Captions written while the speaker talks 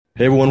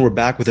Hey everyone, we're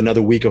back with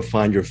another week of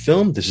Find Your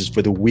Film. This is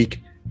for the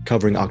week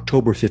covering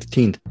October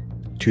 15th,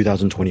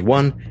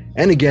 2021.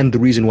 And again, the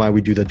reason why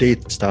we do the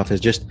date stuff is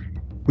just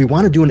we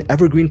want to do an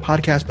evergreen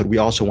podcast, but we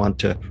also want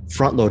to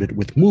front load it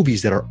with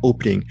movies that are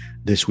opening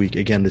this week.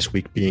 Again, this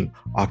week being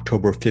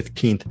October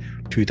 15th,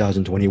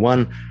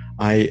 2021.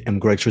 I am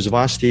Greg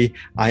Trzavosty.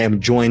 I am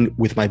joined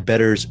with my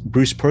betters,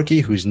 Bruce Perky,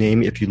 whose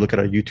name, if you look at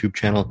our YouTube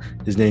channel,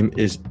 his name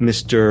is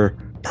Mr.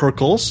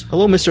 Perkles.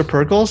 Hello, Mr.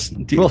 Perkles.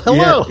 Well,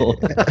 hello.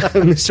 Yeah.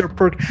 Mr.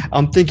 Perk.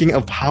 I'm thinking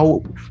of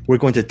how we're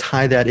going to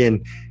tie that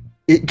in.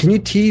 Can you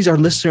tease our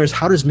listeners,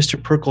 how does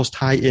Mr. Perkles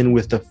tie in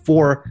with the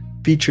 4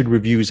 featured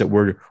reviews that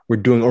we're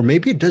doing? Or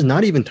maybe it does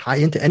not even tie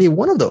into any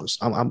one of those.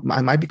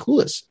 I might be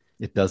clueless.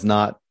 It does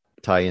not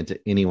tie into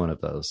any one of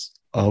those.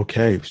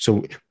 Okay,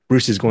 so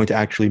Bruce is going to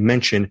actually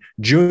mention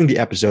during the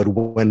episode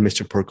when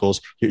Mr.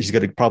 Perkles, he's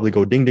going to probably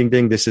go ding, ding,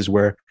 ding. This is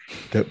where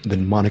the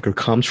moniker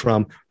comes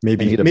from.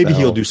 Maybe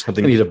he'll do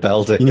something. You need a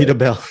bell. You need a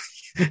bell.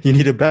 You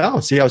need a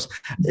bell. See,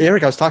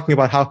 Eric, I was talking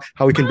about how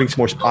we can bring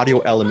some more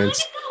audio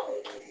elements.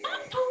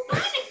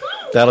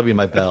 That'll be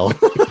my bell.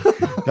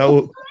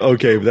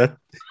 Okay, that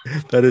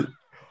is.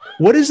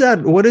 What is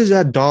that? What is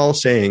that doll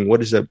saying?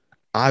 What is that?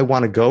 I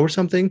want to go or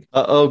something?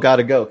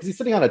 Gotta go. Because he's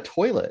sitting on a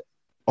toilet.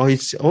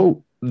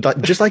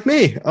 Just like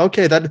me.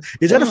 Okay, that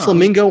a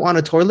flamingo on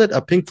a toilet?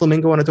 A pink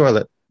flamingo on a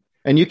toilet?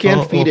 And you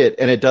can feed it,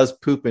 and it does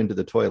poop into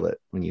the toilet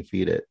when you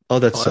feed it. Oh,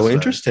 that's so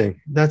interesting.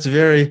 That's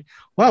very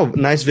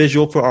nice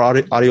visual for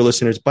our audio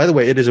listeners. By the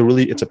way,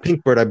 it's a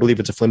pink bird. I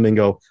believe it's a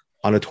flamingo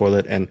on a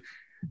toilet, and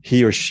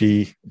he or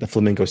she, the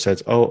flamingo,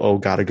 says, "Oh,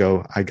 gotta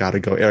go. I gotta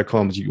go." Eric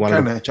Holmes, you want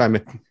to chime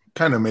in?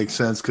 Kind of makes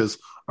sense because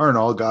aren't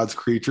all God's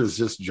creatures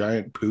just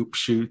giant poop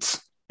shoots?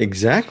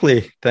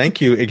 Exactly.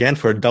 Thank you again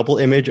for a double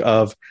image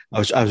of. I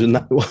was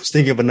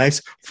thinking of a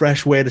nice,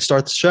 fresh way to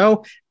start the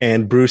show,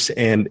 and Bruce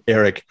and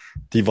Eric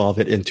devolve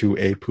it into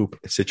a poop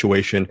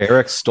situation.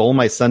 Eric stole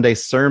my Sunday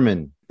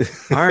sermon.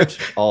 Aren't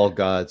all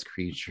God's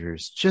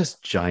creatures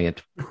just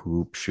giant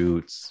poop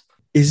shoots?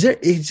 Is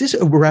this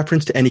a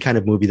reference to any kind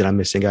of movie that I'm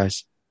missing,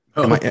 guys?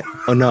 Oh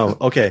no.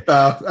 Okay.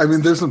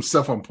 There's some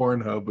stuff on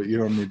Pornhub, but you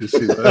don't need to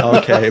see that.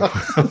 Okay.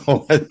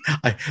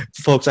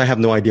 Folks, I have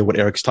no idea what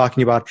Eric's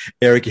talking about.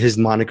 Eric, his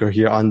moniker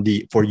here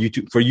for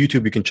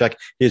YouTube, you can check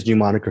his new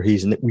moniker.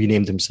 He's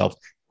renamed himself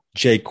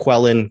J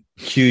Quellin,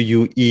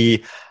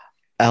 Quellin,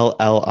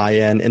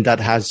 and that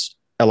has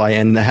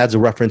LIN. That has a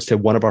reference to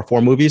one of our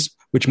 4 movies.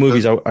 Which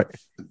movies are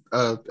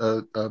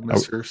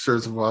Mr.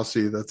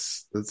 Trzavosty,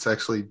 that's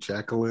actually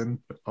Jacqueline.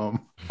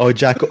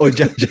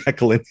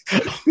 Jacqueline.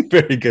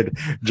 Very good,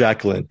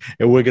 Jacqueline.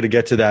 And we're going to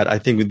get to that. I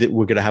think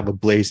we're going to have a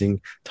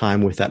blazing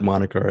time with that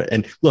moniker.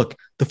 And look,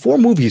 the 4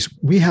 movies,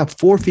 we have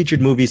 4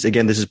 featured movies.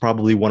 Again, this is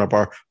probably one of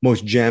our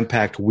most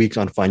jam-packed weeks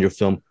on Find Your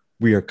Film.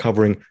 We are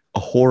covering a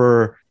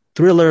horror,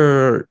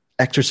 thriller,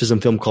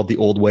 exorcism film called The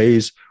Old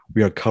Ways.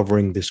 We are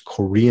covering this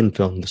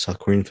South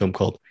Korean film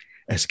called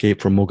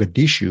Escape from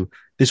Mogadishu.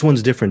 This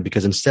one's different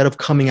because instead of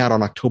coming out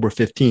on October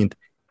 15th,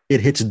 it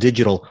hits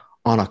digital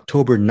on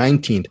October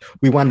 19th.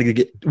 We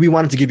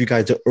wanted to give you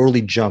guys an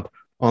early jump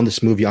on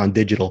this movie on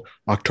digital,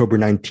 October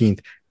 19th.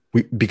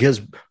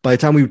 Because by the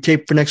time we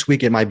tape for next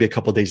week, it might be a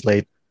couple of days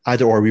late.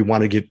 Either or, we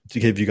want to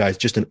give you guys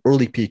just an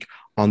early peek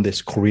on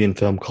this Korean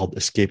film called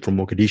Escape from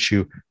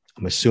Mogadishu.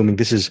 I'm assuming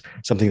this is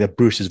something that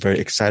Bruce is very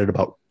excited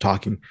about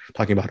talking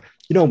about.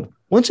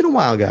 Once in a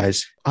while,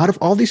 guys, out of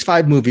all these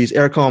 5 movies,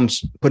 Eric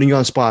Holmes, putting you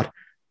on the spot,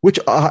 which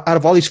out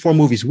of all these 4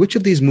 movies, which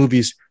of these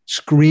movies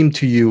scream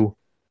to you,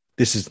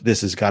 this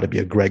has got to be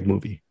a Greg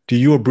movie? Do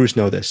you or Bruce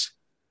know this?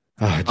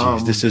 Oh,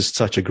 geez, this is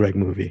such a Greg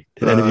movie.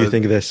 Did any of you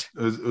think of this?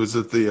 Was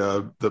it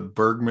the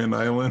Bergman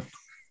Island?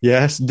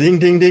 Yes, ding,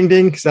 ding, ding,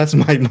 ding. That's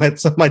my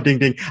ding,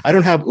 ding. I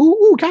don't have,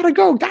 gotta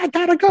go,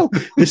 gotta go.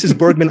 This is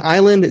Bergman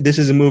Island. This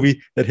is a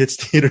movie that hits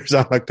theaters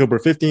on October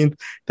 15th.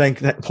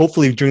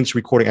 Hopefully during this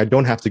recording, I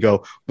don't have to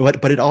go,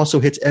 but it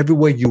also hits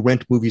everywhere you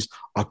rent movies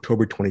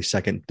October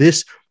 22nd.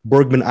 This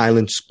Bergman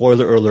Island,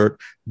 spoiler alert,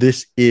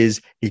 this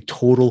is a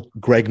total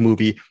Greg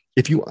movie.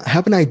 If you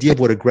have an idea of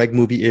what a Greg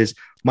movie is,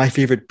 my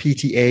favorite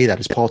PTA, that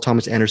is Paul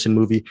Thomas Anderson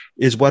movie,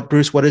 is what,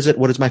 Bruce? What is it?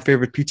 What is my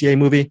favorite PTA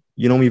movie?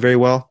 You know me very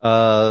well.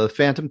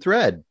 Phantom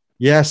Thread.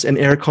 Yes, and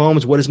Eric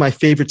Holmes, what is my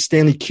favorite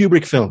Stanley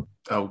Kubrick film?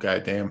 Oh,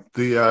 goddamn.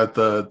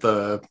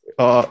 No,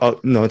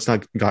 it's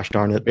not. Gosh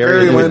darn it.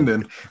 Barry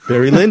Lyndon.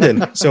 Barry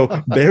Lyndon. So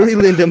Barry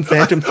Lyndon,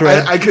 Phantom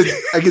Thread. I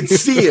could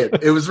see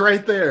it. It was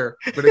right there,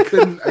 but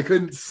I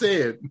couldn't say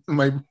it.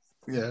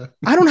 Yeah.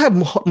 I don't have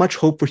much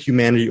hope for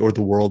humanity or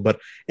the world, but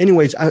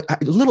anyways, a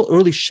little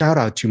early shout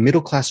out to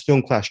Middle Class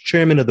Film Class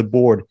Chairman of the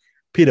Board,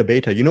 Peter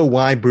Beta. You know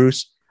why,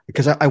 Bruce?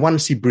 Because I want to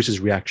see Bruce's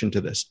reaction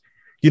to this.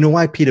 You know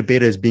why Peter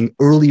Beta is being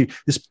early,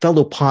 this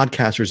fellow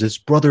podcaster, this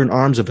brother in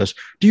arms of us.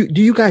 Do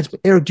you guys,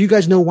 Eric, do you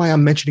guys know why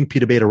I'm mentioning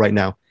Peter Beta right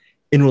now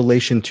in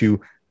relation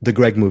to the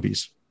Greg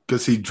movies?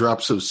 Because he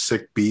drops those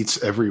sick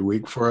beats every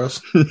week for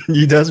us.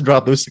 He does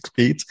drop those 6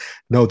 beats.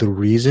 No, the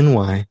reason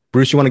why.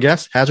 Bruce, you want to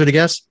guess? Hazard a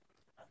guess?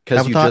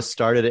 Because you just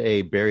started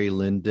a Barry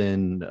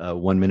Lyndon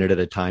 1 minute at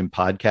a time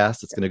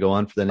podcast. It's going to go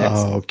on for the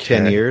next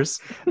 10 years.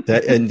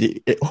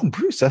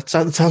 Bruce, that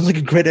sounds like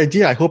a great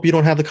idea. I hope you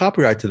don't have the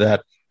copyright to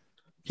that.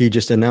 He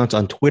just announced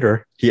on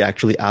Twitter, he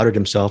actually outed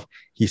himself.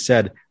 He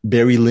said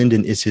Barry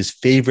Lyndon is his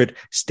favorite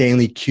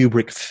Stanley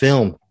Kubrick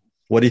film.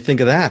 What do you think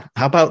of that?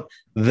 How about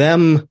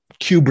them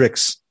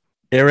Kubricks?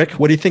 Eric,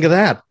 what do you think of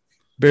that?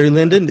 Barry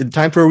Lyndon,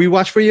 time for a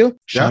rewatch for you?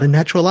 Shot in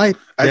natural light.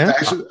 Yeah?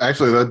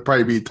 Actually, that'd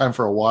probably be time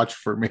for a watch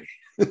for me.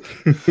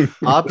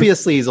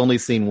 Obviously, he's only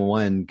seen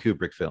one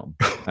Kubrick film.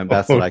 And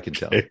that's what I can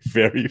tell.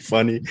 Very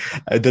funny.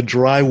 The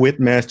dry wit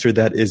master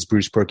that is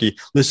Bruce Perky.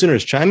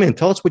 Listeners, chime in.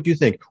 Tell us what you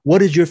think.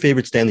 What is your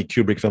favorite Stanley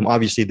Kubrick film?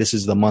 Obviously, this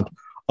is the month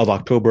of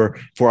October.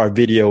 For our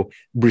video,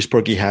 Bruce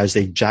Perky has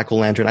a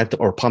jack-o'-lantern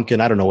or pumpkin.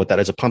 I don't know what that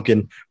is. A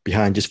pumpkin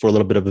behind, just for a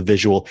little bit of a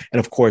visual.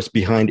 And of course,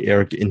 behind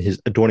Eric in his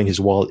adorning his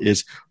wall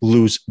is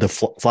Lou's The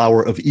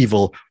Flower of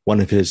Evil, one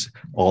of his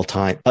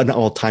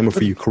all-timer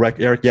for you. Correct,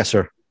 Eric? Yes,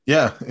 sir.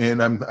 Yeah,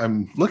 and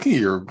I'm looking at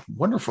your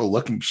wonderful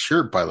looking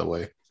shirt, by the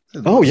way.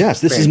 Oh,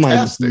 yes. This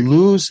fantastic. Is my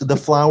Lou's The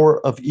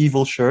Flower of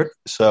Evil shirt.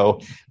 So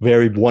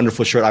very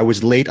wonderful shirt. I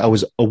was late. I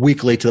was a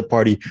week late to the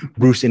party.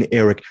 Bruce and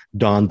Eric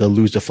donned the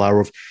Lou's The Flower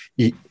of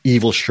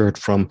Evil shirt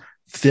from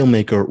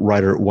filmmaker,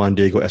 writer Juan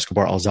Diego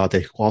Escobar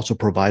Alzate, who also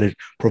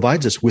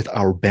provides us with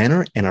our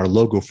banner and our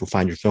logo for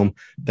Find Your Film.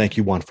 Thank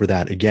you, Juan, for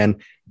that. Again,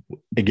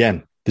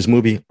 this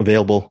movie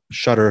available,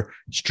 Shudder,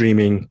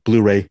 streaming,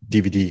 Blu-ray,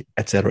 DVD,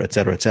 etc.,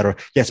 etc., etc.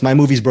 Yes, my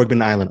movie's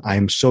Bergman Island. I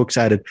am so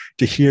excited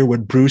to hear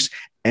what Bruce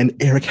and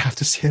Eric have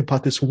to say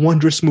about this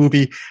wondrous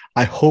movie.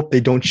 I hope they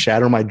don't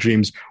shatter my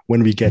dreams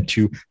when we get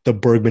to the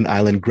Bergman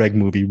Island Greg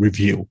movie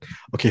review.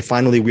 Okay,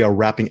 finally, we are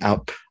wrapping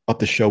up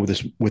the show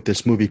with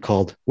this movie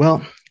called,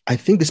 well, I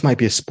think this might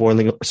be a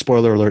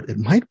spoiler alert. It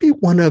might be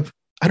one of,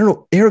 I don't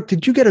know, Eric,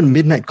 did you get a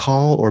midnight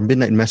call or a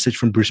midnight message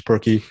from Bruce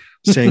Perky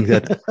saying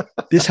that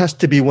this has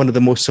to be one of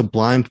the most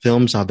sublime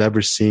films I've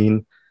ever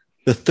seen?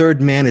 The Third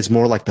Man is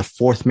more like the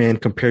Fourth Man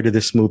compared to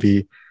this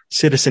movie.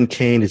 Citizen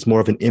Kane is more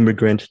of an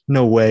immigrant.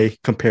 No way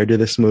compared to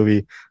this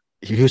movie.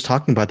 He was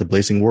talking about The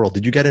Blazing World.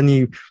 Did you get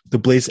any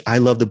I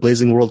love The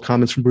Blazing World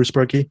comments from Bruce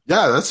Perky?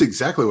 Yeah, that's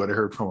exactly what I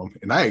heard from him,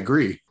 and I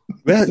agree.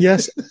 Well,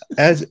 yes.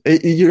 If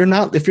you're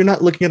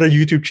not looking at our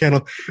YouTube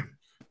channel,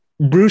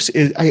 Bruce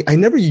is. I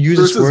never use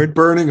Bruce this word. Is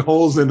burning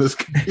holes in his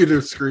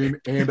computer screen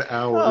and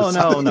ours.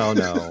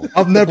 No.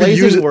 I've never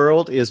used used it.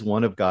 World is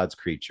one of God's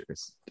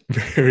creatures.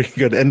 Very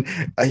good, and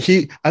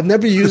I've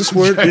never used this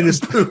word in his.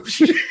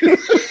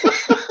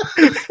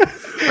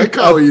 I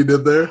caught what you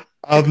did there.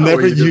 I've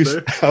never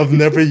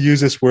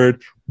used this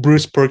word.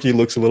 Bruce Perky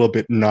looks a little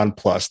bit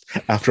nonplussed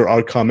after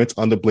our comments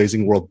on The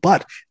Blazing World,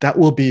 but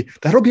that'll be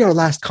our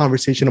last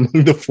conversation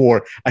among the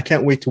four. I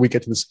can't wait till we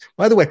get to this.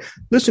 By the way,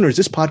 listeners,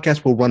 this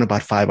podcast will run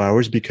about 5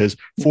 hours because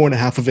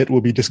 4.5 of it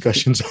will be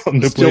discussions on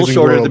The Blazing World.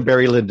 Still shorter than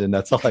Barry Lyndon.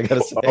 That's all I got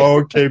to say.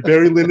 Okay,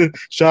 Barry Lyndon,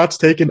 shots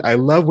taken. I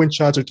love when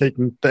shots are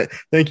taken.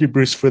 Thank you,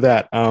 Bruce, for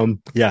that.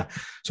 Yeah.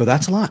 So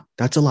that's a lot.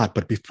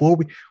 But before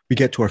we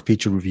get to our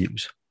feature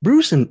reviews,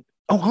 Bruce and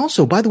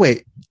also, by the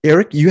way,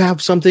 Eric, you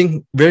have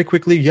something very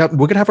quickly. We're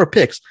going to have our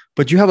picks,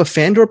 but you have a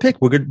Fandor pick.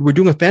 We're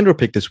doing a Fandor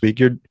pick this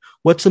week.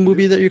 What's the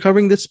movie that you're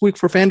covering this week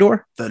for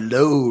Fandor? The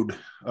Load.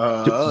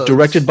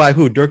 Directed by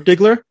who? Dirk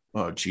Diggler?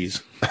 Oh,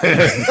 geez.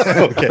 Okay.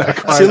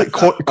 Silly,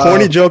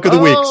 corny joke of the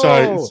week.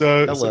 Sorry.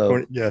 So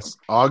corny, yes.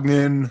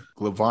 Ognin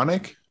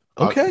Glavonic.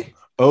 Okay.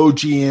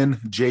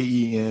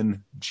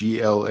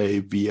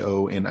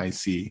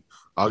 OGNJENGLAVONIC.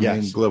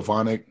 Ognin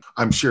Glavonic.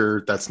 I'm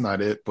sure that's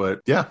not it, but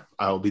yeah,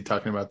 I'll be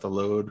talking about The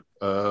Load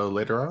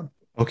later on.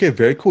 Okay,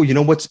 very cool. You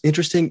know what's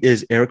interesting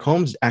is Eric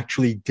Holmes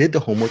actually did the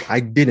homework.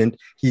 I didn't.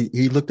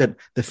 He looked at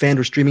the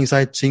Fandor streaming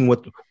site, seeing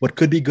what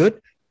could be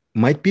good.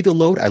 Might be The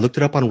Load. I looked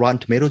it up on Rotten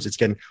Tomatoes. It's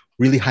getting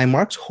really high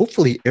marks.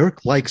 Hopefully,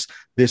 Eric likes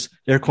this.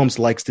 Eric Holmes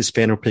likes this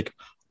Fandor pick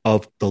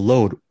of The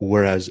Load.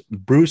 Whereas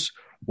Bruce,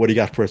 what do you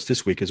got for us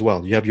this week as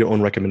well? You have your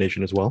own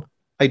recommendation as well.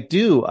 I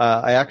do.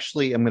 I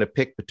actually am going to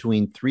pick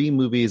between 3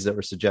 movies that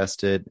were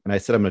suggested. And I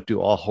said I'm going to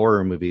do all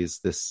horror movies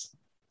this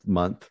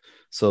month.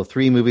 So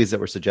 3 movies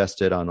that were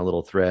suggested on a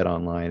little thread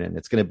online. And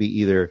it's going to be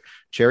either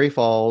Cherry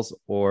Falls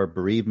or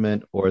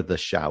Bereavement or The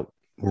Shout.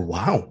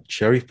 Wow.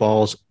 Cherry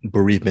Falls,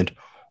 Bereavement,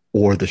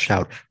 or The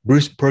Shout.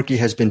 Bruce Perky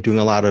has been doing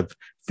a lot of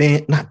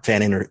friend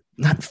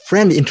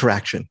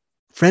interaction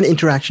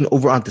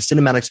over on the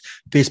Cinematics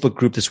Facebook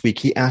group this week.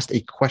 He asked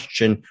a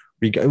question,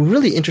 a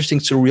really interesting,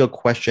 surreal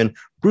question.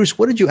 Bruce,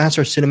 what did you ask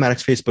our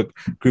Cinematics Facebook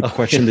group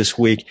question this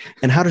week?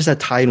 And how does that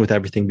tie in with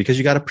everything? Because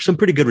you got some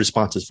pretty good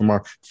responses from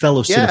our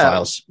fellow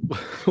cinephiles.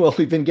 Well,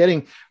 we've been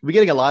getting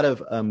a lot of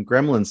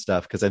Gremlin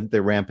stuff because I think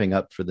they're ramping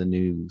up for the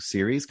new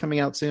series coming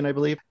out soon, I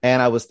believe.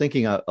 And I was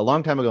thinking a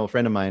long time ago, a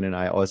friend of mine and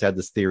I always had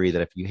this theory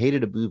that if you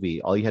hated a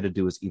movie, all you had to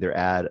do was either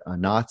add a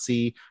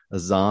Nazi, a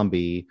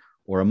zombie,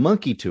 or a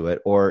monkey to it,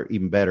 or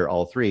even better,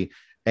 all 3,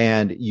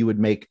 and you would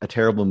make a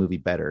terrible movie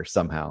better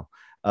somehow.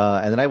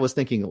 And then I was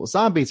thinking, well,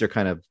 zombies are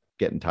kind of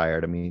getting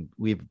tired. I mean,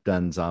 we've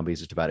done zombies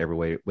just about every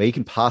way you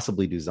can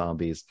possibly do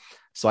zombies.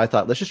 So I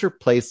thought, let's just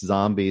replace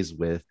zombies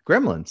with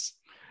gremlins.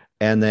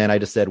 And then I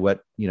just said,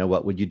 what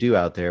would you do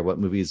out there? What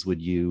movies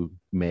would you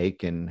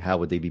make, and how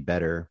would they be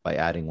better by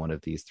adding one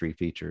of these 3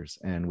 features?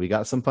 And we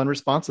got some fun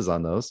responses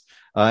on those.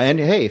 And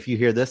hey, if you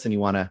hear this and you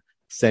want to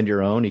send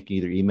your own, you can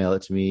either email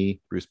it to me,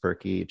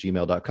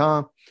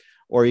 bruceperky@gmail.com,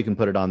 or you can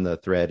put it on the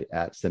thread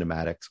at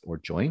Cinematics, or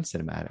join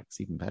Cinematics,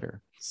 even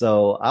better.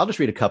 So I'll just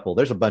read a couple.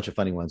 There's a bunch of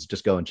funny ones.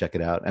 Just go and check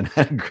it out. And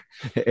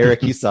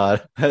Eric, you saw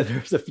it.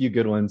 There's a few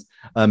good ones.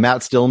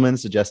 Matt Stillman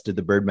suggested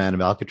the Birdman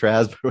of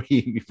Alcatraz, where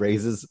he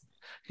raises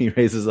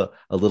a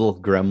little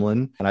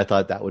gremlin, and I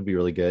thought that would be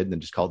really good. And then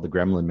just called the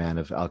Gremlin Man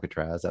of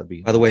Alcatraz. That'd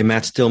be. By the way,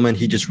 Matt Stillman,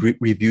 he just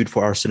reviewed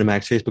for our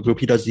Cinemax Facebook group.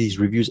 He does these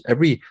reviews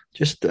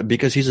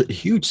because he's a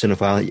huge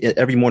cinephile.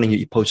 Every morning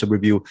he posts a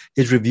review.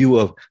 His review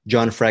of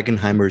John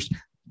Frankenheimer's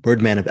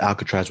Birdman of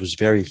Alcatraz he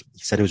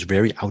said it was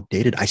very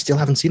outdated. I still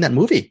haven't seen that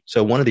movie.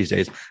 So one of these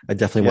days, I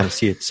definitely want to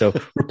see it. So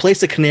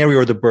replace the canary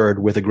or the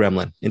bird with a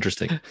gremlin.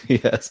 Interesting.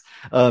 Yes.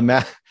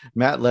 Matt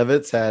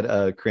Levitz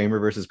had Kramer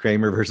versus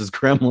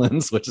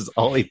Gremlins, which is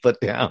all he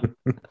put down.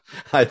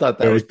 I thought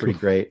that was pretty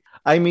great.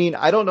 I mean,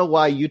 I don't know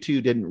why you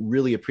two didn't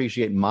really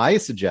appreciate my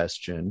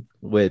suggestion,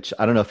 which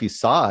I don't know if you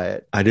saw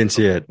it. I didn't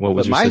see it. What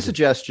was my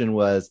suggestion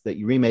was that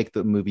you remake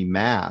the movie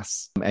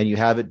Mass, and you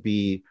have it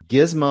be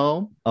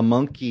Gizmo, a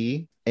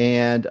monkey,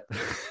 and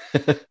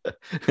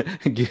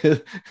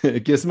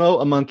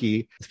Gizmo, a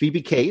monkey,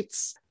 Phoebe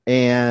Cates,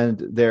 and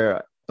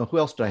who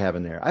else did I have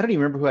in there? I don't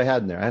even remember who I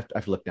had in there. I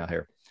have to look now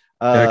here.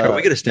 Eric, are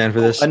we going to stand for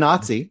this? A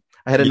Nazi.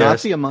 I had a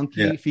Nazi, a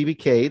monkey, Phoebe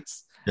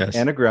Cates,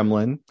 and a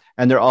gremlin,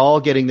 and they're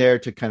all getting there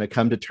to kind of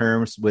come to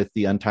terms with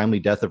the untimely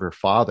death of her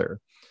father.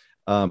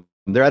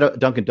 They're at a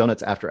Dunkin'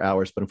 Donuts after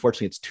hours, but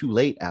unfortunately it's too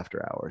late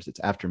after hours.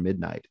 It's after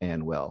midnight,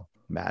 and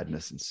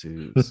madness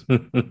ensues.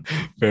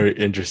 Very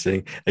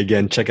interesting.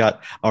 Again, check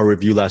out our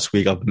review last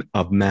week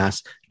of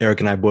Mass. Eric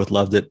and I both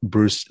loved it.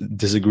 Bruce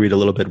disagreed a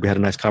little bit. We had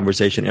a nice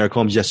conversation. Eric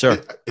Holmes, yes,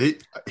 sir.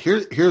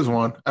 Here's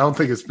one. I don't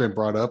think it's been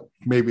brought up.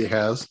 Maybe it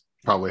has.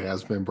 Probably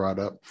has been brought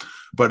up.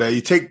 But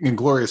you take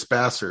Inglourious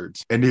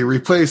Bastards and you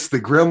replace the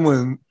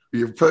gremlin.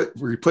 You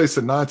replace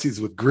the Nazis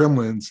with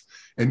gremlins,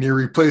 and you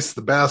replace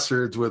the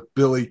bastards with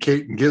Billy,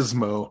 Kate, and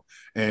Gizmo.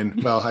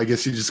 And well, I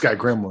guess you just got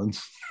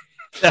gremlins.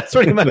 That's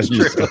pretty much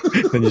true.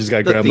 Then you just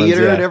got the gremlins,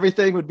 theater and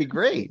everything would be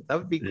great. That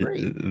would be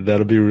great.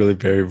 That'll be really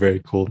very,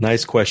 very cool.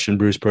 Nice question,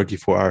 Bruce Perky.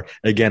 For our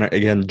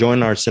again,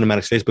 join our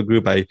Cinematics Facebook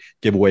group. I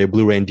give away a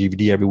Blu-ray and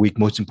DVD every week.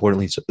 Most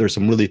importantly, there's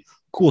some really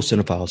cool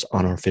cinephiles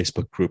on our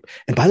Facebook group.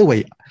 And by the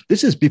way,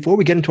 this is before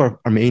we get into our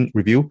main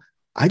review.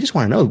 I just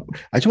want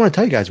to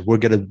tell you guys, we're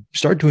going to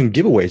start doing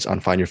giveaways on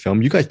Find Your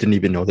Film. You guys didn't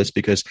even know this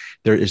because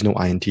there is no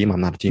I in team.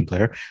 I'm not a team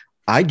player.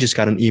 I just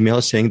got an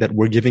email saying that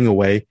we're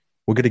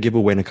going to give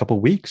away in a couple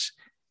of weeks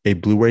a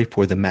Blu-ray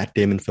for the Matt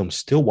Damon film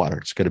Stillwater.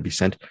 It's going to be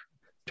sent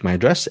to my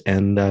address,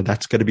 and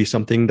that's going to be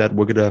something that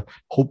we're going to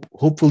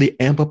hopefully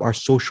amp up our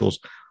socials,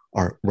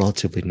 our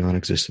relatively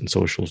non-existent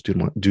socials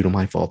due to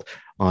my fault,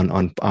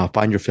 on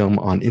Find Your Film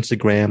on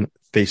Instagram,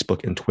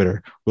 Facebook, and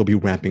Twitter. We'll be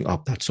ramping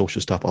up that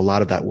social stuff. A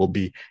lot of that will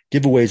be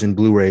giveaways and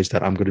Blu-rays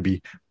that I'm going to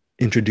be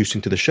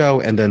introducing to the show.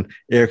 And then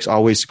Eric's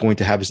always going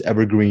to have his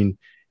evergreen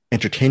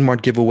Entertain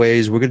Mart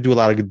giveaways. We're going to do a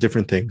lot of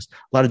different things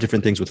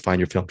with Find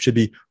Your Film. Should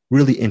be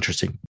really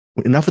interesting.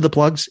 Enough of the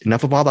plugs,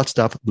 enough of all that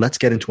stuff. Let's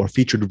get into our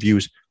featured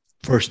reviews.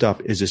 First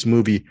up is this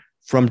movie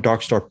from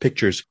Dark Star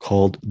Pictures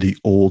called The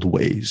Old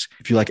Ways.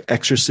 If you like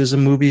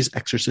exorcism movies,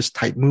 exorcist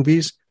type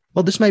movies,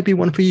 well, this might be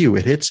one for you.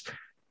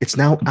 It's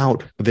now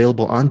out,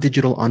 available on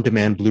digital, on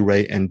demand,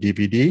 Blu-ray and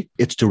DVD.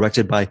 It's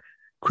directed by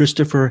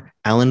Christopher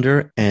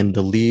Allender, and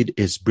the lead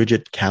is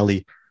Bridget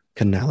Cali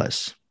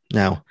Canales.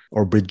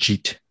 Or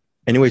Brigitte.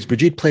 Anyways,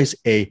 Brigitte plays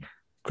a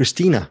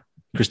Cristina.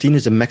 Cristina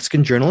is a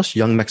Mexican journalist,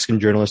 young Mexican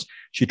journalist.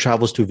 She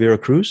travels to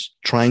Veracruz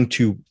trying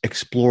to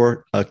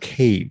explore a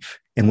cave.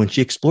 And when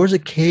she explores a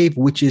cave,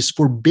 which is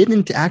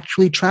forbidden to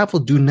actually travel,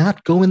 do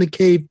not go in the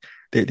cave.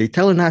 They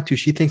tell her not to.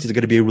 She thinks it's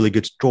going to be a really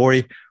good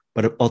story.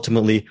 But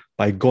ultimately,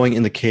 by going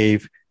in the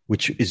cave,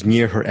 which is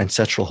near her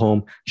ancestral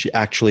home, she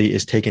actually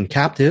is taken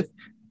captive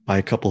by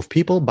a couple of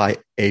people, by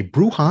a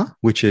bruja,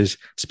 which is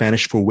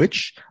Spanish for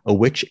witch, a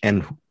witch,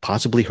 and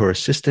possibly her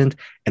assistant,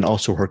 and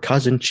also her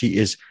cousin.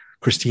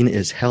 Christina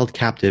is held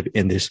captive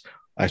in this,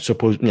 I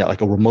suppose,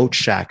 like a remote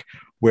shack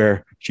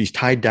where she's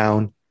tied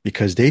down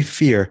because they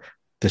fear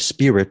the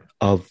spirit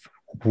of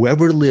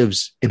whoever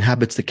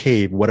inhabits the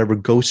cave, whatever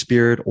ghost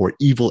spirit or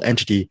evil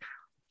entity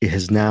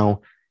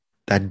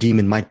that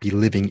demon might be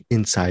living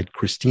inside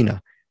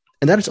Christina.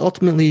 And that is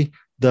ultimately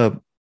the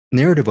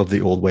narrative of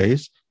The Old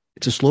Ways.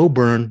 It's a slow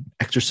burn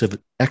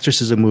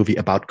exorcism movie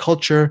about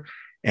culture.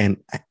 And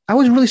I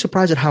was really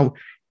surprised at how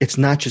it's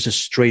not just a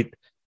straight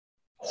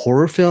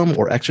horror film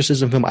or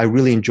exorcism film. I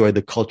really enjoyed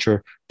the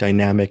culture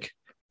dynamic,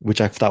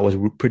 which I thought was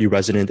pretty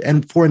resonant.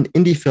 And for an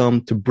indie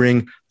film to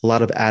bring a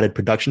lot of added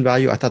production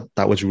value, I thought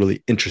that was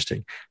really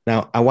interesting.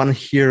 Now, I want to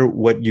hear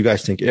what you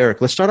guys think.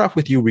 Eric, let's start off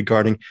with you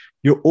regarding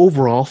your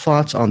overall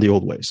thoughts on The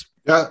Old Ways.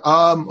 Yeah,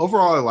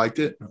 overall, I liked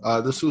it.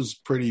 This was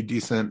pretty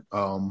decent.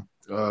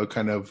 It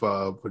kind of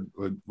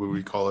what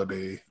we call it,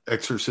 a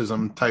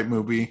exorcism type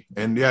movie.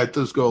 And yeah, it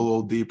does go a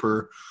little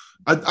deeper.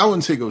 I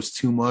wouldn't say it goes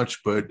too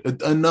much, but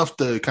enough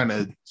to kind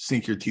of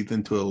sink your teeth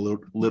into a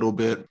little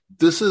bit.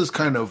 This is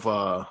kind of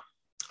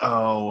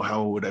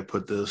how would I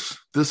put this?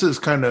 This is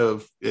kind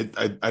of it.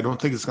 I don't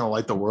think it's going to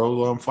light the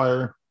world on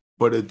fire,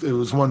 but it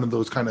was one of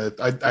those kind of.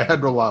 I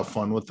had a lot of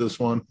fun with this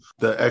one.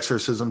 The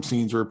exorcism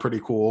scenes were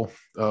pretty cool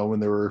when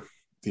they were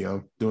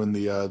doing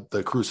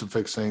the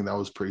crucifix thing. That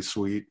was pretty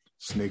sweet.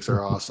 Snakes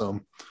are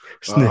awesome.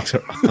 Snakes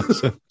are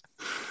awesome.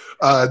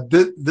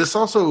 This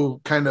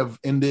also kind of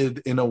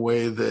ended in a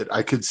way that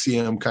I could see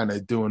him kind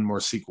of doing more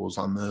sequels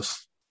on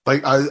this.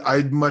 Like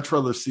I'd much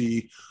rather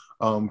see,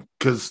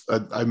 because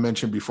I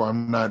mentioned before,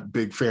 I'm not a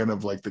big fan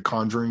of like the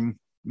Conjuring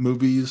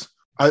movies.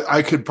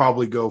 I could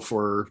probably go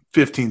for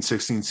 15,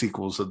 16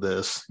 sequels of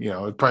this.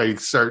 It'd probably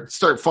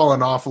start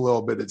falling off a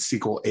little bit at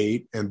sequel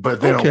 8, but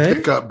they don't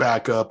pick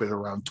back up at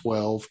around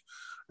 12.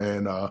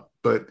 And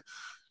but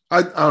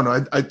I don't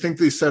know. I think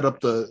they set up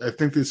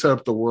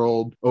the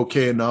world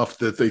okay enough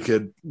that they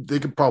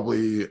could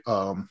probably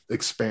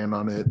expand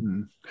on it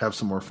and have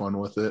some more fun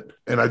with it.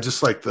 And I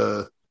just like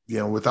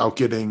without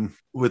getting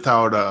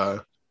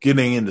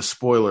into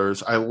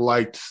spoilers, I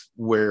liked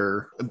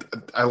where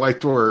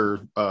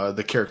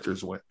the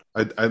characters went.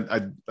 I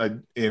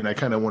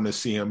kind of want to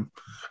see him.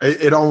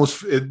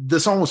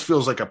 This almost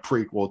feels like a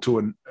prequel to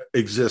an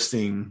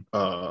existing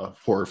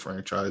horror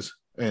franchise.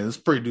 And it's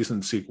a pretty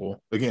decent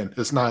sequel. Again,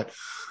 this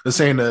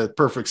ain't a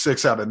perfect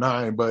 6 out of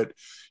 9, but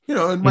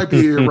it might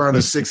be around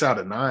a 6 out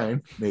of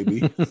 9,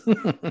 maybe.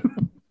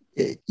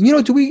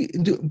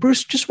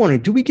 Bruce, just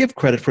wondering, do we give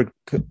credit for,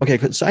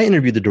 because I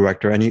interviewed the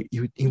director and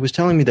he was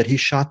telling me that he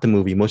shot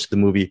most of the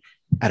movie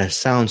at a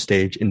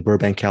soundstage in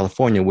Burbank,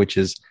 California, which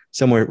is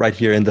somewhere right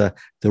here in the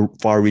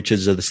far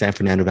reaches of the San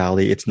Fernando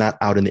Valley. It's not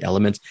out in the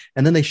elements.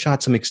 And then they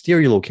shot some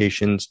exterior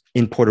locations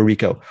in Puerto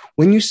Rico.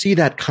 When you see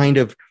that kind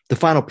of the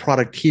final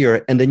product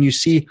here, and then you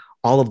see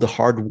all of the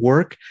hard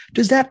work,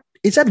 is that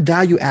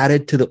value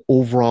added to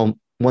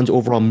one's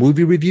overall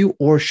movie review,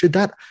 or should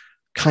that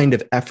kind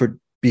of effort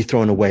be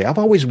thrown away? I've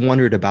always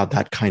wondered about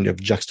that kind of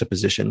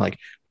juxtaposition. Like,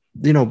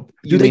 do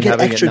they get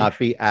extra? It not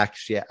be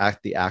actually at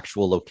the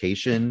actual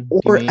location,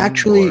 or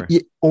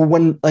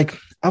when, like,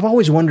 I've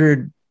always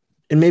wondered,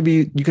 and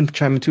maybe you can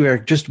chime in too,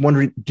 Eric, just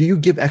wondering, do you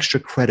give extra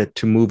credit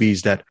to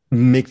movies that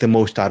make the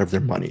most out of their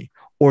money?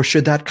 Or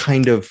should that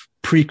kind of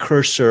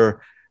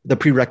the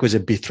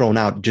prerequisite be thrown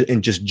out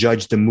and just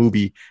judge the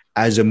movie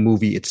as a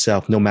movie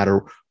itself, no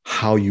matter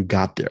how you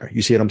got there?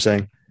 You see what I'm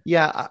saying?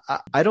 Yeah,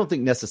 I don't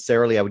think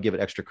necessarily I would give it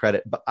extra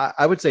credit, but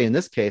I would say in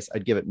this case,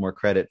 I'd give it more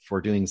credit for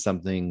doing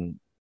something,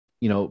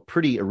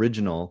 pretty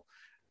original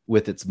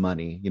with its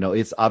money.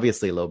 It's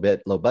obviously low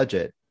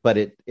budget, but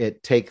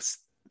it takes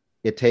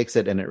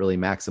it and it really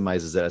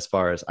maximizes it as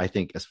far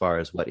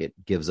as what it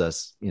gives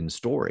us in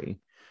story.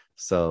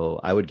 So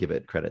I would give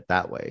it credit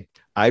that way.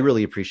 I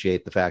really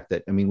appreciate the fact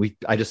that,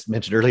 I just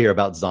mentioned earlier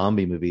about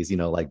zombie movies,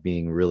 like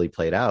being really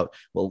played out.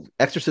 Well,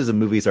 exorcism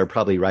movies are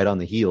probably right on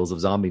the heels of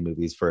zombie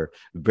movies for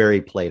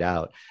very played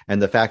out.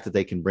 And the fact that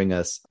they can bring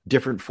us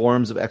different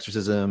forms of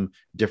exorcism,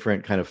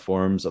 different kind of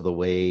forms of the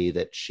way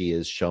that she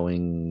is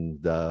showing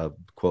the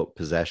quote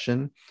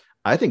possession.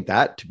 I think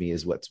that to me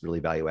is what's really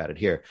value added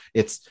here.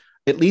 It's,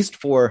 at least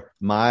for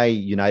my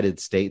United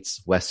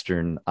States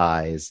Western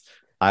eyes,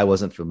 I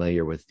wasn't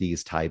familiar with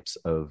these types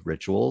of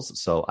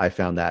rituals. So I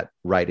found that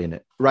right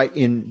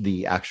in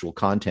the actual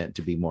content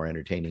to be more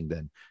entertaining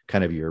than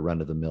kind of your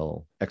run of the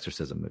mill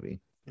exorcism movie.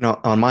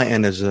 On my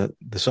end, as the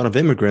son of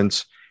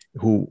immigrants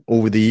who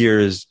over the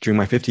years, during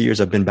my 50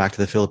 years, I've been back to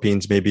the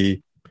Philippines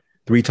maybe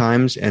 3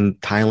 times and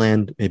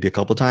Thailand maybe a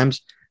couple of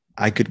times.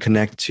 I could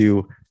connect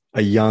to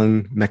a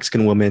young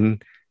Mexican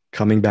woman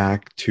coming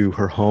back to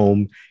her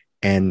home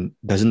and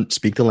doesn't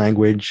speak the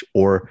language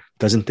or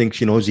doesn't think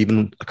she knows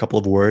even a couple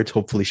of words.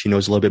 Hopefully she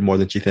knows a little bit more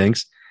than she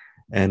thinks.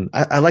 And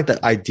I like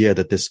that idea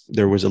that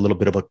there was a little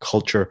bit of a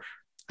culture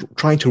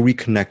trying to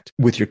reconnect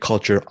with your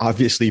culture,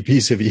 obviously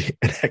vis-a-vis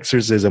an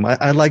exorcism.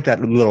 I like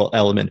that little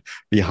element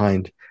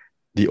behind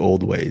the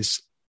old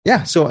ways.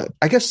 Yeah. So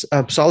I guess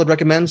solid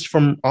recommends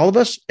from all of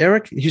us.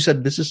 Eric, you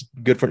said this is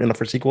good enough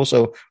for sequel.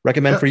 So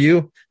recommend for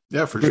you.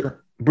 Yeah, for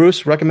sure.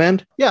 Bruce,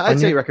 recommend? Yeah, I'd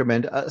say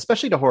recommend,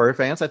 especially to horror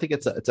fans. I think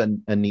it's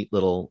a neat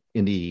little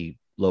indie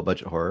low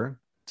budget horror.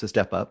 It's a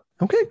step up.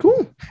 Okay,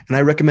 cool. And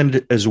I recommend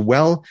it as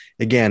well.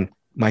 Again,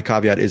 my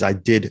caveat is I have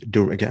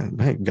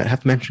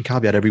to mention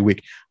caveat every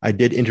week. I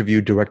did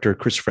interview director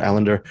Christopher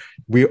Allender.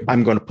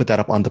 I'm going to put that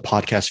up on the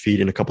podcast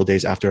feed in a couple of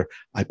days after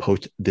I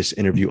post this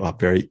interview up.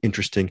 Very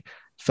interesting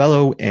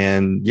fellow.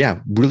 And yeah,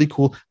 really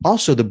cool.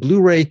 Also, the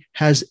Blu-ray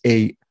has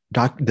the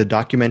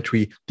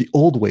documentary, The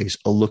Old Ways,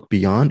 A Look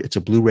Beyond. It's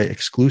a Blu-ray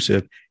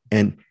exclusive.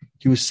 And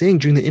he was saying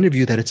during the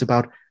interview that it's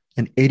about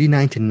an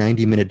 89 to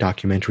 90 minute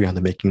documentary on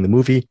the making of the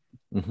movie.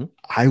 Mm-hmm.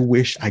 I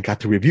wish I got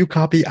the review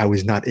copy. I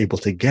was not able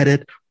to get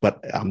it,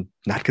 but I'm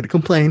not going to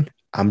complain.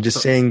 I'm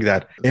just saying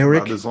that,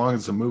 Eric, not as long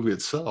as the movie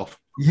itself.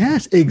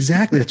 Yes,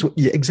 exactly.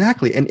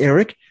 Exactly. And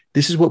Eric,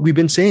 this is what we've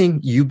been saying.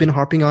 You've been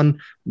harping on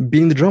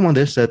being the drum on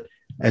this, that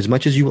as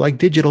much as you like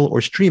digital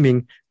or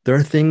streaming, there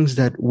are things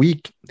that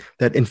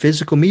in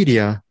physical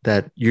media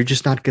that you're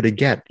just not going to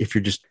get if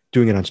you're just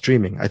doing it on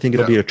streaming. I think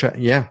it'll be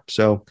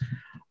So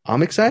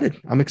I'm excited.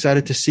 I'm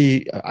excited to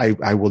see.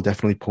 I will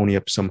definitely pony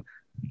up some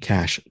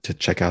cash to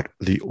check out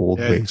the old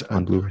ways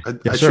on Blu-ray.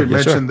 I should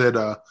mention that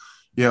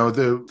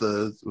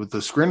with the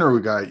screener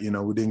we got,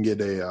 we didn't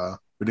get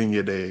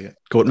a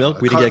goat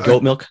milk. We didn't get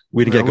goat milk.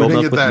 We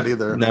didn't get that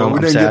either. No,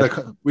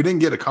 we didn't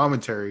get a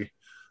commentary.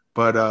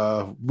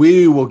 But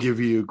we will give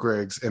you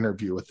Greg's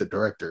interview with the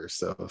director,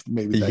 so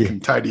maybe that can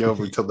tide you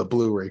over until the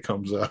Blu-ray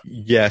comes up.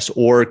 Yes,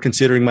 or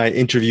considering my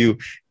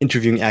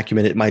interviewing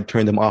acumen, it might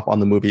turn them off on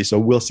the movie. So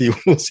we'll see.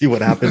 We'll see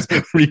what happens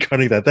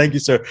regarding that. Thank you,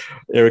 sir,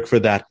 Eric, for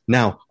that.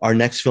 Now, our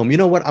next film. You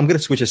know what? I'm going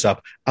to switch this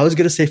up. I was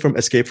going to say from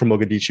Escape from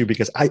Mogadishu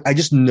because I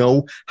just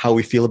know how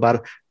we feel about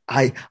it.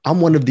 I'm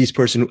one of these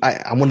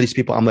I'm one of these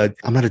people. I'm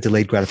not a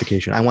delayed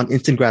gratification. I want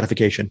instant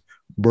gratification.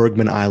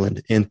 Bergman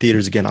Island in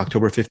theaters again,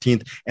 October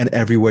 15th, and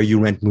everywhere you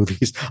rent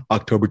movies,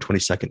 October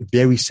 22nd.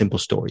 Very simple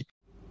story.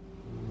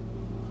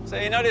 So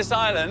you know this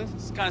island?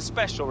 It's kind of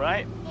special,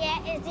 right?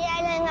 Yeah, it's the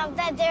island of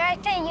the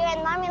director you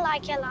and Mommy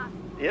like a lot.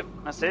 Yep,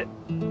 that's it.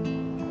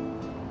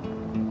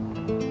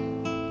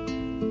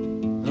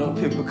 A lot of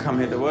people come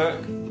here to work.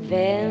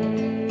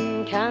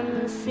 Vem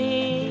kan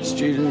se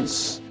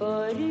Students,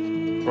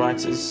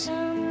 writers,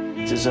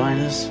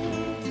 designers.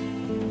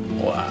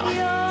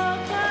 Wow.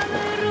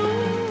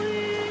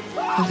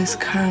 All this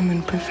calm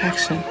and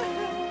perfection,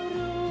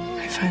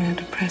 I find it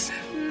oppressive.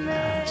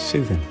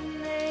 Soothing.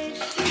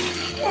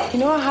 You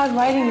know how hard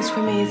writing is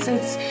for me?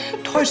 It's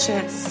torture,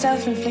 it's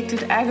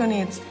self-inflicted agony,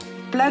 it's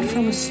blood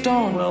from a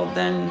stone. Well,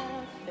 then,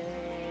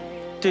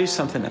 do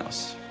something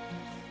else.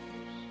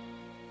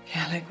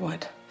 Yeah, like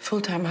what?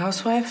 Full-time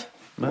housewife?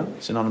 Well,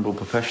 it's an honourable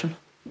profession.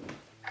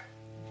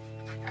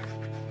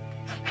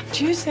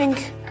 Do you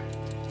think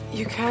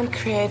you can't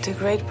create a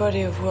great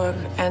body of work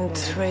and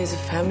raise a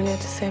family at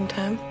the same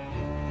time?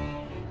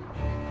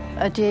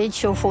 At the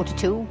age of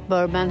 42,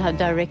 Bergman had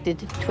directed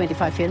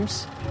 25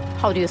 films.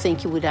 How do you think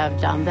he would have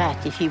done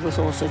that if he was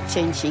also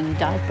changing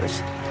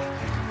diapers?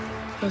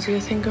 How's your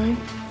thing going?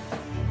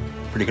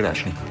 Pretty good,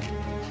 actually.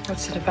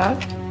 What's it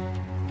about?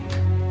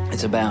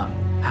 It's about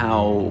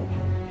how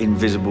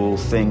invisible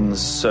things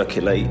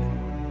circulate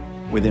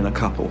within a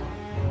couple.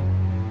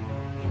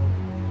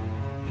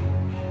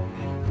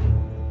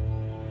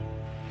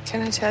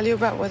 Can I tell you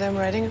about what I'm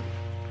writing?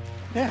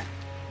 Yeah.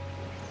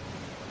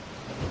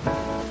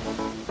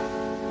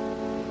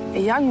 A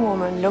young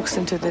woman looks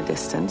into the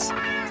distance.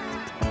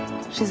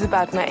 She's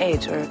about my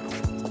age, or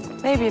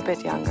maybe a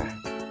bit younger.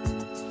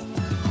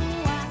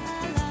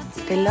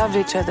 They loved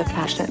each other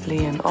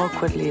passionately and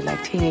awkwardly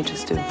like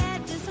teenagers do.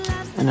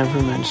 I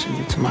never mentioned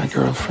you to my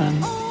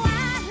girlfriend,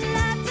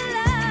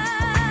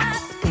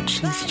 but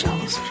she's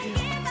jealous of you.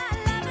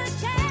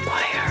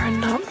 Why her and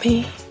not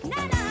me?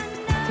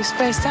 You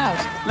spaced out.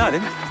 No, I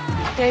didn't.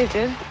 Yeah, you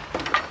did.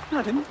 No,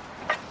 I didn't.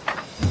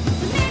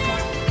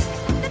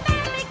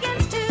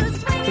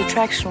 The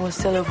attraction was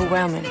still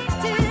overwhelming.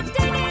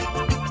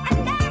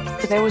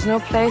 But there was no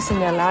place in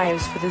their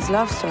lives for this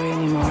love story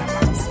anymore.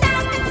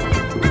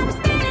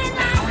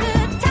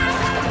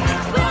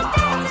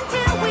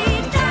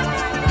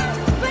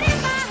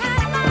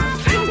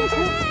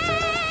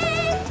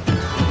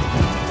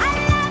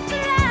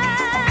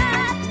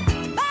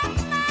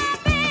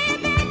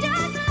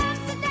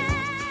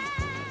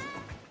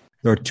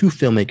 There are two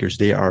filmmakers.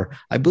 They are,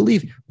 I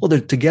believe, they're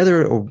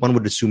together, or one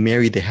would assume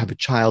married. They have a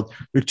child.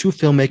 They're two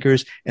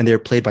filmmakers, and they're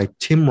played by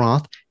Tim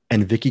Roth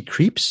and Vicky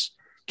Krieps,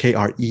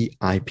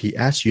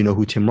 Kreips. You know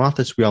who Tim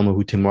Roth is. We all know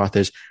who Tim Roth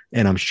is.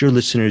 And I'm sure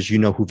listeners, you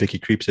know who Vicky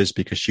Krieps is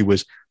because she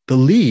was the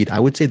lead, I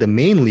would say the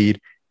main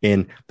lead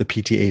in the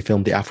PTA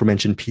film, the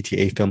aforementioned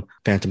PTA film,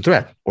 Phantom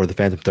Thread, or the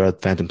Phantom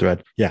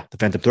Thread. Yeah, the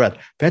Phantom Thread.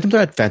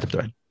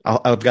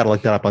 I've got to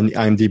look that up on the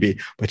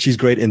IMDb, but she's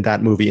great in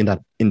that movie, in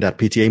that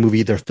PTA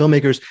movie. They're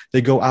filmmakers.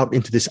 They go out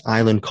into this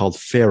island called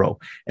Faro,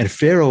 and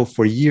Faro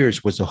for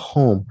years was the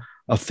home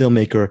of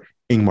filmmaker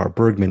Ingmar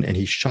Bergman, and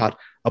he shot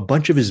a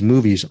bunch of his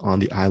movies on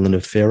the island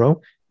of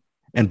Faro.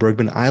 And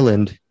Bergman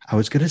Island, I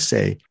was going to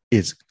say,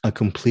 is a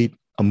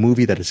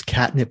movie that is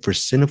catnip for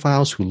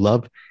cinephiles who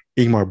love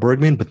Ingmar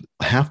Bergman. But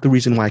half the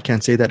reason why I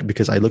can't say that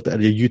because I looked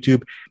at a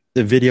YouTube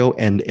video,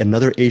 and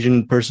another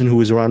Asian person who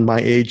was around my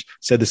age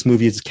said this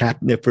movie is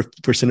catnip for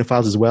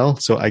cinephiles as well.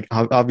 So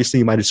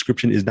obviously my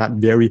description is not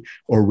very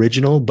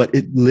original, but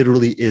it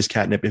literally is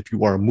catnip. If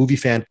you are a movie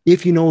fan,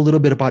 if you know a little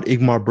bit about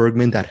Ingmar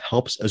Bergman, that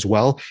helps as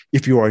well.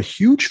 If you are a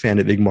huge fan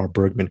of Ingmar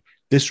Bergman,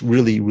 this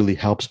really, really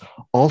helps.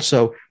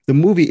 Also, the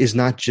movie is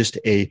not just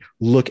a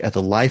look at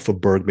the life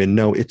of Bergman.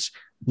 No,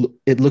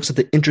 it looks at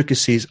the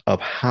intricacies of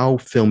how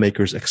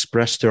filmmakers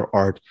express their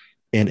art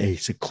in a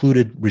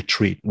secluded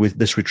retreat, with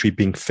this retreat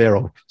being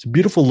Faro. It's a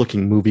beautiful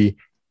looking movie.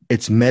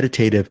 It's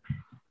meditative.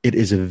 It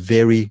is a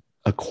very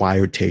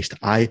acquired taste.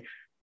 I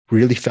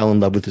really fell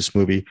in love with this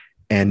movie.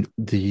 And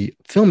the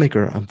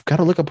filmmaker, I've got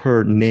to look up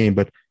her name,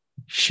 but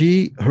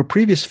her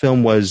previous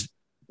film was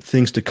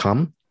Things to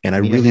Come, and I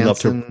really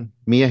loved her.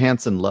 Mia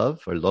Hansen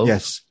Love or Loaf?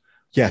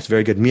 Yes,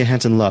 very good. Mia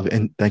Hansen Love,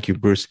 and thank you,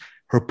 Bruce.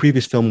 Her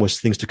previous film was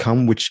Things to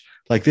Come, which,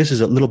 like, this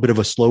is a little bit of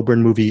a slow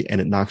burn movie,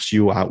 and it knocks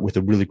you out with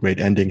a really great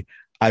ending.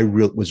 I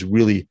was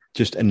really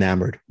just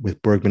enamored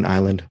with Bergman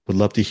Island. Would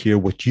love to hear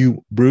what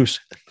you, Bruce,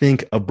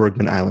 think of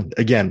Bergman Island.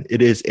 Again,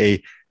 it is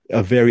a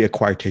very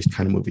acquired taste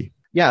kind of movie.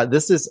 Yeah,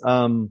 this is.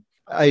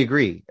 I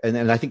agree,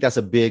 and I think that's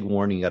a big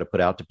warning you got to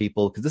put out to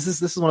people, because this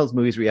is one of those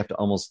movies where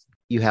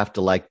you have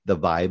to like the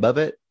vibe of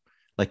it.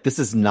 Like, this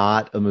is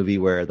not a movie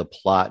where the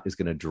plot is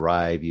going to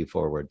drive you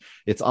forward.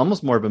 It's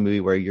almost more of a movie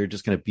where you're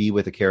just going to be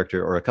with a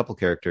character or a couple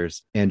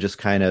characters and just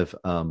kind of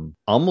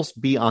almost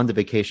be on the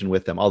vacation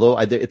with them. Although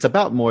it's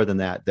about more than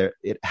that.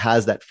 It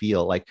has that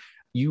feel. Like,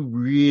 you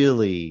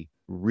really,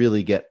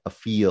 really get a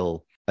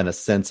feel and a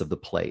sense of the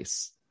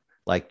place.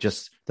 Like,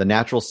 just the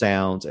natural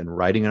sounds and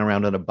riding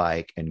around on a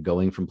bike and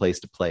going from place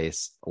to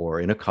place or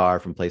in a car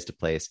from place to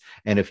place.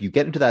 And if you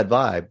get into that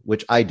vibe,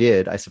 which I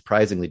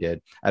surprisingly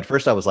did. At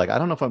first I was like, I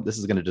don't know if this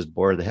is going to just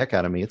bore the heck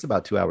out of me. It's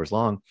about 2 hours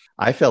long.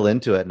 I fell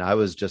into it and I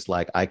was just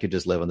like, I could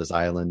just live on this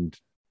island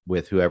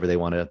with whoever they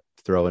want to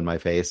throw in my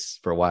face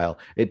for a while.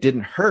 It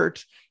didn't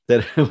hurt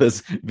that it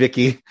was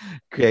Vicky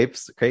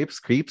Creeps. I think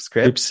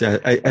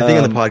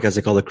on the podcast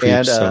they call it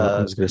Creeps.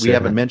 And we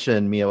haven't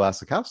mentioned Mia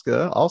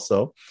Wasikowska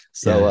also.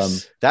 So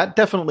yes. That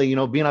definitely,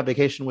 being on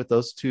vacation with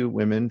those two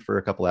women for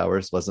a couple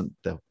hours wasn't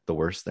the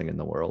worst thing in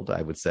the world,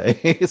 I would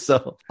say.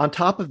 So on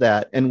top of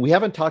that, and we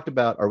haven't talked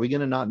about, are we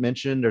going to not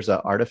mention there's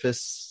an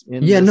artifice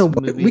in this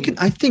movie? We can.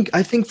 I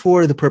think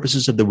for the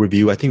purposes of the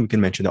review, I think we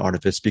can mention the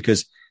artifice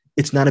because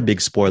it's not a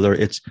big spoiler.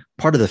 It's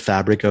part of the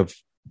fabric of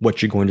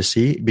what you're going to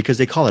see, because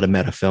they call it a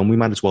meta film. We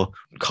might as well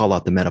call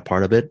out the meta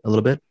part of it a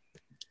little bit.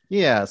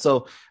 Yeah.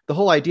 So the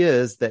whole idea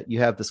is that you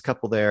have this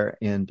couple there,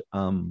 and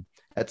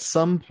at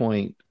some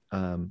point,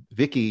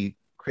 Vicky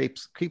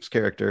Creeps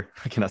character,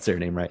 I cannot say her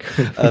name right.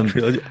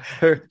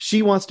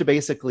 She wants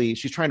to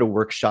she's trying to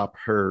workshop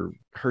her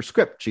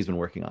script she's been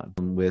working on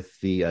with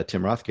the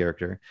Tim Roth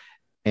character,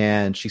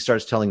 and she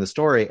starts telling the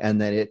story, and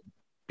then it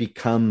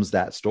becomes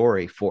that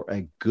story for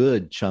a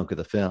good chunk of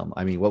the film.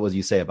 I mean, what would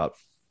you say, about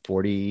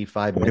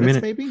 45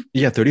 minutes maybe?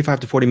 Yeah,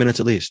 35 to 40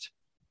 minutes at least.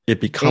 It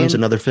becomes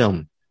another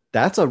film.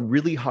 That's a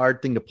really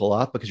hard thing to pull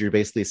off, because you're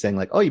basically saying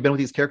like, oh, you've been with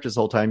these characters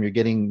the whole time, you're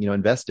getting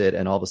invested,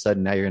 and all of a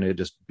sudden now you're going to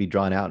just be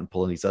drawn out and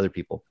pull in these other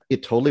people.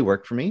 It totally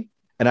worked for me,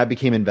 and I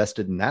became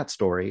invested in that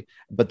story.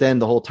 But then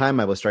the whole time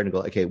I was starting to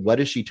go, okay, what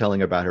is she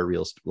telling about her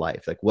real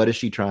life? Like, what is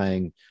she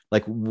trying?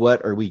 Like,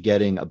 what are we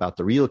getting about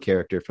the real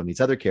character from these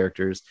other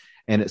characters?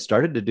 And it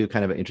started to do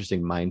kind of an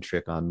interesting mind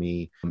trick on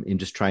me in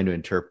just trying to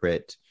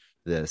interpret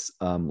this.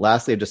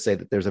 Lastly, I'd just say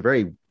that there's a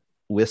very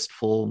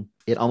wistful,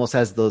 it almost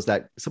has some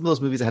of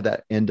those movies that had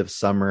that end of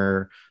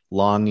summer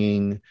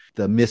longing,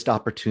 the missed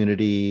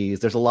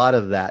opportunities. There's a lot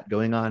of that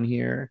going on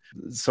here,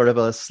 sort of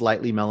a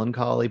slightly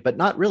melancholy, but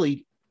not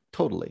really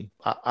totally.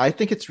 I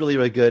think it's really,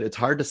 really good. It's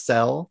hard to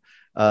sell.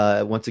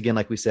 Once again,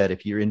 like we said,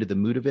 if you're into the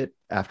mood of it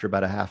after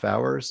about a half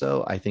hour or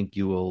so, I think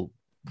you will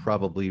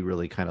probably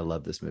really kind of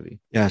love this movie.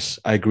 Yes,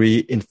 I agree.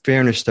 In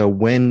fairness, though,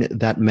 when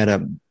that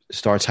meta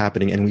starts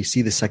happening and we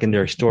see the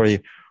secondary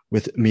story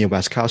with Mia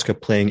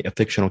Wasikowska playing a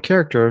fictional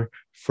character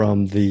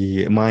from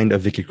the mind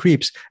of Vicky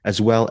Creeps,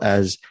 as well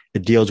as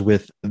it deals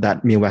with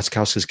that Mia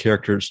Wasikowska's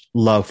character's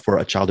love for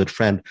a childhood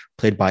friend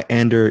played by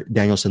Ander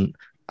Danielson,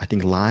 I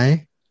think,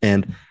 Lai.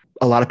 And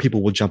a lot of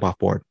people will jump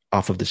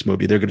off of this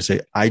movie. They're going to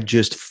say, I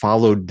just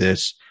followed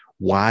this.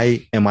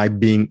 Why am I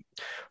being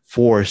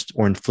forced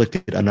or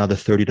inflicted another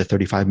 30 to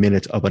 35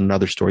 minutes of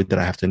another story that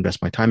I have to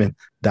invest my time in?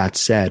 That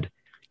said,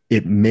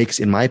 it makes,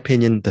 in my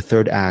opinion, the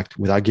third act,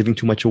 without giving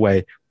too much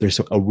away,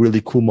 there's a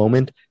really cool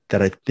moment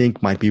that I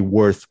think might be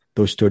worth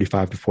those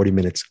 35 to 40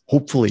 minutes,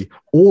 hopefully,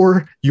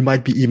 or you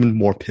might be even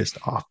more pissed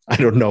off. I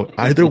don't know.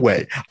 Either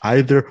way,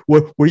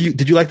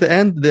 did you like the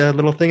end, the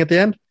little thing at the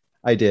end?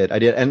 I did.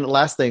 And the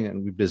last thing,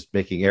 and we're just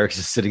making Eric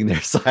just sitting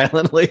there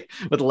silently,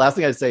 but the last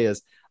thing I'd say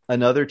is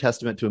another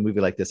testament to a movie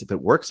like this. If it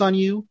works on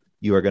you,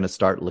 you are going to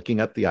start looking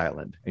up the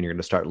island, and you're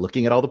going to start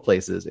looking at all the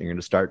places, and you're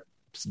going to start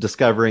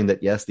discovering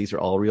that, yes, these are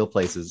all real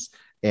places,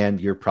 and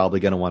you're probably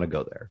going to want to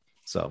go there.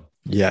 So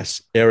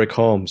yes, Eric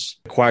Holmes,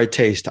 acquired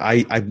taste.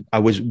 I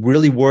was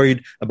really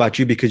worried about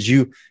you because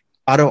you,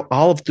 out of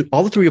all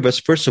the three of us,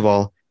 first of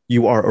all,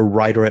 you are a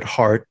writer at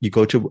heart. You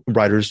go to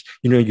writers,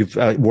 you've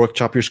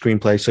workshop your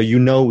screenplay, so you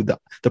know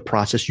the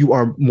process. You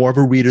are more of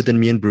a reader than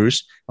me and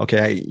Bruce.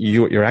 Okay,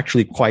 you're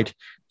actually quite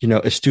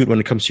astute when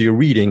it comes to your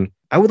reading.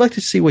 I would like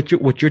to see what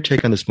your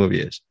take on this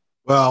movie is.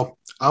 Well,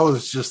 I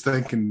was just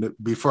thinking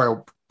that before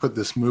I put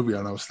this movie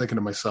on, I was thinking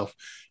to myself,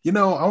 I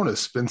want to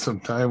spend some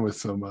time with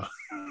some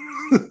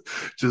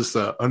just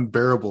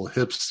unbearable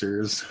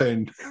hipsters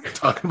and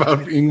talking about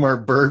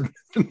Ingmar Bergman.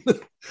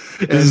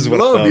 And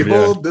lo and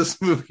behold, this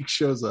movie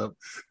shows up.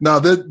 Now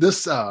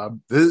this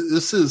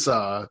is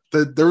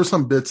there were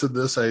some bits of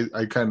this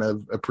I kind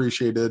of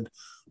appreciated,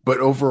 but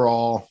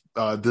overall,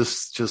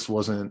 this just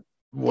wasn't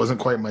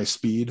quite my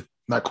speed.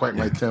 not quite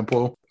my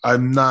tempo.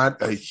 I'm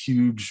not a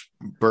huge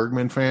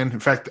Bergman fan. In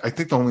fact, I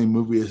think the only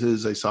movie of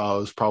his I saw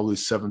was probably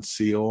Seventh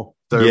Seal.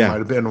 There might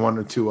have been one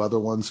or two other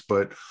ones,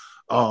 but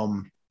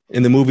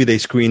in the movie they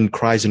screened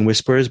Cries and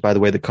Whispers. By the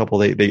way, the couple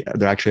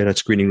they're actually at a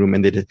screening room,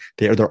 and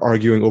they're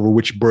arguing over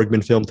which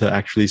Bergman film to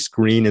actually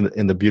screen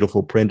in the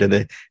beautiful print, and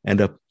they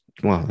end up.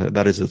 Well,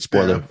 that is a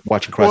spoiler.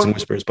 Watching Cries and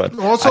Whispers, but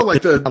also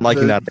I'm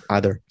liking that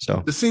either.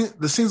 So the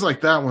scenes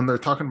like that when they're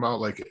talking about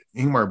like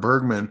Ingmar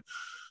Bergman,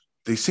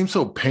 they seem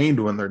so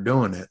pained when they're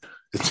doing it.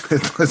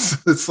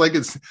 It's like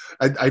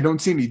I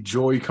don't see any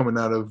joy coming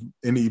out of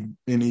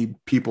any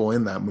people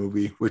in that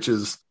movie, which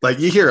is like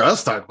you hear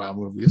us talk about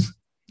movies.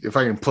 If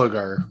I can plug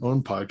our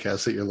own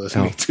podcast that you're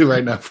listening to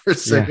right now for a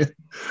second.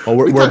 Yeah.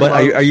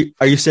 Oh,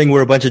 are you saying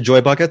we're a bunch of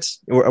joy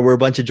buckets? We're a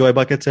bunch of joy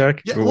buckets,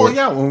 Eric? Yeah. Well,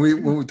 yeah. When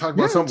we talk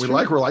about something we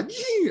like, we're like,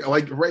 yeah,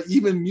 like right.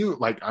 Even you,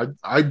 like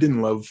I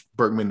didn't love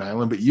Bergman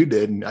Island, but you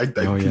did, and I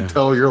can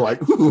tell you're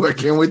like, ooh, I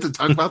can't wait to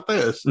talk about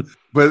this.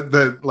 But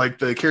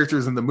the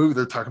characters in the movie,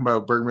 they're talking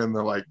about Bergman.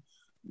 They're like,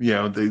 you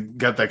know, they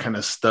got that kind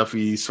of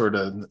stuffy sort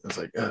of. It's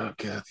like, oh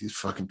god, these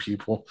fucking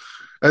people.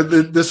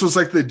 This was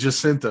like the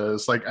Jacinta.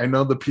 It's like I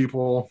know the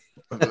people.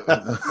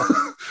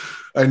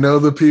 I know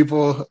the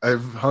people.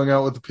 I've hung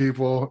out with the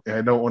people, and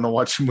I don't want to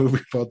watch a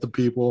movie about the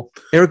people.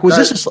 Eric, was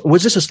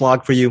this a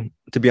slog for you?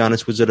 To be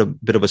honest, was it a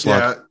bit of a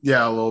slog?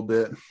 Yeah, a little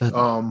bit.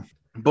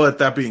 But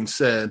that being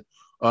said,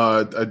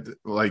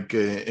 like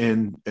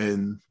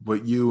in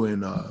what you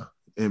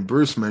and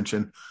Bruce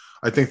mentioned,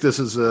 I think this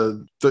is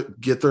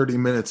get 30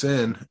 minutes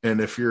in, and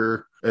if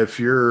you're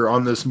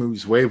on this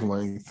movie's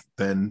wavelength,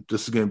 then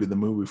this is going to be the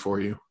movie for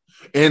you.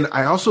 And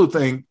I also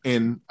think,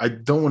 and I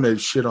don't want to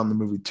shit on the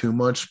movie too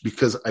much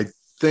because I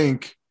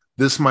think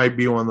this might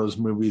be one of those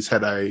movies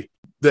I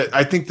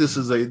think this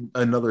is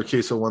another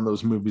case of one of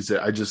those movies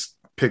that I just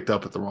picked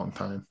up at the wrong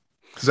time.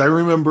 Because I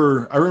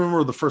remember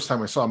the first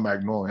time I saw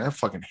Magnolia, I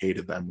fucking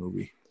hated that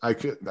movie. I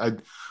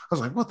was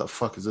like, what the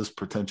fuck is this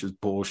pretentious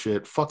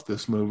bullshit? Fuck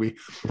this movie.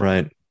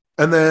 Right.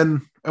 And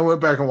then I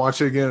went back and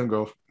watched it again and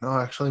go, no,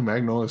 actually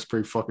Magnolia is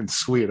pretty fucking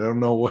sweet. I don't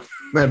know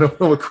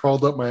what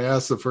crawled up my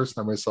ass the first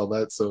time I saw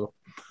that. So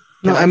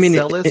no, I mean,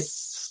 yeah,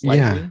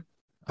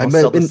 I'll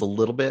sell this a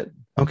little bit.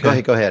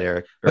 Okay, go ahead,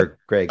 Eric or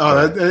Greg.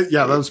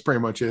 That was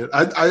pretty much it.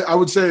 I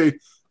would say,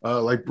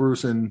 like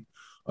Bruce and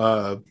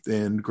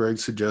Greg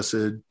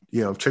suggested,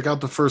 you know, check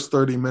out the first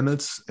 30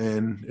 minutes,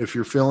 and if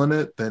you're feeling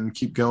it, then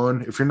keep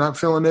going. If you're not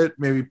feeling it,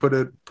 maybe put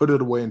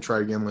it away and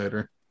try again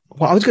later.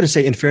 Well, I was going to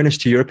say, in fairness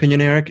to your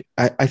opinion, Eric,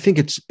 I think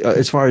it's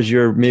as far as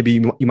maybe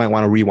you might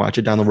want to rewatch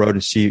it down the road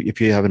and see if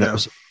you have an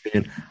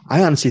opinion.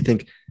 I honestly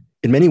think,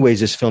 in many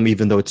ways, this film,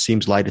 even though it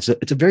seems light, it's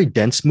a very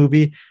dense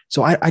movie.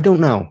 So I don't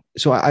know.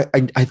 So I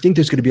think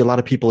there's going to be a lot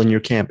of people in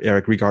your camp,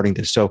 Eric, regarding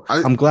this. So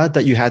I'm glad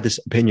that you had this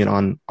opinion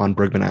on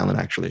Bergman Island,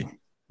 actually.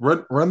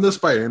 Run this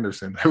by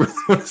Anderson. I really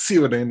want to see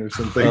what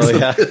Anderson thinks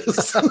of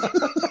this.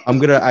 I'm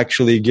gonna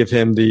actually give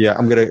him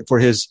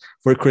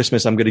for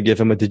Christmas. I'm gonna give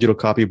him a digital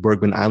copy of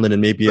Bergman Island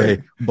and maybe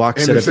a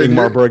box set of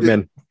Ingmar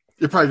Bergman.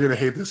 You're probably gonna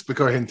hate this, but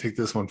go ahead and take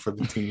this one for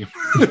the team.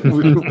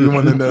 we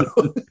want to know.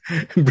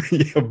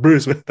 Yeah,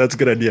 Bruce, that's a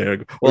good idea,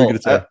 Eric. Well,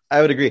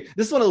 I would agree.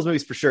 This is one of those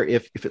movies for sure.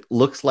 If it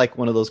looks like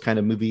one of those kind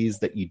of movies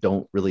that you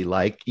don't really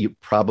like, it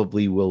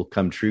probably will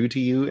come true to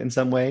you in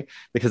some way,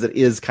 because it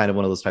is kind of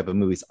one of those type of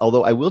movies.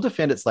 Although I will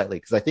defend it slightly,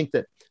 because I think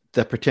that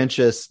the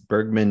pretentious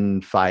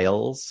Bergman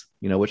files,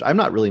 you know, which I'm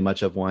not really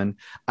much of one,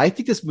 I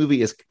think this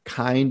movie is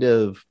kind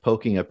of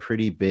poking a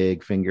pretty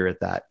big finger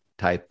at that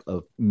type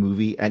of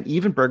movie, and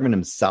even Bergman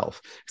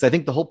himself, because I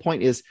think the whole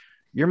point is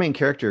your main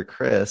character,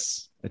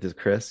 Chris,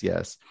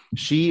 yes,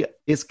 she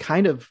is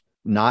kind of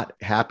not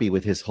happy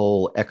with his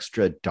whole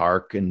extra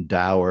dark and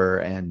dour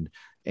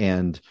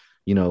and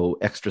you know,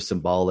 extra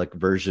symbolic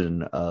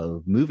version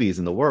of movies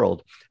in the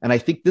world. And I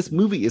think this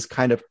movie is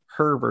kind of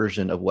her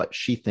version of what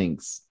she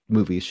thinks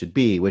movies should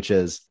be, which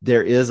is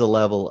there is a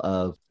level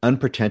of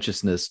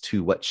unpretentiousness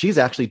to what she's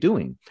actually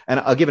doing. And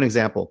I'll give an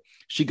example.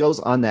 She goes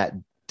on that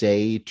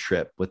day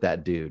trip with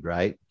that dude,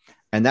 right?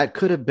 And that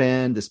could have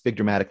been this big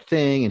dramatic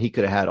thing, and he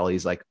could have had all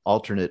these like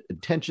alternate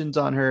intentions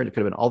on her, and it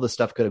could have been all this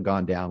stuff could have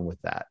gone down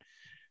with that.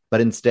 But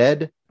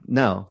instead,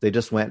 no, they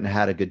just went and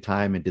had a good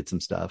time and did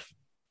some stuff,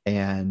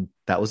 and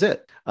that was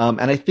it. And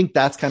I think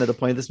that's kind of the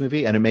point of this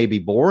movie, and it may be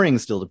boring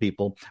still to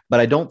people, but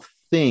I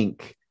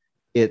think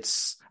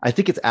it's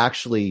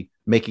actually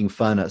making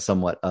fun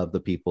somewhat of the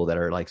people that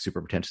are like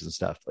super pretentious and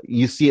stuff.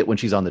 You see it when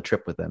she's on the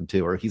trip with them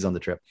too, or he's on the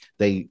trip.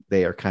 They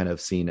are kind of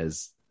seen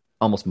as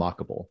almost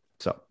mockable.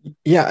 So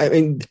yeah, I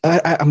mean,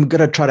 I'm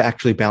gonna try to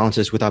actually balance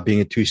this without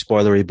being too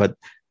spoilery. But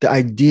the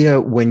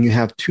idea when you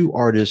have two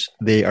artists,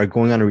 they are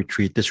going on a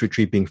retreat. This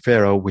retreat being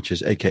Faro, which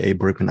is AKA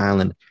Bergman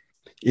Island,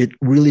 it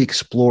really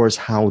explores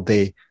how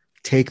they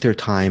take their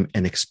time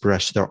and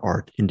express their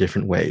art in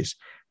different ways.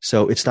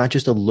 So it's not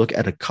just a look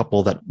at a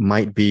couple that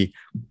might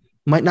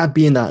not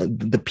be in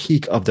the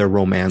peak of their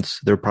romance.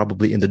 They're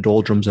probably in the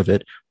doldrums of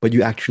it, but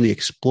you actually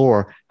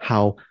explore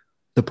how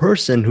the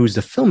person who's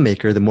the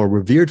filmmaker, the more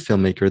revered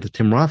filmmaker, the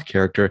Tim Roth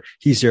character,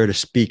 he's there to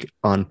speak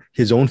on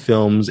his own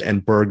films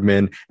and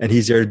Bergman, and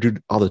he's there to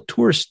do all the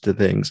tourist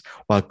things.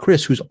 While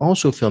Chris, who's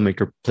also a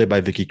filmmaker, played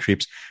by Vicky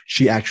Krieps,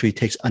 she actually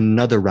takes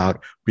another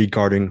route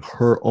regarding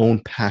her own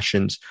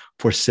passions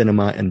for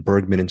cinema and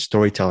Bergman and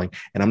storytelling.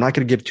 And I'm not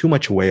going to give too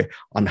much away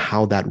on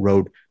how that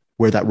road,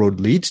 where that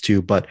road leads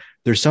to, but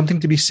there's something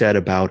to be said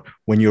about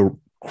when you're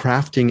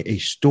crafting a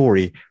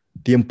story,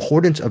 the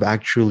importance of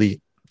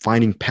actually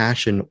finding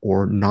passion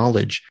or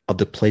knowledge of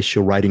the place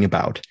you're writing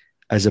about,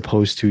 as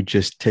opposed to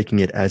just taking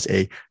it as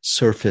a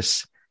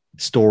surface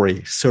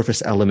story,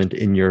 surface element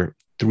in your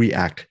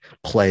 3-act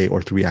play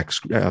or 3-act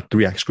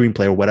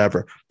screenplay or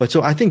whatever. But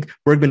so I think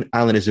Bergman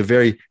Island is a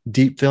very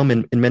deep film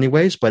in many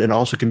ways, but it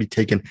also can be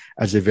taken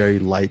as a very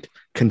light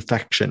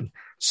confection.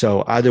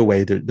 So either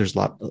way, there's a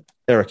lot.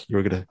 Eric, you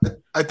were going to...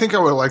 I think I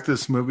would like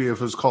this movie if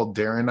it was called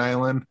Darren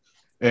Island.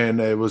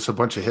 And it was a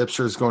bunch of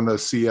hipsters going to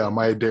see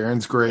Maya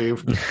Daren's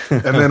grave,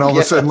 and then all of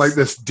a sudden, like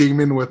this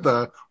demon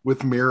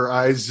with mirror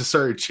eyes just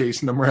started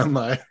chasing them around the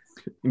island.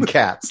 And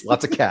cats,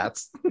 lots of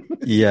cats.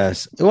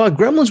 Yes, well,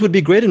 Gremlins would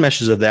be great in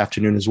Meshes of the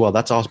Afternoon as well.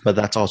 That's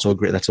also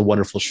great. That's a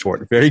wonderful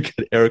short. Very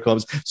good, Eric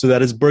Holmes. So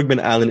that is Bergman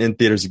Island in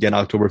theaters again,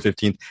 October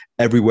 15th.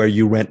 Everywhere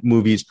you rent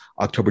movies,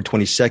 October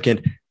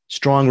 22nd.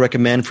 Strong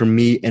recommend from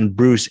me and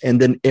Bruce,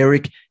 and then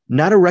Eric.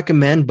 Not a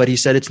recommend, but he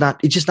said it's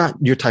just not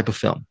your type of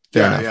film.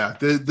 Fair enough.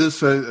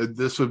 This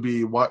would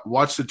be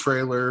watch the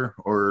trailer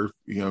or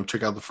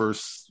check out the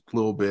first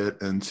little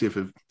bit and see if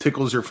it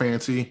tickles your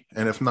fancy,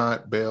 and if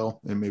not, bail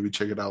and maybe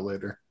check it out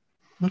later.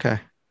 Okay,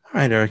 all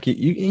right, Eric.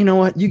 You know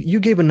what? You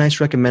gave a nice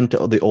recommend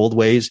to the old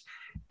ways,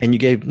 and you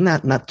gave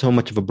not so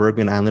much of a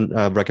Bergman Island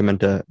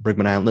recommend to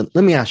Bergman Island.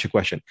 Let me ask you a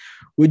question: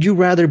 would you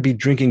rather be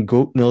drinking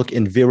goat milk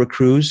in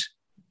Veracruz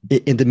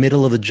in the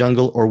middle of the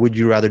jungle, or would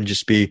you rather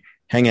just be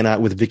hanging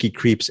out with Vicky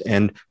Krieps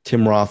and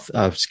Tim Roth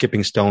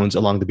skipping stones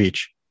along the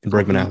beach in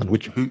Bergman Island?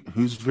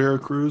 Who's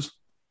Veracruz?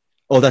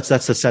 Oh, that's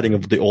the setting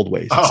of the old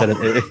ways.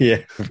 Oh.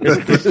 Yeah,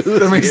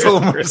 that makes a little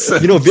more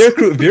sense.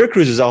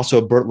 Veracruz is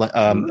also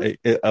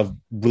a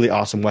really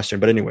awesome Western.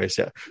 But anyways,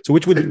 yeah. So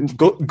which would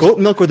goat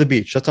milk or the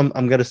beach? That's I'm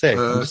gonna say.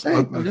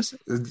 I'm just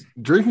saying.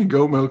 Drinking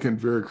goat milk in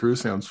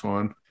Veracruz sounds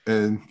fun,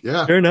 and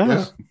yeah, fair enough.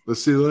 Yeah,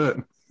 let's see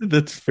that.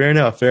 That's fair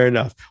enough. Fair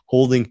enough.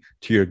 Holding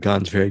to your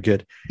guns, very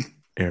good.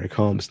 Eric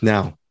Holmes.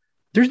 Now,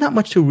 there's not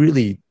much to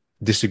really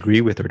disagree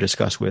with or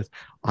discuss with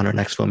on our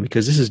next film,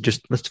 because this is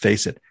just, let's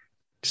face it,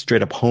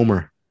 straight up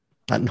Homer.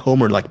 Not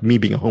Homer like me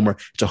being a Homer.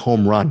 It's a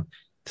home run.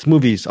 This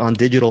movie's on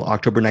digital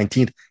October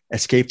 19th.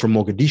 Escape from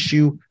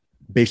Mogadishu,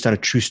 based on a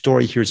true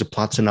story. Here's a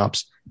plot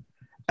synopsis.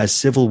 As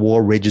civil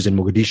war rages in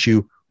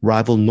Mogadishu,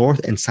 rival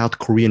North and South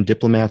Korean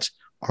diplomats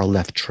are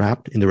left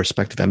trapped in their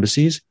respective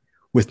embassies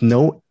with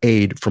no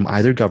aid from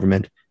either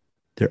government.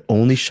 Their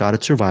only shot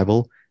at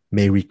survival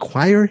may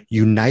require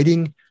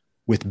uniting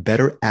with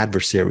better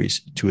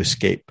adversaries to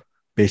escape.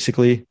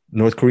 Basically,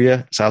 North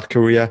Korea, South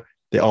Korea,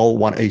 they all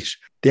want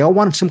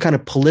some kind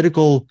of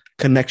political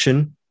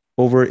connection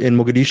over in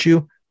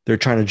Mogadishu. They're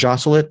trying to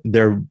jostle it.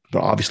 They're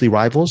obviously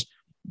rivals,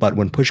 but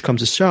when push comes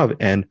to shove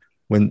and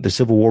when the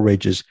civil war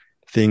rages,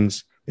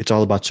 it's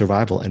all about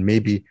survival. And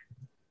maybe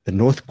the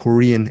North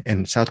Korean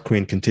and South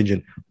Korean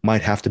contingent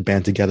might have to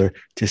band together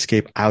to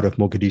escape out of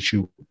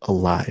Mogadishu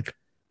alive.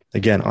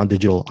 Again, on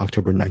digital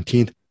October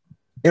 19th.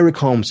 Eric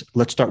Holmes,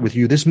 let's start with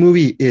you. This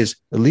movie is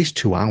at least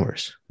 2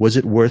 hours. Was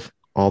it worth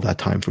all that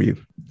time for you?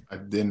 I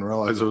didn't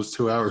realize it was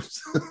 2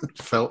 hours.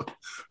 felt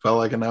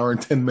like an hour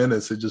and 10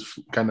 minutes. It just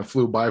kind of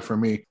flew by for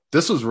me.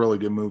 This was a really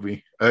good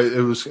movie.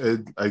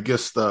 I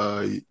guess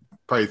the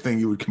probably thing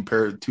you would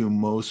compare it to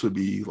most would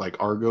be like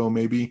Argo,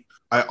 maybe.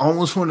 I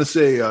almost want to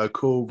say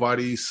Quo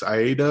Vadis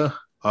Aida.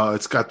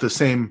 It's got the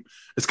same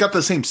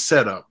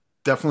setup.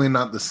 Definitely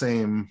not the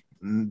same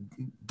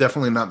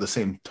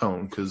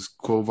tone, because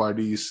Quo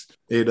Vadis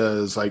Aida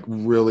is like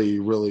really,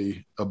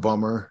 really a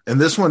bummer. And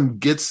this one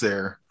gets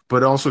there,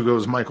 but also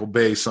goes Michael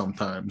Bay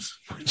sometimes,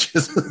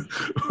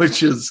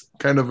 which is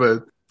kind of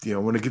a,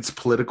 when it gets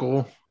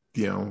political,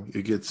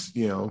 it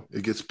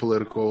gets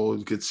political,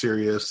 it gets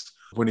serious.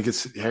 When it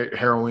gets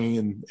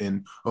harrowing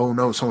and oh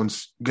no,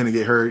 someone's going to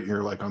get hurt,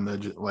 you're like on the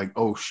edge, like,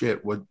 oh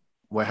shit, what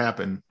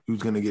happened?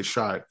 Who's going to get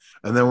shot?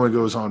 And then when it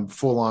goes on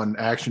full on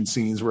action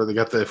scenes where they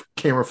got the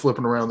camera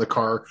flipping around the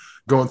car,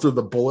 going through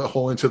the bullet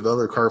hole into the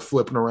other car,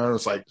 flipping around.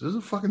 It's like, this is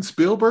a fucking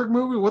Spielberg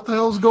movie. What the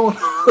hell is going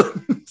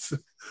on?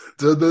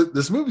 So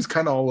this movie's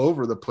kind of all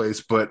over the place,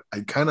 but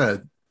it kind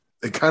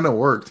of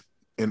worked.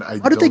 And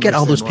how did they get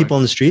all those people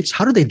on the streets?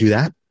 How did they do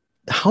that?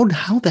 How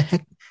the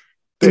heck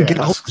they get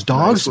all those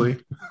dogs?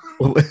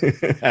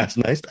 That's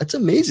nice. That's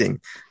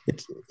amazing.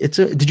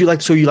 Did you like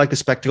the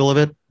spectacle of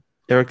it,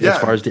 Eric? Yeah,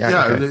 as far as the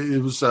acting? Yeah,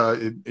 it was.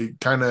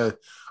 It kind of.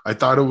 I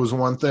thought it was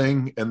one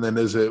thing, and then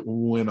as it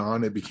went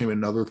on, it became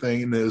another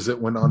thing, and as it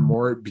went on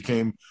more, it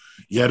became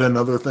yet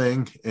another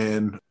thing,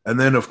 and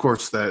then of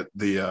course that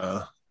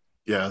the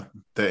Yeah,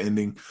 the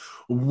ending.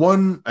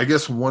 One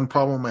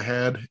problem I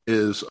had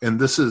is, and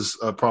this is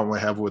a problem I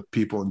have with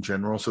people in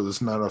general, so this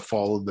is not a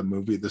fault of the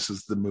movie. This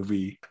is the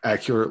movie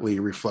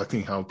accurately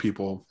reflecting how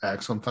people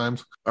act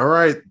sometimes. All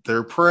right,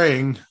 they're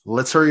praying.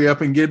 Let's hurry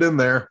up and get in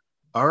there.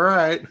 All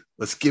right,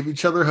 let's give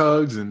each other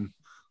hugs and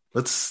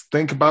let's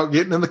think about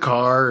getting in the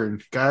car.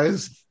 And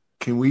guys,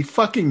 can we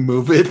fucking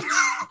move it?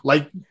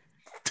 Like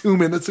 2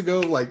 minutes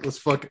ago, like let's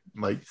fucking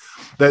like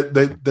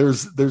that.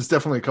 There's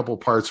definitely a couple of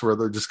parts where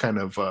they're just kind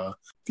of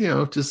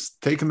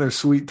just taking their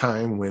sweet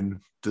time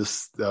when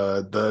just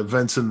the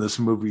events in this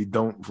movie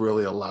don't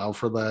really allow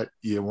for that.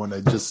 You want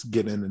to just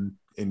get in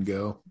and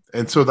go.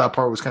 And so that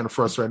part was kind of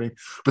frustrating,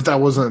 but I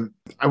wouldn't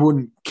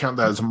count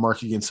that as a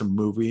mark against a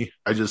movie.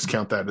 I just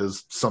count that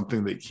as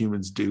something that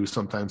humans do.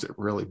 Sometimes it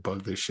really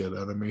bugged the shit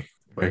out of me.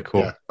 Very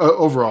cool. Yeah,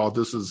 overall,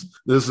 this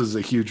is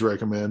a huge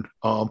recommend.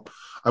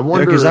 I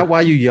wonder, Eric, is that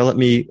why you yell at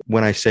me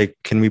when I say,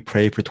 can we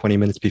pray for 20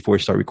 minutes before we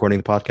start recording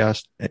the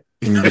podcast? And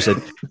you just said,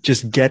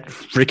 just get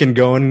freaking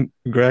going,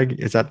 Greg?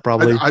 Is that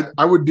probably?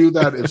 I would do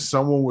that if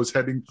someone was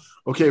heading,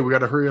 okay, we got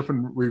to hurry up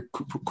and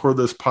record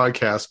this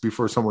podcast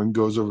before someone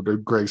goes over to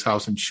Greg's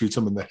house and shoots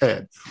him in the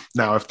head.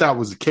 Now, if that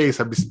was the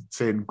case, I'd be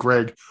saying,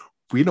 Greg,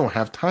 we don't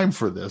have time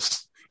for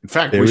this. In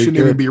fact, we shouldn't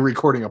even be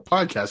recording a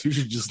podcast. You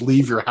should just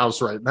leave your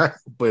house right now.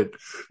 But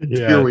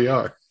here we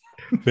are.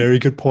 Very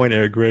good point,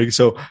 Eric. Greg.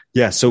 So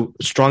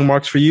strong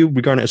marks for you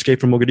regarding Escape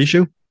from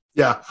Mogadishu?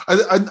 Yeah.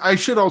 I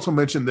should also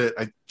mention that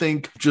I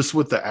think just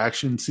with the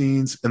action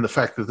scenes and the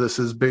fact that this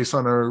is based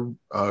on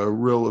our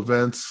real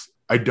events,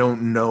 I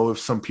don't know if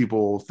some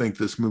people think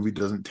this movie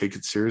doesn't take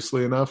it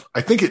seriously enough.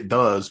 I think it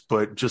does,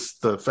 but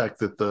just the fact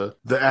that the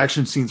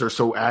action scenes are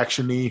so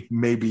actiony,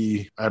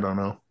 maybe, I don't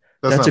know.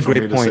 That's a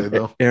great point,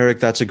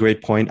 Eric. That's a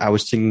great point. I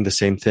was thinking the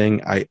same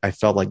thing. I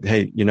felt like,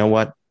 hey, you know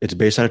what? It's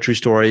based on a true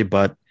story,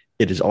 but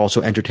it is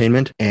also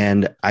entertainment.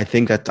 And I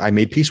think that I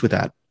made peace with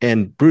that.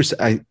 And Bruce,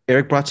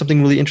 Eric brought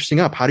something really interesting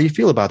up. How do you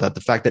feel about that?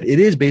 The fact that it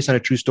is based on a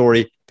true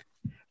story,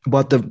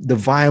 but the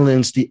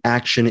violence, the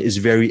action is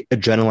very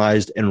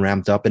adrenalized and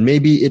ramped up. And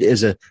maybe it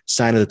is a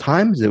sign of the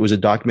times. It was a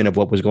document of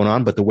what was going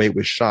on, but the way it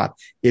was shot,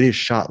 it is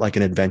shot like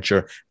an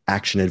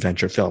action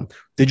adventure film.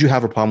 Did you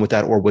have a problem with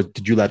that, or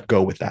did you let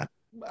go with that?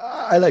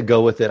 I let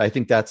go with it. I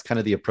think that's kind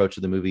of the approach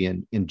of the movie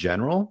in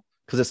general,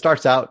 because it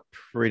starts out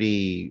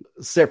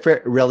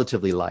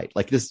relatively light.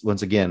 Like this,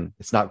 once again,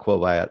 it's not Quo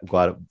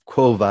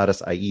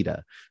Vadis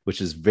Aida, which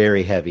is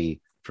very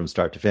heavy from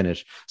start to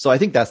finish. So I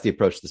think that's the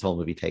approach this whole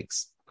movie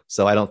takes.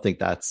 So I don't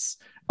think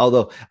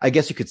although I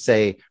guess you could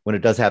say when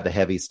it does have the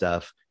heavy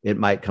stuff, it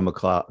might come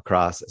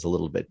across as a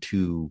little bit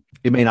too,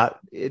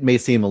 it may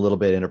seem a little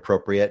bit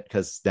inappropriate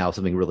because now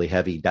something really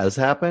heavy does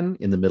happen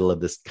in the middle of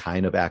this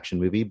kind of action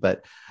movie,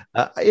 but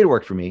it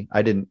worked for me.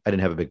 I didn't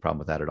have a big problem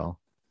with that at all.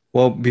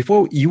 Well,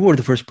 before you were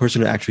the first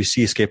person to actually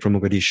see Escape from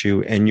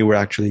Mogadishu, and you were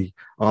actually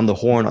on the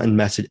horn on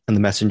the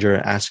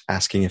messenger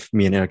asking if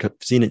me and Eric have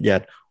seen it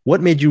yet.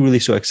 What made you really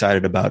so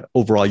excited about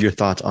overall your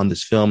thoughts on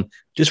this film?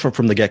 Just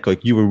from the get-go,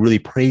 you were really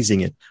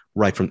praising it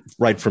right from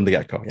the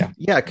get-go.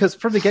 Yeah, because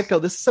from the get-go,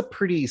 this is a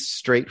pretty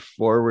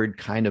straightforward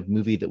kind of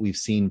movie that we've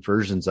seen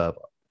versions of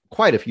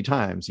quite a few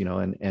times,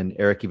 and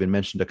Eric even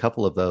mentioned a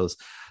couple of those.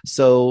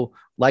 So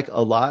like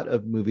a lot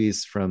of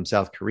movies from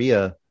South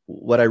Korea,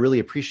 what I really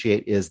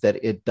appreciate is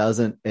that it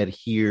doesn't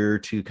adhere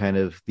to kind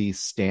of the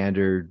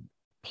standard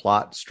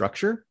plot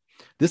structure.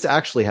 This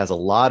actually has a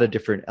lot of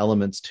different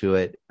elements to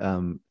it.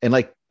 And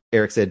like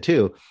Eric said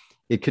too,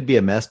 it could be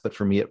a mess, but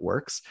for me, it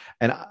works.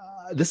 And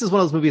this is one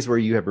of those movies where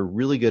you have a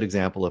really good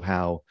example of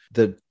how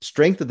the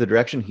strength of the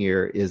direction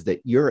here is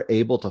that you're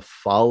able to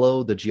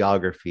follow the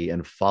geography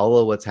and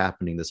follow what's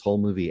happening this whole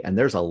movie. And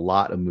there's a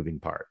lot of moving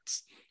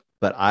parts,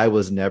 but I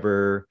was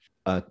never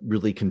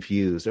really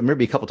confused. I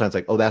remember a couple times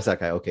like, oh, that's that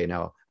guy. Okay,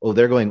 now,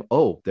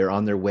 they're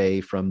on their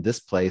way from this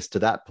place to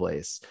that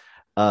place.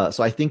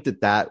 So I think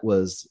that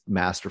was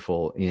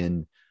masterful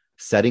in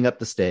setting up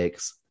the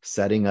stakes,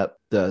 setting up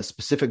the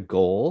specific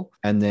goal,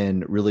 and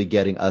then really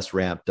getting us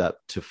ramped up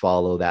to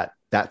follow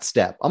that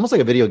step, almost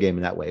like a video game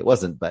in that way. It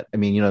wasn't, but I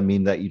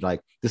mean, that you'd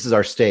like, this is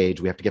our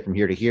stage. We have to get from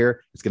here to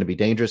here. It's going to be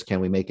dangerous.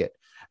 Can we make it?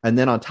 And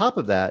then on top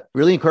of that,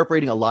 really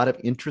incorporating a lot of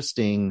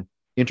interesting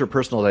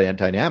interpersonal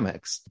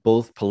dynamics,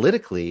 both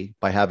politically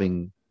by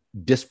having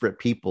disparate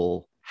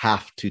people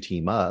have to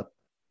team up.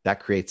 That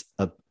creates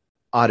a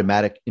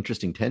automatic,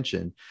 interesting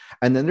tension.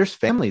 And then there's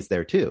families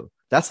there too.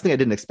 That's the thing I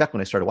didn't expect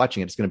when I started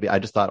watching it. I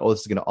just thought,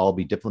 this is going to all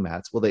be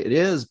diplomats. Well, it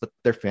is, but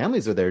their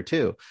families are there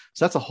too.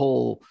 So that's a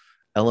whole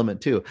element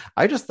too.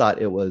 I just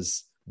thought it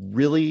was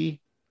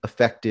really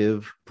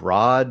effective,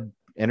 broad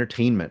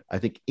entertainment. I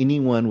think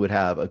anyone would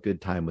have a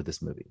good time with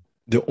this movie.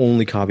 The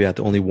only caveat,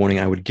 the only warning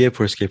I would give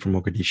for Escape from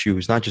Mogadishu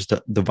is not just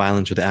the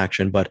violence or the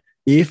action, but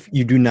if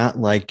you do not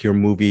like your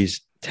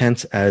movies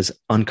tense as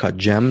uncut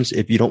gems,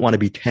 if you don't want to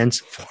be tense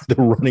for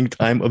the running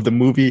time of the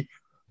movie,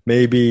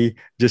 maybe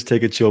just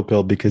take a chill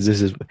pill, because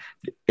this is,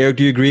 Eric,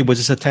 do you agree? Was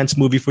this a tense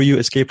movie for you,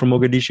 Escape from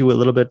Mogadishu, a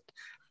little bit?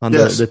 on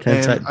yes, the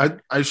tent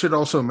side. I should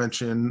also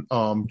mention,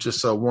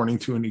 just a warning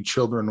to any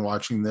children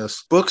watching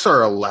this: books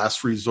are a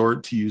last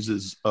resort to use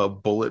as a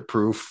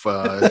bulletproof.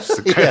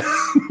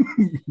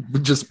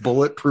 Just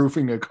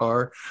bulletproofing a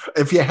car.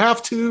 If you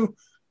have to,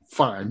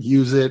 fine,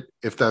 use it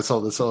if that's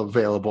all that's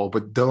available.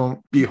 But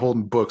don't be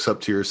holding books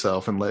up to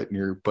yourself and letting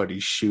your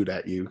buddies shoot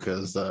at you,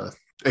 because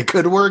it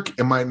could work,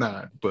 it might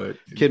not. But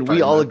can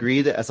we all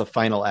agree that as a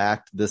final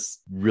act, this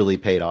really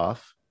paid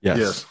off?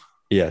 Yes,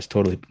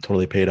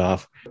 totally paid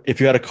off.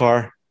 If you had a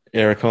car,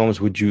 Eric Holmes,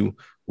 would you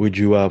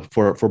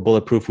for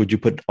bulletproof, would you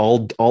put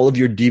all of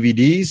your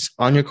DVDs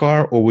on your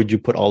car, or would you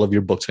put all of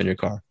your books on your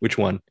car? Which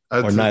one?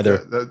 Or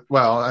neither?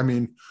 Well, I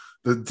mean,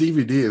 the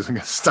DVD isn't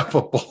going to stop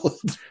a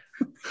bullet.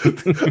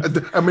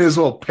 I may as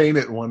well paint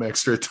it one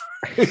extra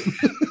time.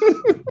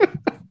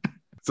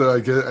 So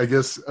I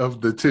guess of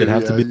the two,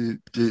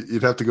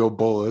 you'd have to go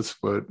bullets,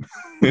 but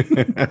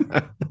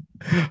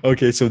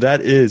okay. So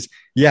that is,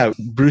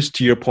 Bruce,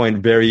 to your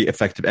point, very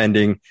effective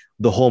ending.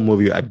 The whole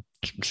movie,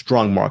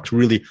 strong marks.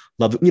 Really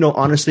love it.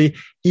 Honestly,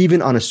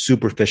 even on a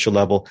superficial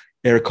level,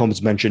 Eric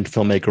Holmes mentioned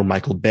filmmaker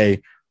Michael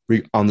Bay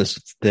on this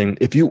thing.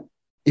 If you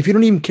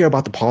don't even care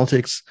about the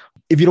politics,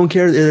 if you don't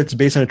care that it's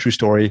based on a true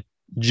story,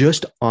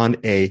 just on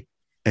a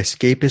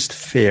escapist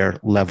fare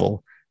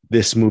level,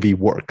 this movie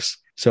works.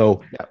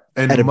 So,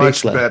 and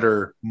much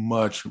better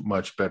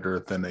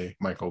than a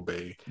Michael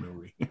Bay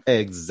movie.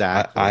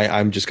 Exactly.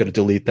 I'm just going to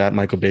delete that.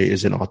 Michael Bay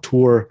is an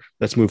auteur.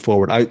 Let's move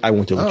forward. I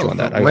won't delete you on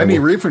that. Lenny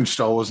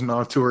Riefenstahl was an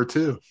auteur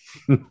too.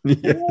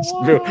 Yes.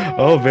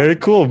 Oh, very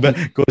cool. But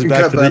goes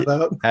back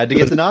to had to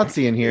get the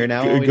Nazi in here.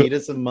 Now we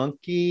needed some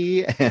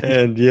monkey.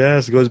 And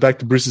yes, it goes back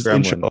to Bruce's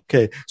intro.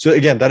 Okay. So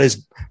again, I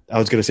was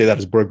going to say that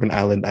is Bergman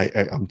Island.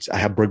 I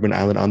have Bergman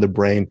Island on the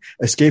brain.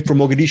 Escape from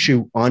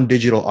Mogadishu on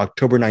digital,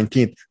 October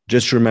 19th.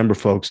 Just remember,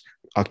 folks,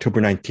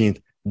 October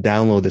 19th,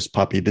 download this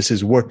puppy.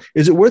 Is it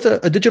worth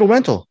a digital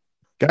rental?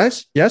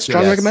 Guys? Yes?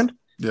 Strong recommend?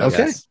 Yes.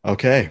 Okay. Yes.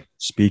 Okay.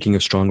 Speaking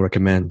of strong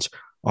recommends,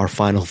 our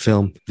final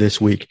film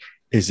this week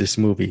is this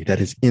movie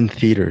that is in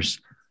theaters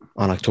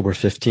on October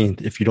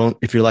 15th.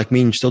 If you're like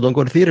me and you still don't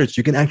go to theaters,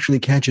 you can actually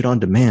catch it on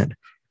demand.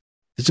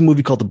 It's a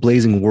movie called The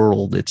Blazing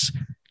World. It's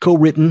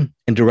co-written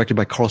and directed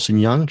by Carlson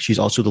Young. She's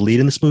also the lead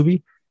in this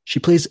movie. She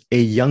plays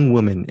a young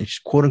woman, a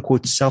quote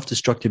unquote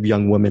self-destructive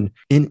young woman.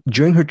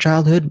 During her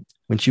childhood,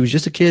 when she was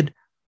just a kid,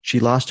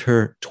 she lost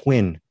her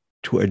twin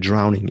to a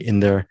drowning in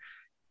their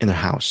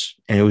house.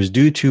 And it was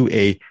due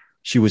to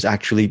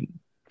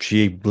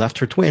she left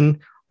her twin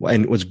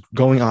and was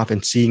going off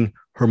and seeing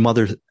her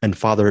mother and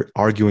father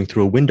arguing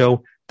through a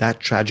window. That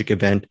tragic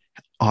event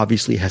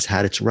obviously has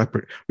had its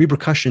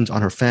repercussions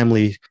on her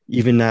family,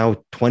 even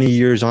now 20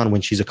 years on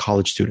when she's a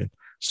college student.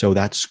 So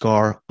that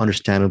scar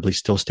understandably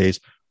still stays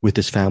with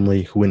this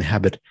family who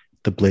inhabit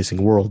the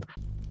blazing world.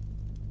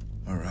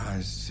 Our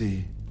eyes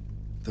see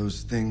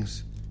those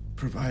things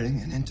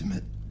providing an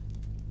intimate,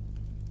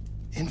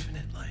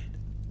 infinite light.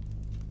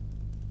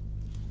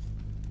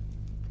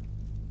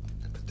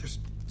 But there's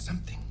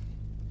something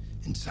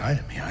inside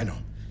of me. I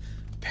don't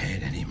pay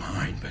it any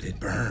mind, but it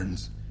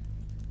burns.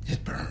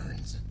 It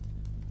burns.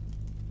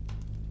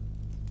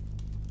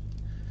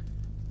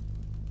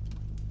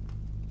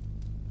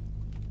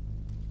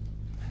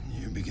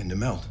 And you begin to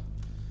melt.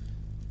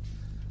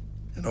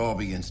 It all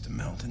begins to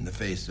melt in the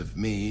face of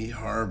me,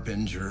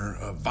 harbinger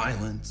of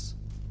violence.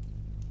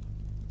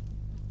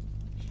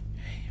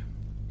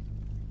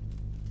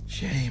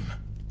 Shame.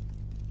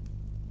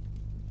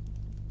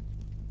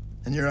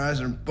 And your eyes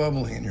are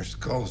bubbling in your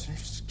skulls, and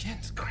your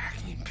skin's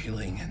cracking and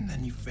peeling, and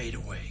then you fade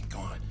away,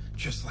 gone,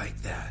 just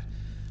like that.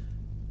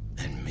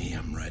 And me,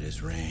 I'm right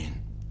as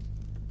rain,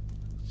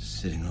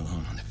 sitting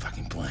alone on the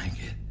fucking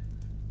blanket,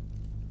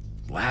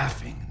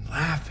 laughing and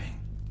laughing.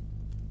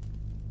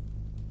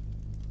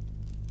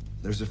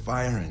 There's a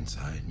fire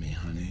inside me,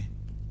 honey.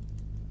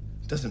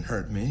 It doesn't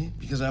hurt me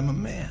because I'm a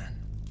man.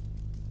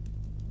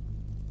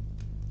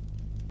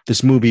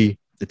 This movie,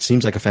 it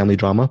seems like a family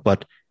drama,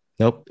 but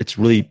nope, it's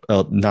really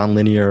a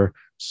nonlinear,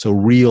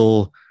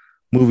 surreal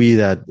movie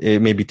that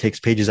it maybe takes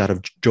pages out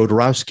of Joe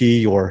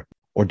Dorowski or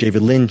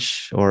David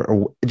Lynch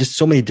or just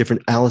so many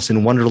different Alice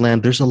in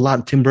Wonderland. There's a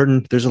lot, Tim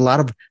Burton. There's a lot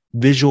of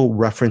visual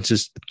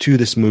references to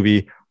this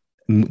movie.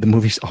 The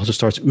movie also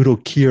stars Udo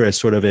Kier as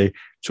sort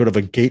of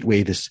a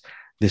gateway.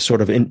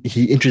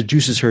 He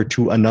introduces her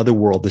to another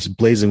world, this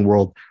blazing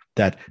world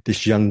that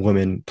this young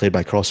woman played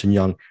by Carlson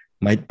Young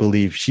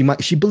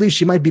she believes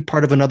she might be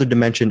part of another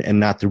dimension and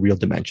not the real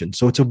dimension.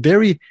 So it's a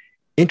very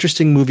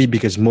interesting movie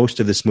because most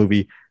of this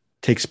movie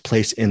takes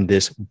place in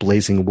this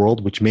blazing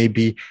world, which may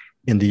be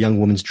in the young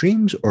woman's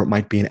dreams, or it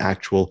might be an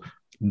actual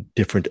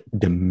different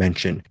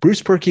dimension.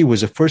 Bruce Purkey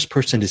was the first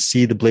person to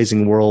see the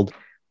blazing world.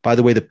 By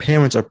the way, the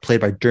parents are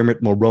played by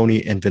Dermot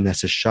Mulroney and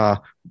Vanessa Shaw.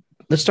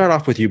 Let's start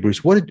off with you,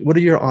 Bruce. What are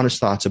your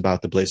honest thoughts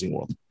about the blazing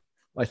world?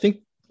 I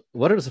think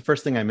what was the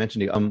first thing I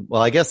mentioned to you?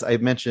 Well, I guess I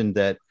mentioned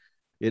that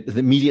It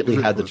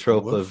immediately had the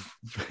trope of,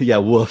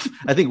 woof.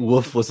 I think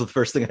woof was the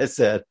first thing I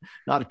said,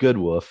 not good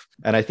woof.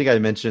 And I think I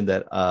mentioned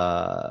that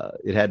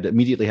it had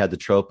immediately had the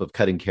trope of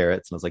cutting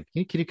carrots. And I was like,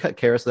 can you cut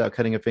carrots without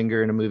cutting a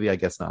finger in a movie? I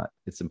guess not.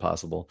 It's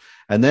impossible.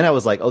 And then I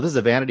was like, oh, this is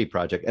a vanity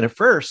project. And at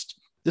first,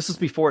 this was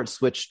before it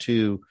switched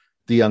to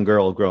the young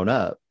girl grown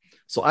up.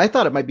 So I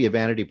thought it might be a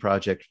vanity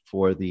project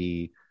for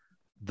the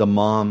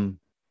mom,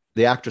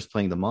 the actress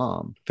playing the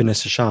mom,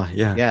 Vanessa Shaw.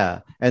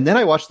 Yeah. And then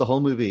I watched the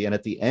whole movie, and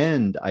at the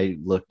end I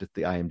looked at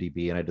the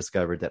IMDb and I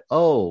discovered that,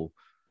 oh,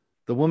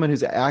 the woman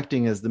who's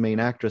acting as the main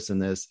actress in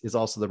this is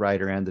also the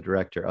writer and the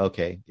director.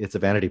 Okay, it's a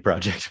vanity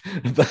project.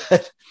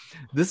 But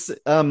this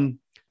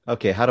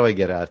okay, how do I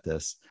get at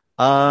this?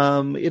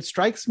 It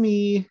strikes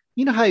me,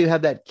 you know how you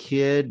have that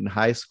kid in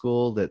high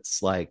school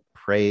that's like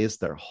praised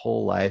their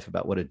whole life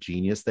about what a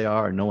genius they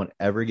are, and no one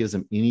ever gives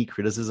them any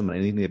criticism on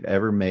anything they've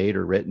ever made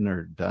or written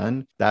or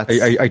done. That's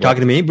are you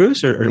talking to me,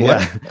 Bruce, or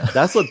what?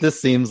 That's what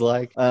this seems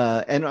like.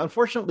 And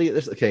unfortunately,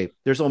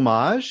 there's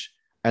homage,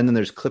 and then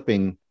there's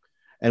clipping.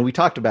 And we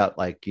talked about,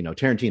 like, you know,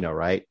 Tarantino,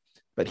 right?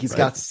 But he's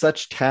got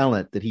such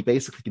talent that he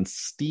basically can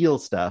steal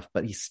stuff,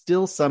 but he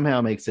still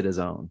somehow makes it his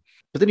own.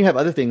 But then you have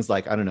other things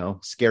like, I don't know,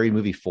 Scary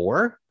Movie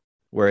 4,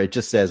 where it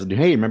just says,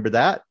 hey, remember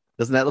that?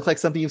 Doesn't that look like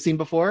something you've seen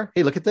before?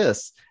 Hey, look at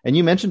this. And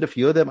you mentioned a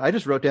few of them. I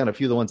just wrote down a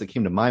few of the ones that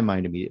came to my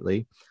mind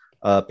immediately.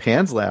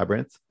 Pan's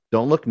Labyrinth,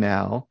 Don't Look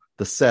Now,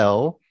 The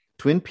Cell,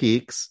 Twin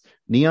Peaks,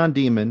 Neon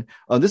Demon.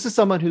 This is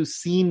someone who's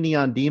seen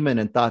Neon Demon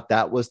and thought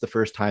that was the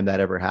first time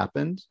that ever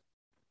happened.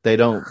 They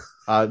don't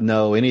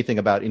know anything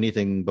about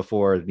anything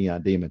before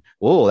Neon Demon.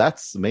 Oh,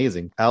 that's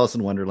amazing. Alice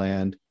in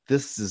Wonderland.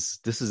 This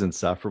is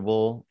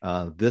insufferable.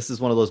 This is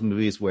one of those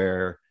movies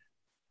where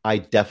I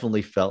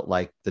definitely felt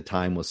like the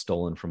time was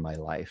stolen from my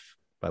life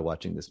by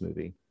watching this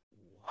movie.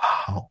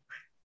 Wow.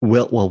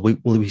 Well,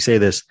 we say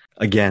this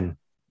again.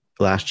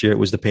 Last year it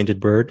was The Painted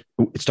Bird,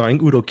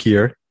 starring Udo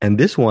Kier, and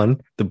this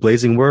one, The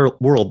Blazing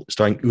World,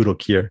 starring Udo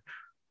Kier.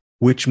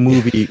 Which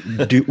movie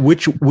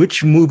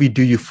which movie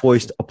do you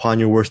foist upon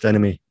your worst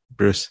enemy,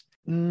 Bruce?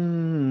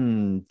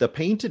 The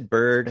Painted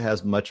Bird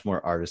has much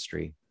more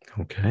artistry.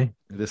 Okay.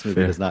 This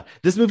movie does not.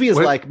 This movie is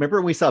like, remember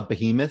when we saw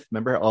Behemoth?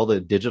 Remember all the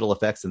digital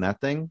effects in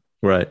that thing?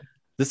 Right.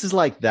 This is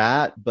like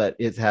that, but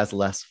it has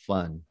less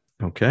fun.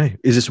 Okay.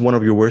 Is this one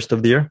of your worst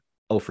of the year?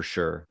 Oh, for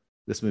sure.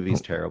 This movie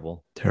is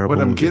terrible. Terrible.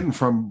 What I'm movie. getting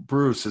from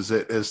Bruce is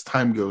that as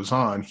time goes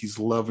on, he's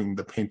loving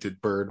The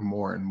Painted Bird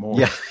more and more.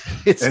 Yeah,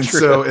 it's and true.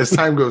 So as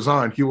time goes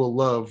on, he will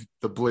love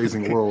The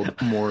Blazing World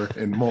more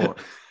and more.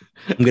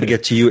 I'm going to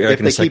get to you, Eric,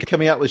 in a second. If they keep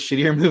coming out with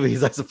shittier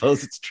movies, I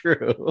suppose it's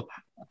true.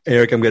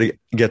 Eric, I'm going to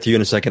get to you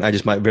in a second. I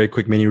just my very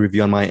quick mini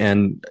review on my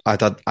end. I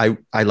thought I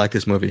like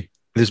this movie.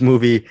 This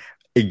movie,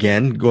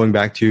 again, going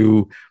back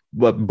to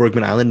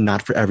Bergman Island,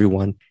 not for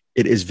everyone.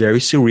 It is very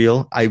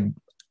surreal.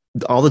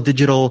 All the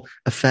digital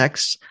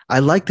effects. I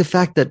like the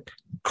fact that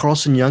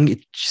Carlson Young, it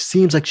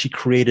seems like she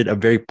created a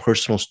very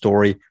personal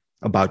story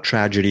about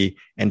tragedy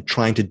and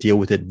trying to deal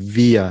with it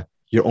via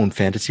your own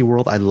fantasy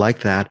world. I like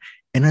that.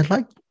 And I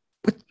like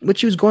what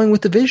she was going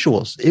with the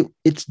visuals.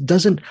 It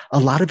doesn't, a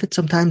lot of it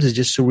sometimes is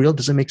just surreal,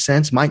 doesn't make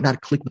sense, might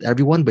not click with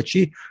everyone, but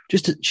she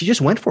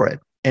just went for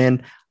it.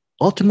 And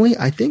ultimately,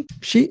 I think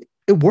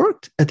it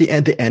worked at the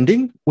end. The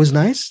ending was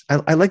nice.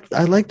 I like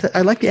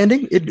the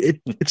ending.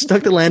 It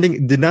stuck the landing.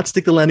 It did not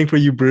stick the landing for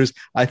you, Bruce.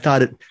 I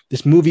thought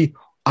this movie,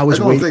 I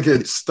don't think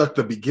it stuck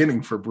the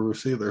beginning for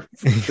Bruce either.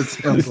 It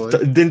sounds like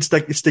it didn't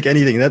stick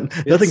anything.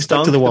 Nothing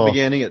stuck to the wall. The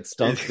beginning, it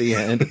stunk the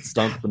end, it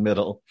stunk the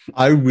middle.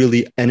 I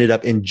really ended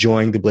up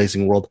enjoying The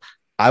Blazing World.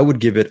 I would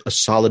give it a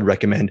solid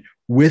recommend,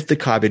 with the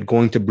caveat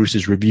going to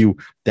Bruce's review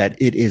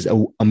that it is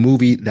a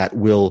movie that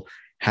will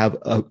have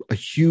a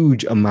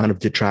huge amount of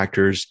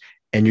detractors,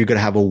 and you're going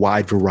to have a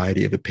wide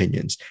variety of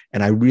opinions.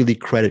 And I really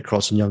credit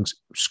Carlson Young's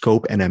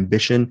scope and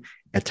ambition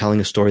at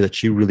telling a story that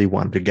she really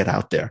wanted to get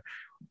out there.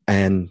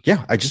 And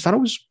yeah, I just thought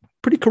it was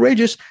pretty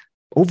courageous.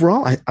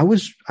 Overall, I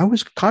was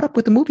caught up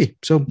with the movie.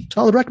 So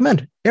solid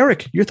recommend.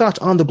 Eric, your thoughts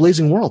on The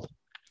Blazing World?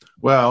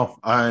 Well,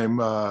 I'm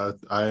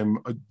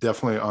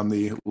definitely on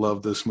the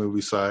love this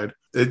movie side.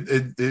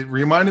 It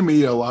reminded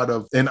me a lot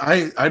of, and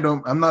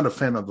I'm not a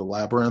fan of The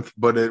Labyrinth,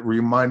 but it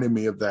reminded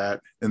me of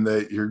that, in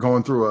that you're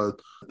going through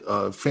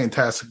a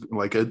fantastic,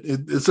 like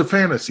it's a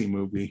fantasy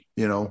movie,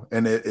 you know,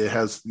 and it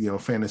has, you know,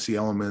 fantasy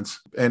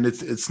elements, and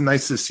it's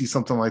nice to see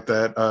something like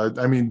that.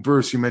 I mean,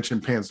 Bruce, you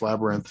mentioned Pan's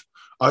Labyrinth.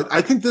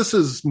 I think this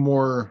is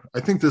more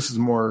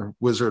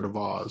Wizard of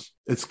Oz.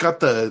 It's got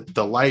the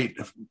light,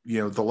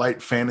 you know, the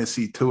light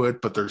fantasy to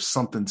it, but there's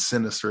something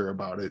sinister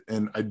about it.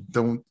 And I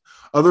don't,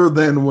 other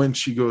than when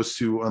she goes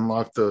to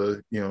unlock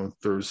the, you know,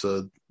 there's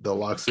the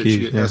locks that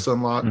she has to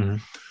unlock. Mm-hmm.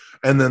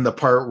 And then the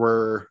part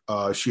where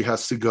she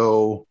has to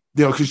go,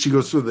 you know, because she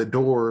goes through the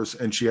doors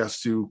and she has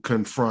to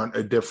confront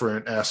a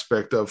different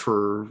aspect of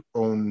her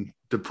own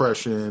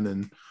depression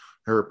and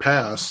her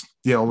past,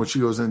 you know, when she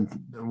goes in,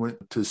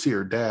 went to see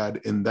her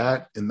dad in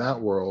that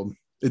world,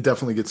 it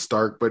definitely gets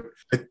dark, but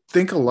I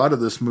think a lot of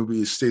this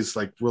movie stays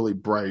like really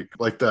bright,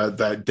 like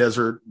that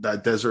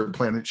desert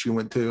planet she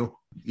went to.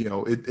 You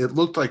know, it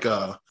looked like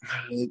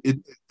it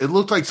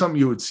looked like something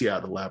you would see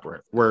out of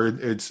Labyrinth, where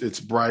it's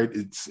bright,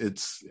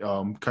 it's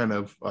kind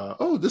of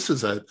this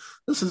is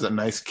a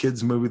nice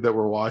kids movie that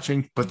we're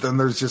watching, but then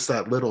there's just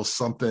that little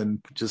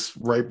something just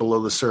right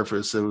below the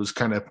surface. It was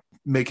kind of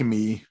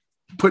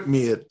putting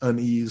me at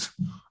unease.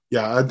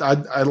 Yeah,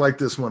 I like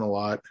this one a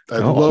lot. A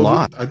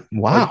lot.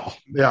 Wow.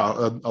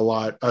 A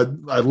lot.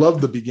 I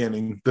love the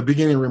beginning. The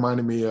beginning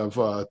reminded me of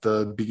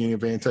the beginning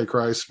of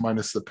Antichrist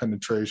minus the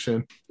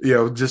penetration. You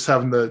know, just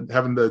having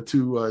the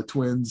two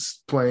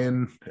twins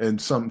playing and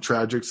something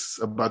tragic's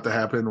about to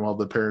happen while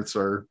the parents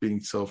are being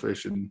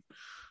selfish and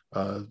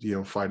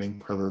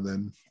fighting rather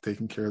than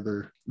taking care of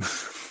their.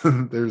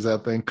 There's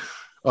that thing.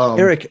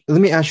 Eric,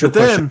 let me ask you a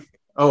question.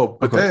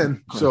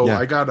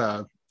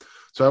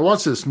 So I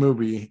watched this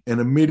movie and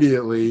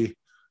immediately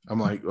I'm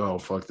like, oh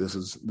fuck, this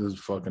is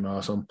fucking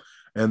awesome.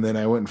 And then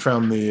I went and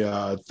found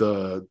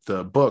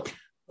the book,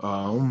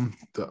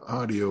 the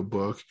audio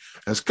book.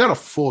 And it's got a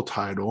full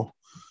title,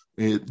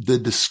 The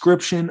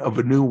Description of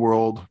a New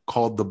World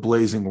Called the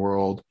Blazing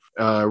World,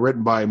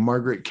 written by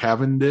Margaret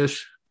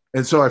Cavendish.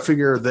 And so I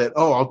figure that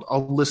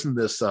I'll listen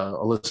to this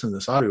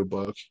audio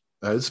book.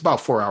 It's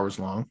about 4 hours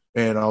long,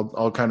 and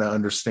I'll kind of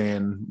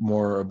understand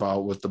more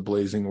about what the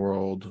Blazing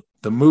World,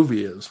 the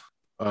movie, is.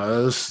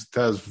 This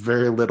has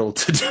very little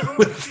to do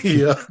with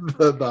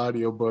the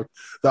audiobook.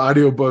 The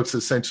audiobook's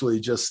essentially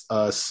just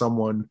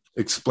someone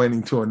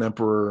explaining to an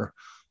emperor.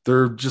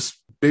 They're just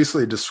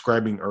basically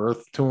describing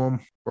Earth to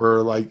him,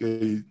 or like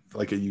a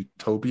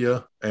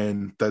utopia,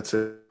 and that's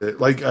it.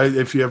 Like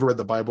if you ever read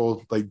the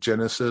Bible, like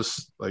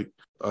Genesis, like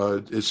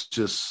it's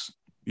just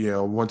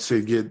once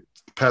they get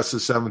past the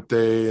seventh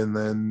day, and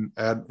then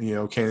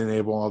Cain and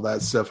Abel, all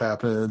that stuff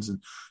happens,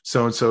 and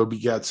so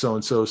begat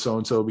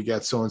so-and-so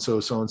begat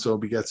so-and-so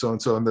begat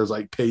so-and-so, and there's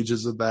like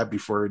pages of that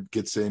before it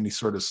gets to any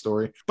sort of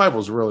story.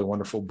 Bible's a really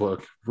wonderful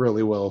book,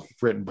 really well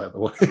written, by the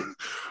way.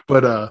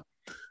 But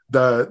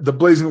the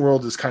Blazing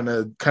World is kind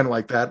of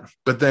like that.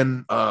 But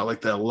then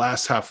like the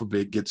last half of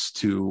it gets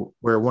to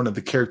where one of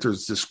the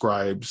characters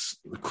describes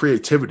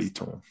creativity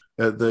to him.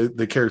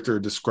 The character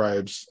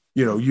describes,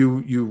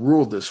 you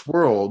rule this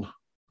world,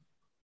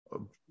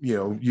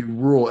 you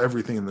rule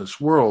everything in this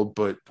world,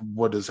 but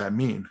what does that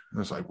mean? And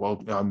it's like, well,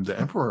 I'm the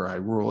emperor, I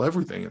rule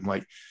everything. I'm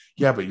like,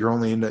 yeah, but you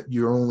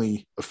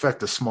only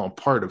affect a small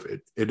part of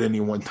it at any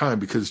one time,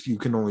 because you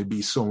can only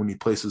be so many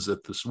places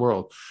at this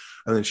world.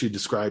 And then she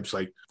describes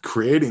like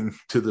creating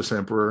to this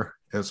emperor,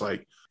 and it's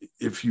like,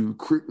 if you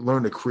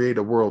learn to create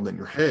a world in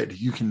your head,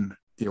 you can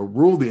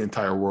rule the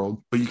entire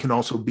world, but you can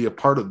also be a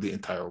part of the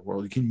entire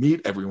world. You can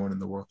meet everyone in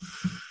the world.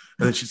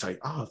 And then she's like,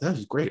 oh, that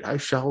is great. I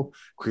shall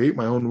create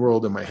my own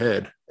world in my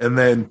head. And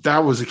then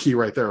that was a key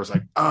right there. I was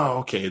like, oh,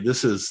 okay,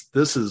 this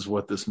is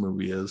what this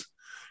movie is.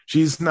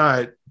 She's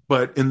not,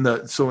 but in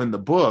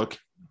the book,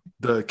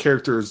 the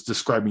character is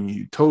describing a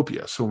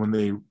utopia. So when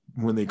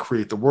they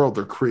create the world,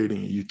 they're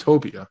creating a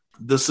utopia.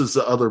 This is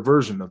the other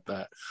version of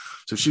that.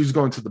 So she's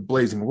going to the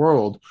Blazing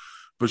World,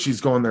 but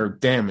she's going there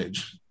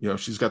damaged.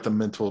 She's got the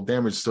mental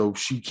damage, so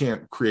she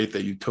can't create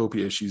that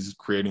utopia. She's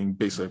creating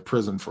basically a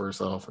prison for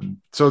herself. And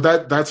so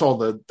that's all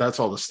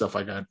the stuff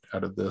I got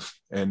out of this.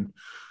 And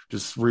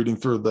just reading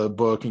through the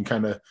book and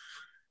kind of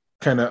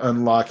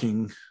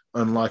unlocking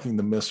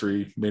the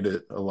mystery made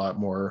it a lot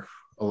more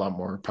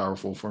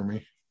powerful for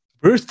me.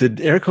 Bruce,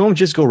 did Eric Holmes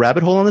just go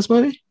rabbit hole on this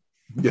movie?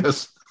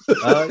 Yes.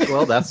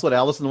 Well, that's what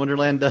Alice in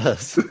Wonderland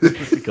does.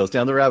 It goes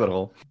down the rabbit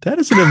hole. That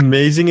is an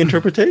amazing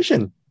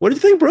interpretation. What do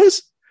you think,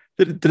 Bruce?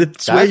 Did it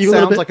sway you a little bit?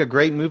 That sounds like a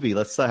great movie.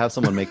 Let's have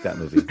someone make that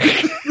movie.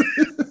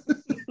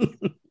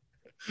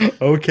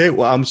 Okay.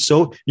 Well,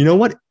 you know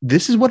what?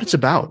 This is what it's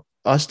about.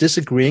 Us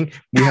disagreeing.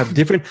 We have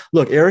different.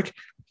 Look, Eric,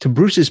 to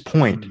Bruce's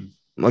point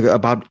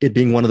about it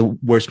being one of the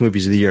worst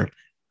movies of the year,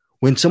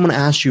 when someone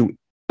asks you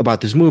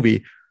about this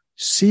movie,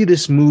 see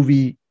this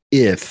movie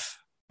if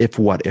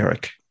what,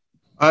 Eric?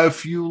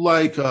 If you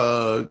like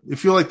The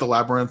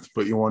Labyrinth,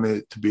 but you want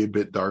it to be a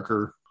bit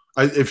darker.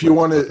 If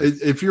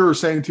you're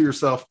saying to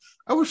yourself,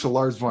 I wish a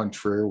Lars von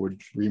Trier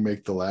would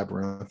remake The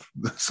Labyrinth.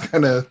 That's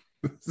kind of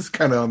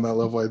on that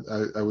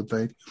level. I would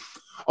think.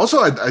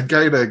 Also, I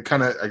gotta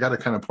kind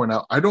of point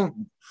out. Do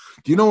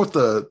you know what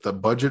the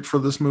budget for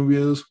this movie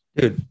is?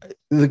 Dude,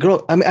 the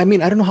girl. I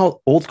mean, I don't know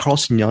how old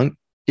Carlson Young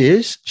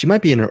is. She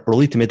might be in her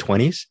early to mid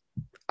 20s.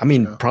 I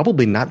mean,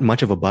 Probably not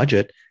much of a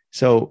budget.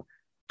 So.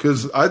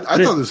 Because I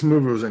thought this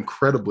movie was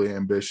incredibly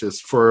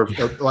ambitious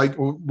like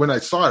when I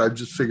saw it, I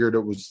just figured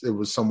it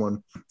was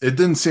someone. It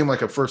didn't seem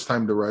like a first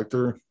time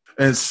director,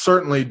 and it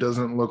certainly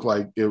doesn't look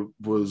like it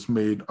was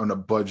made on a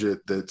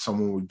budget that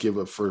someone would give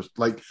a first.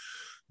 Like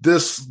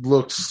this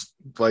looks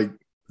like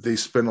they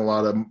spent a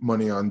lot of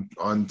money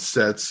on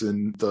sets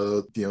and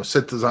the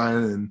set design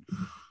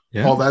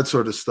and all that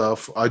sort of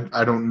stuff.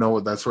 I don't know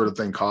what that sort of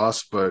thing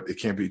costs, but it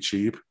can't be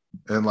cheap.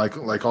 and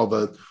like all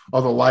the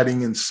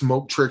lighting and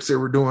smoke tricks they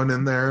were doing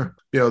in there.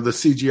 You know, the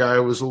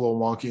CGI was a little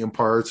wonky in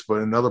parts,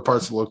 but in other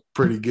parts it looked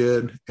pretty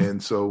good.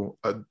 And so,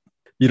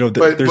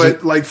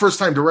 but like first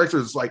time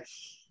directors, like,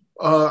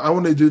 I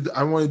want to do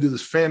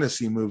this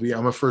fantasy movie.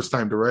 I'm a first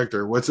time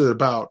director. What's it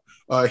about?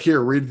 Here,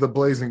 read The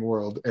Blazing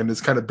World, and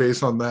it's kind of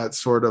based on that,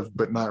 sort of,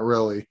 but not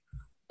really.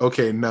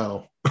 Okay,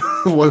 no,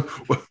 we'll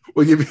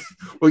give you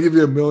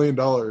 $1 million.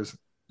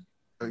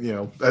 You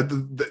know,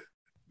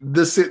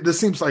 this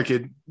seems like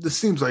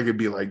it'd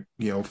be like,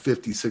 you know,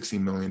 $50-60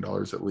 million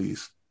at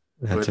least.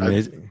 That's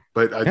amazing.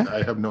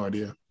 I have no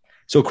idea.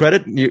 So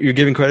you're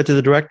giving credit to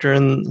the director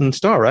and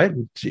star, right?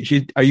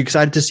 Are you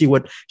excited to see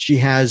what she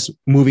has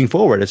moving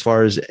forward as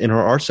far as in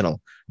her arsenal?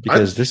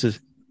 Because this is.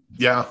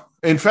 Yeah.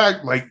 In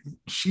fact, like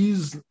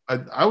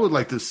I would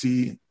like to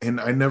see, and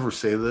I never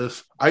say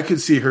this, I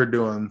could see her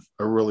doing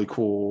a really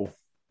cool,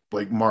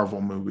 like,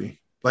 Marvel movie.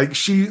 Like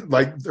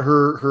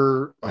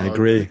her. I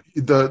agree.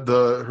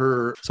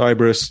 Her. Sorry,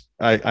 Bruce.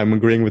 I'm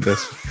agreeing with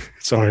this.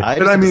 Sorry.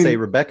 I mean, say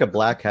Rebecca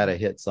Black had a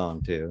hit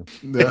song too.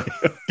 Yeah.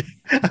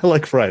 I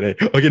like Friday.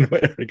 Okay, no,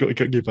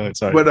 keep on.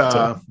 Sorry.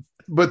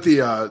 But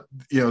the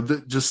you know,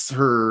 just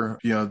her,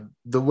 you know,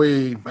 the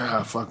way,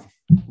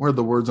 what are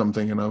the words I'm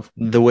thinking of?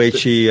 The way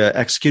she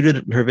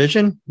executed her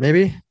vision,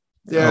 maybe.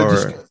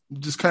 Yeah,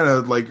 just kind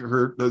of like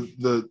her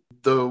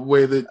the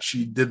way that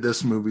she did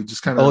this movie,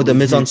 just kind of. Oh, the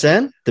mise en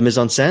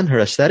scène, her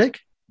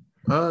aesthetic.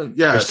 Yeah,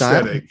 her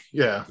aesthetic.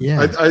 Style?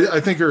 Yeah. I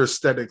think her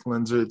aesthetic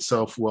lends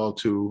itself well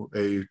to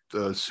a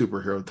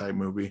superhero type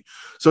movie.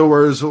 So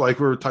whereas, like,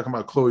 we were talking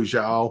about Chloe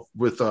Zhao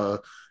with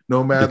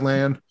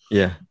Nomadland,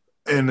 yeah,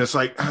 and it's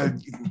like,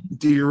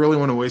 do you really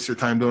want to waste your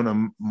time doing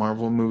a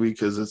Marvel movie?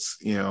 Because it's,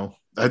 you know,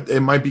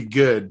 it might be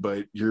good,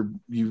 but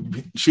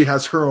she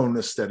has her own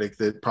aesthetic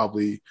that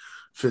probably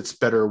fits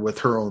better with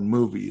her own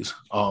movies.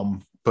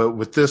 But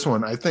with this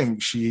one, I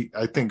think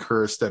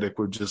her aesthetic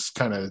would just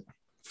kind of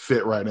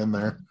fit right in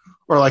there.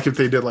 Or like if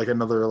they did like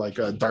another, like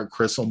a Dark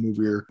Crystal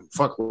movie, or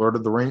Lord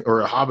of the Rings, or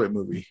a Hobbit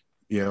movie,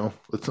 you know,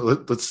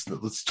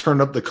 let's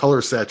turn up the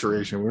color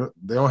saturation.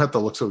 They don't have to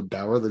look so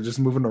dour. They're just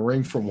moving the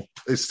ring from one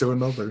place to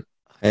another.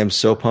 I am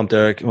so pumped,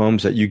 Eric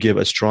Holmes, that you give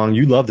a strong.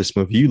 You love this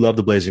movie. You love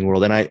The Blazing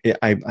World, and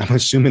I'm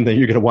assuming that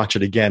you're going to watch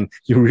it again.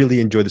 You really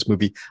enjoy this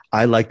movie.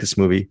 I like this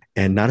movie,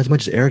 and not as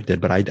much as Eric did,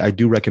 but I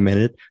do recommend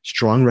it.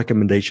 Strong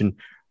recommendation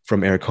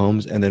from Eric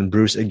Holmes. And then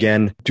Bruce,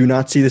 again, do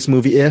not see this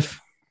movie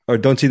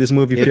don't see this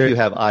movie if you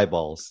have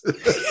eyeballs.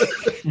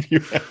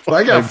 Well,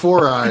 I got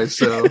 4 eyes,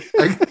 so.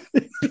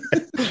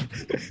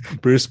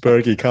 Bruce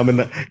Berkey coming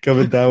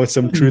down with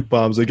some truth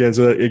bombs again.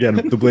 So again,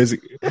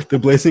 the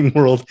Blazing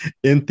World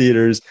in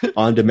theaters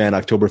on demand,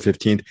 October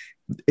 15th.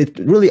 It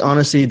really,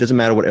 honestly, doesn't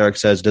matter what Eric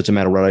says. Doesn't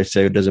matter what I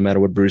say. It doesn't matter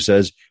what Bruce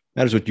says.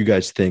 Matters what you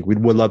guys think. We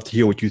would love to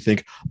hear what you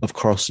think of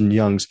Carlson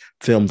Young's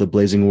film, The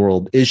Blazing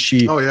World. Is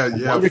she? Oh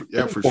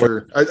yeah, for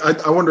sure.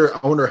 I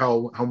wonder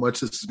how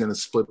much this is going to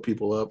split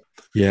people up.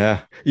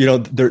 Yeah, you know,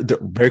 they're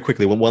very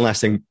quickly. One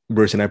last thing,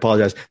 Bruce, and I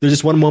apologize. There's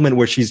just one moment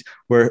where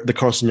the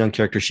Carlson Young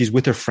character, she's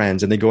with her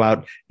friends, and they go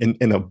out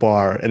in a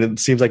bar, and it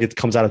seems like it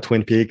comes out of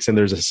Twin Peaks, and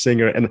there's a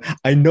singer, and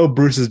I know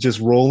Bruce is just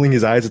rolling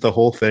his eyes at the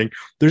whole thing.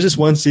 There's this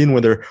one scene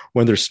when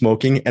they're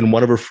smoking, and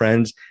one of her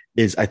friends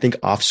is, I think,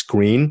 off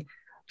screen.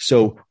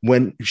 So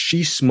when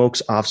she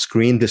smokes off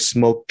screen, the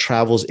smoke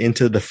travels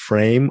into the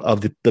frame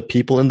of the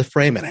people in the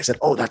frame. And I said,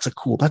 oh, that's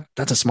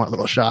a smart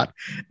little shot.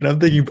 And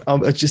I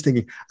was just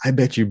thinking, I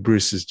bet you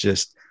Bruce is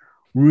just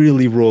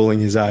really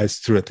rolling his eyes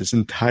throughout this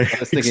entire.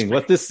 I was thinking,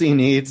 what this scene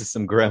needs is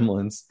some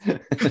gremlins.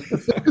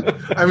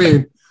 I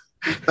mean,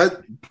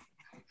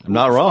 I'm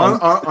not wrong.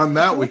 On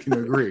that, we can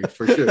agree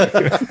for sure.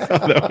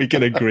 That we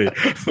can agree.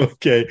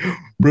 Okay,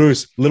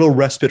 Bruce, little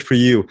respite for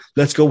you.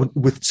 Let's go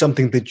with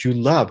something that you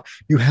love.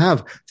 You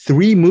have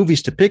 3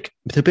 movies to pick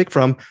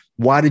from.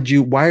 Why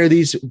are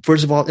these,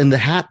 first of all, in the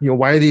hat? You know,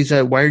 why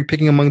are you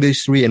picking among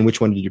these 3, and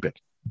which one did you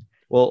pick?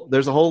 Well,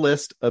 there's a whole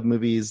list of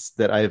movies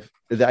that I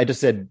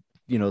just said,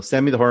 you know,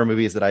 send me the horror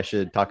movies that I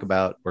should talk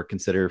about or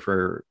consider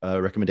for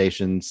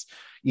recommendations.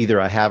 Either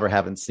I have or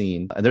haven't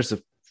seen. And there's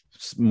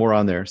more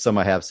on there. Some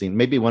I have seen.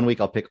 Maybe one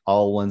week I'll pick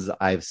all ones that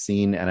I've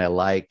seen and I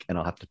like, and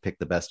I'll have to pick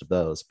the best of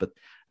those. But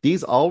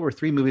these all were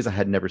 3 movies I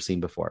had never seen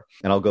before,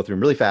 and I'll go through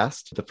them really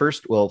fast. The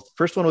first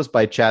one was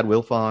by Chad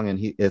Wilfong,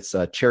 and it's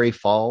Cherry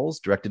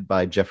Falls, directed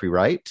by Jeffrey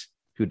Wright,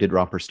 who did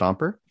Romper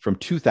Stomper, from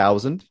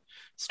 2000.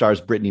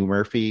 Stars Brittany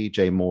Murphy,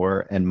 Jay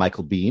Moore, and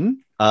Michael Biehn.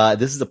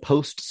 This is a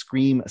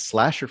post-Scream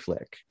slasher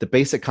flick. The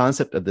basic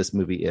concept of this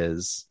movie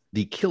is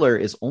the killer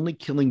is only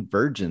killing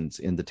virgins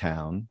in the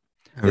town.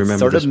 I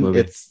remember this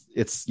movie.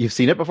 It's you've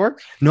seen it before?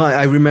 No,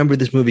 I remember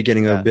this movie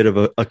getting a bit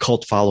of a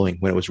cult following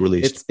when it was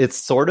released. It's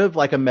sort of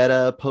like a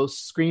meta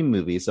post-Scream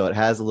movie, so it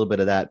has a little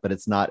bit of that, but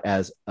it's not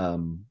as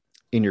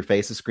in your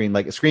face as Scream.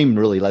 Like Scream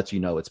really lets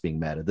you know it's being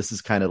meta. This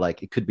is kind of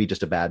like, it could be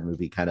just a bad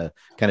movie, kind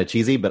of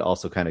cheesy, but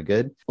also kind of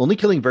good. Only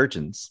killing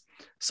virgins.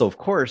 So of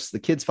course the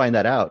kids find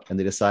that out, and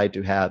they decide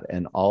to have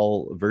an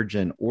all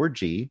virgin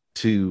orgy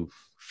to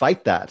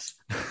fight that.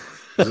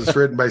 Is this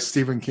written by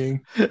Stephen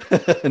King?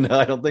 No,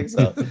 I don't think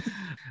so.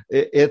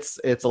 It's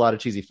a lot of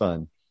cheesy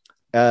fun.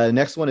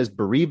 Next one is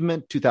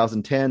Bereavement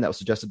 2010. That was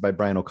suggested by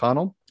Brian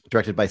O'Connell,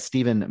 directed by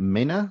Stephen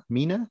Mina.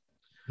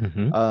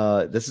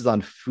 Mm-hmm. This is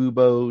on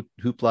Fubo,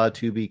 Hoopla,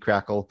 Tubi,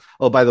 Crackle.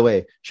 Oh, by the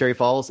way, Cherry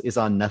Falls is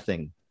on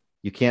nothing.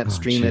 You can't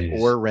stream it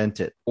or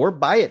rent it or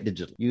buy it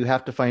digital. You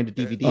have to find a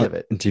DVD of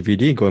it.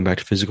 DVD, going back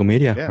to physical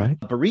media, right?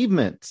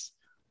 Bereavement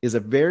is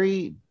a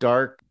very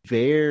dark,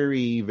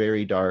 very,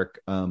 very dark,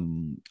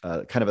 kind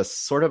of a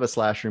sort of a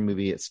slasher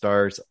movie. It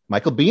stars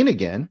Michael Biehn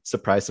again,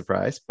 surprise,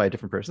 surprise, by a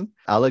different person.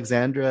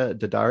 Alexandra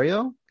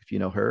Daddario, if you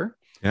know her.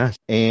 Yes.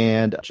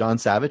 And John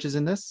Savage is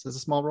in this as a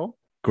small role.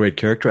 Great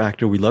character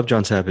actor. We love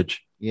John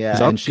Savage. Yeah,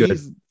 and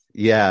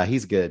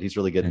he's good. He's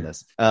really good in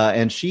this.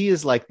 And she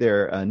is like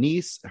their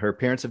niece. Her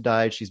parents have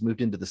died. She's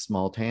moved into the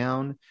small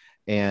town,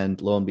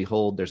 and lo and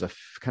behold, there's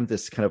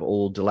this kind of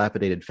old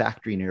dilapidated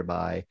factory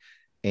nearby,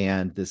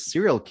 and this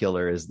serial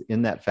killer is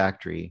in that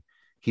factory.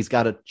 He's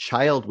got a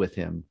child with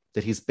him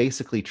that he's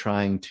basically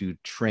trying to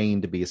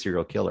train to be a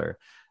serial killer,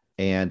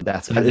 and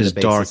that is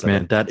dark,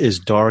 man. That is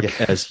dark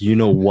as you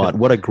know what.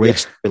 What a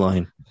great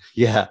storyline.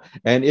 Yeah,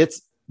 and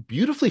it's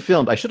beautifully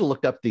filmed. I should have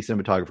looked up the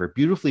cinematographer.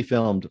 Beautifully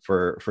filmed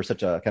for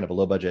such a kind of a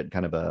low budget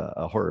kind of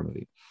a horror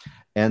movie.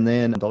 And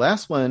then the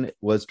last one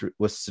was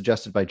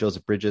suggested by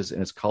Joseph Bridges,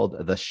 and it's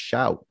called The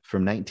Shout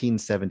from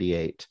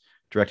 1978,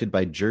 directed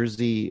by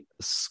Jerzy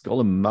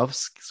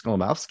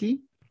Skolimowski.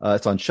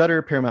 It's on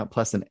Shudder, Paramount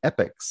Plus, and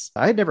Epix.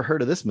 I had never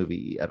heard of this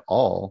movie at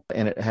all,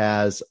 and it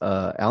has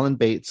Alan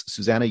Bates,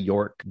 Susanna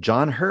York,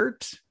 John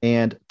Hurt,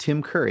 and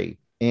Tim Curry.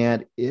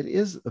 And it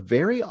is a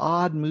very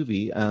odd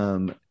movie.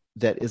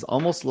 That is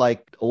almost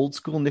like old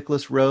school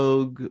Nicholas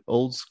Roeg,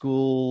 old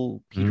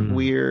school Peter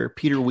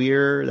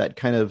Weir, that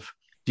kind of.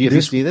 Do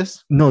you see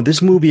this? No,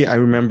 this movie I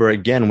remember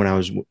again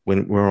when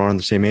we were on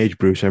the same age,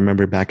 Bruce. I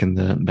remember back in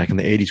the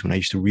 80s when I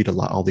used to read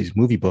all these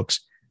movie books.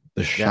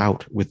 The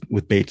Shout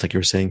with Bates, like you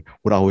were saying,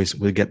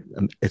 would get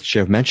its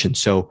share of mention.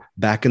 So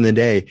back in the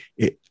day,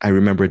 I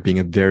remember it being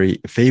a very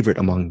favorite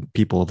among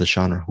people of the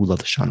genre who love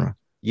the genre.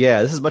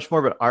 Yeah, this is much more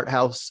of an art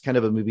house kind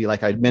of a movie.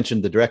 Like I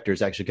mentioned, the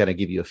directors actually kind of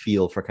give you a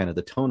feel for kind of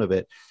the tone of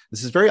it.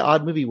 This is a very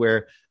odd movie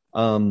where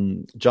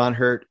John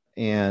Hurt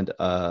and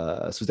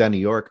Susanna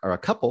York are a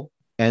couple.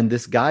 And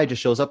this guy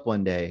just shows up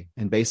one day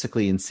and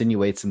basically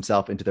insinuates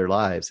himself into their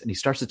lives. And he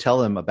starts to tell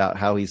them about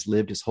how he's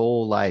lived his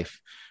whole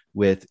life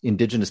with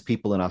indigenous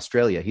people in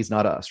Australia. He's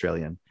not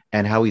Australian.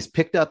 And how he's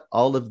picked up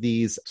all of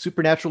these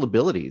supernatural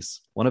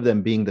abilities, one of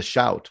them being the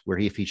shout, where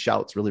if he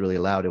shouts really, really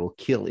loud, it will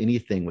kill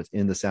anything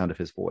within the sound of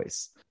his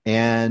voice.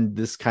 And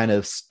this kind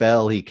of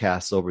spell he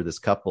casts over this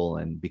couple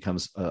and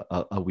becomes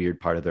a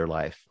weird part of their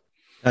life.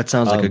 That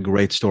sounds like a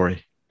great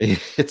story.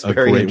 It's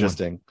very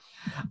interesting.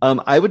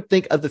 I would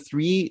think of the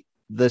three,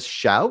 The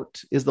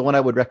Shout is the one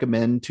I would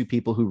recommend to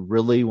people who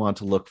really want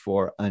to look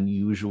for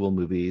unusual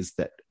movies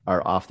that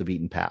are off the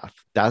beaten path.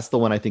 That's the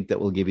one I think that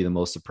will give you the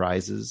most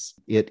surprises.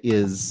 It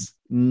is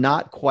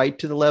not quite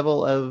to the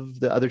level of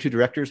the other two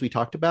directors we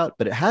talked about,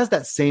 but it has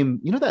that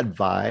same, that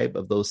vibe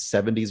of those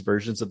 70s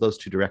versions of those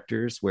two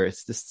directors, where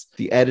it's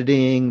the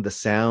editing, the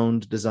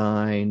sound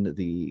design,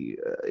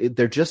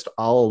 they're just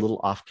all a little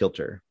off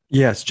kilter.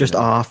 Yeah, it's just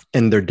off,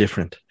 and they're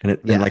different. And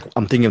like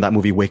I'm thinking of that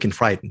movie Wake and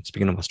Fright.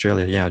 Speaking of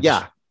Australia,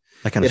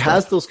 that kind of stuff.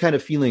 Has those kind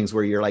of feelings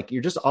where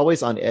you're just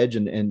always on edge,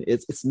 and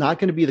it's not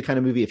going to be the kind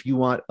of movie, if you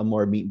want a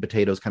more meat and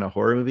potatoes kind of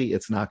horror movie,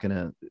 it's not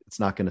going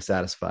to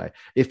satisfy.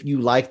 If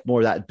you like more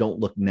of that Don't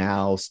Look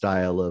Now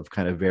style of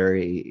kind of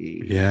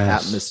very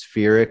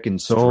atmospheric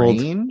and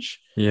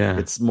strange,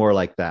 it's more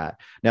like that.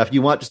 Now, if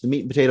you want just the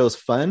meat and potatoes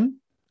fun,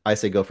 I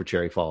say go for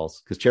Cherry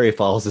Falls, because Cherry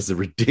Falls is a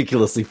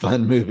ridiculously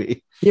fun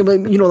movie. Yeah,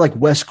 but like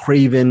Wes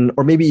Craven,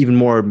 or maybe even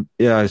more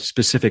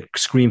specific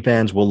Scream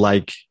fans will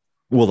like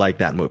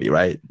that movie,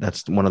 right?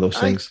 That's one of those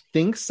things. I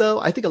think so.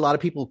 I think a lot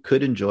of people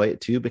could enjoy it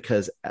too,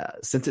 because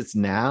since it's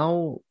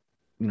now,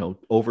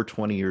 over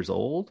 20 years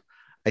old,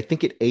 I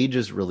think it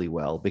ages really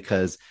well,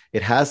 because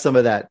it has some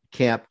of that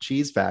camp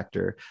cheese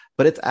factor,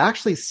 but it's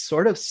actually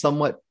sort of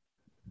somewhat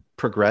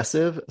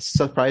progressive.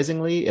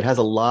 Surprisingly, it has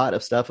a lot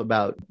of stuff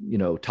about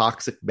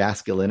toxic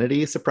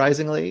masculinity,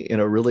 surprisingly, in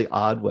a really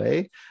odd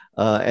way.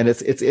 And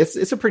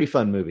it's a pretty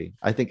fun movie.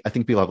 I think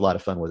people have a lot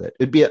of fun with it.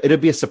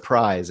 It'd be a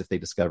surprise if they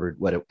discovered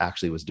what it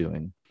actually was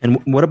doing.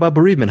 And what about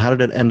Bereavement? How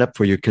did it end up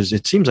for you? Because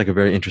it seems like a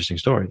very interesting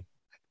story.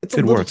 It's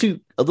a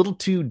little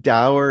too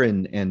dour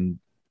and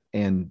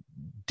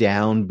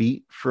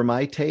downbeat for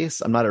my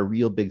taste. I'm not a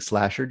real big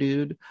slasher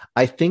dude.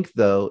 I think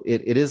though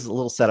it is a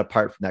little set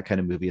apart from that kind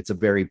of movie. It's a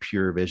very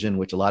pure vision,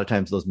 which a lot of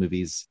times those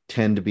movies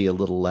tend to be a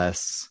little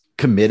less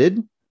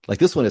committed. Like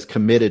this one is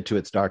committed to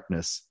its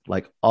darkness,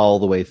 like all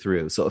the way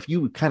through. So if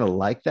you kind of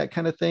like that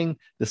kind of thing,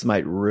 this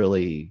might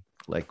really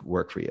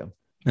work for you.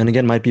 And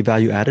again, might be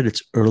value added.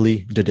 It's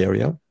early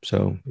Daddario.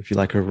 So if you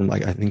like her from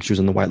I think she was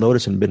in The White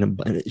Lotus and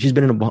she's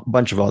been in a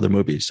bunch of other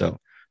movies. So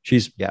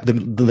she's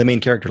the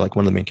main character, like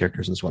one of the main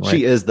characters in this one, right?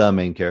 She is the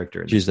main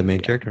character. She's the main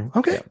character.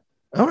 Okay.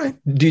 Yeah. All right.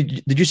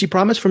 Did you see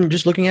promise from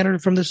just looking at her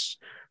from this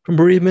from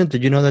Bereavement?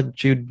 Did you know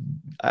that you'd?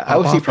 I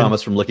would see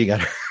promise from looking at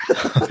her.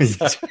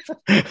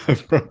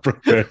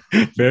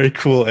 Very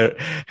cool,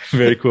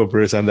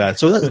 Bruce, on that.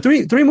 So that's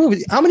three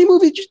movies. How many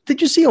movies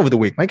did you see over the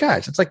week? My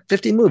gosh, it's like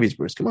 15 movies,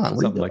 Bruce. Come on,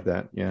 something like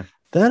that. Yeah,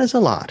 that is a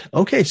lot.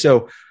 Okay,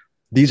 so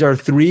these are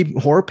 3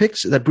 horror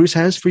picks that Bruce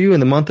has for you in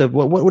the month of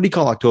what do you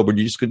call October?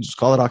 Do you just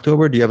call it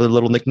October? Do you have a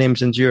little nickname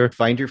since you're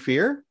Find Your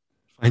Fear?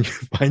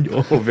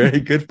 Oh, very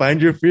good. Find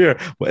Your Fear.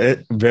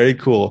 Very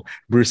cool.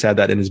 Bruce had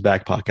that in his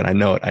back pocket. I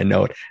know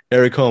it.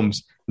 Eric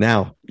Holmes.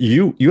 Now,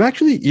 you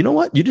actually, you know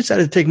what? You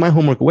decided to take my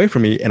homework away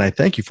from me, and I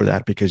thank you for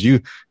that because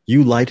you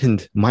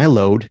lightened my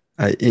load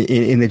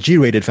in a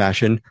G-rated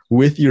fashion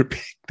with your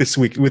pick this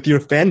week, with your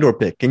Fandor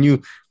pick. Can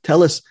you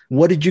tell us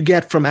what did you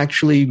get from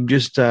actually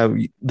just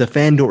the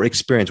Fandor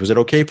experience? Was it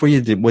okay for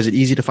you? Was it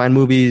easy to find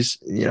movies?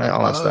 You know,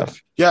 all that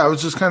stuff. Yeah, I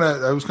was kind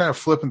of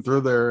flipping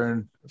through there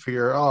and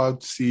figure, I'll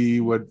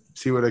see what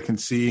I can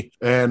see.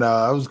 And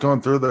I was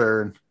going through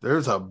there, and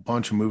there's a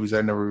bunch of movies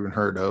I never even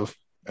heard of.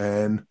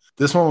 And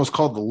this one was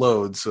called The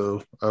Load,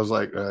 so I was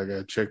like, I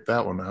gotta check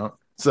that one out.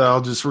 So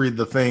I'll just read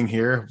the thing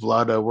here.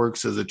 Vlada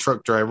works as a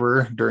truck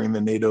driver during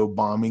the NATO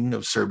bombing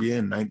of Serbia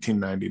in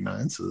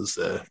 1999. So this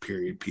is a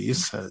period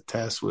piece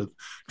tasked with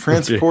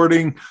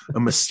transporting a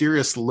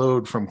mysterious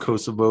load from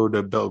Kosovo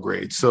to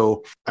Belgrade.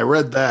 So I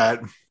read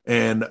that,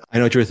 and I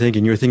know what you were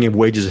thinking. You were thinking of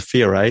Wages of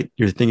Fear, right?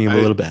 You're thinking a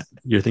little bit.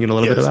 You're thinking a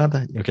little bit about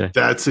that. Okay,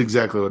 that's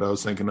exactly what I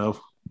was thinking of.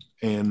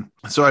 And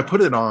so I put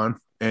it on.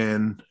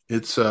 And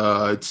it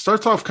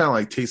starts off kind of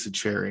like Taste of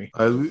Cherry.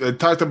 I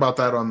talked about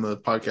that on the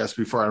podcast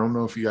before. I don't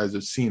know if you guys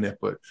have seen it,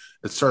 but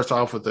it starts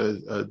off with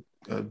a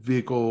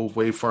vehicle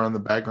way far in the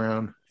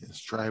background.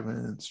 It's driving,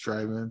 and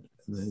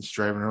then it's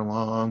driving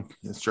along,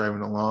 it's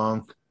driving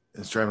along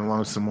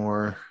some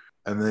more,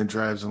 and then it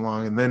drives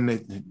along, and then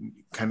it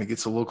kind of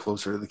gets a little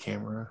closer to the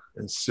camera.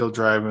 It's still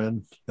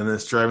driving, and then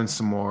it's driving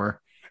some more,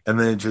 and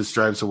then it just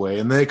drives away,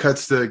 and then it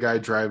cuts to a guy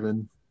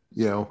driving.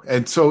 You know,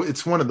 and so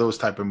it's one of those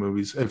type of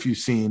movies. If you've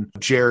seen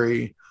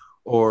Jerry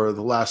or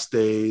The Last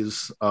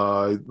Days,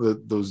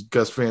 those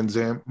Gus Van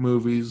Sant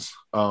movies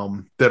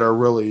that are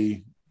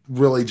really,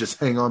 really just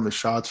hang on the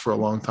shots for a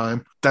long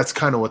time, that's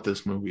kind of what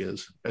this movie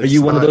is. Are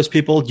you one of those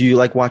people? Do you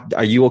like watch?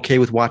 Are you okay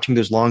with watching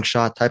those long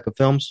shot type of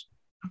films?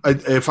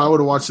 If I would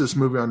have watched this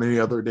movie on any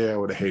other day, I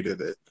would have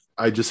hated it.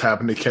 I just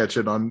happened to catch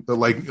it on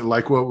like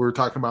what we were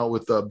talking about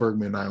with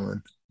Bergman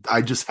Island.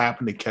 I just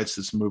happened to catch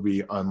this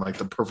movie on like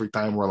the perfect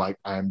time where like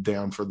I'm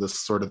down for this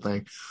sort of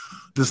thing.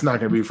 This is not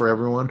going to be for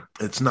everyone.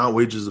 It's not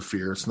Wages of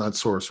Fear. It's not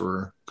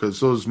Sorcerer, because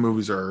those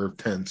movies are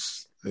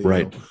tense.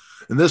 Right. Know.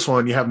 In this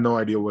one, you have no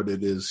idea what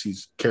it is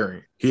he's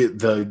carrying.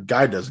 The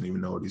guy doesn't even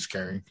know what he's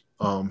carrying.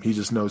 He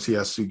just knows he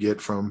has to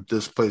get from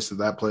this place to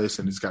that place,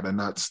 and he's got to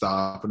not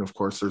stop. And of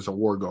course, there's a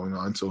war going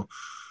on, so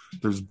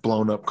there's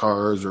blown up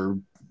cars or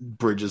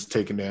bridges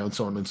taken down,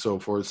 so on and so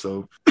forth.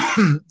 So,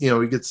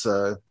 he gets.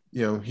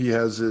 He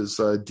has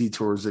his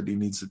detours that he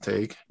needs to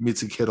take,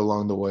 meets a kid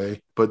along the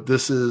way. But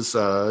this is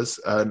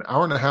an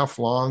hour and a half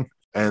long,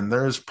 and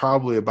there's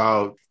probably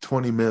about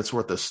 20 minutes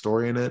worth of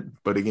story in it.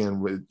 But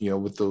again, with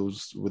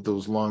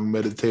those long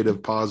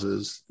meditative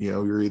pauses,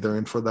 you're either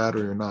in for that or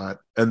you're not.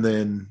 And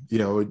then,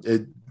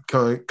 it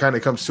kind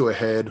of comes to a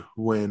head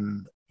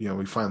when,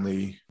 he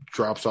finally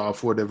drops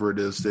off whatever it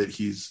is that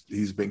he's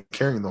been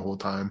carrying the whole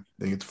time.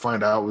 They get to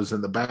find out was in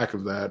the back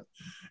of that.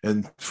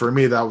 And for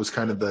me, that was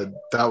kind of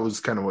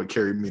what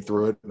carried me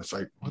through it. And it's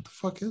like, what the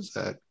fuck is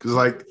that?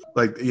 Because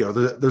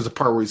there's a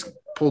part where he's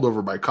pulled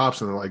over by cops,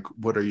 and they're like,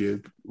 "What are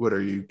you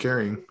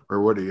carrying,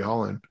 or what are you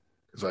hauling?"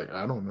 It's like,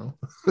 I don't know.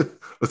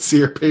 Let's see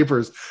your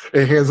papers.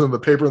 And he hands him the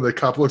paper, and the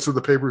cop looks at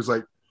the paper. He's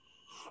like,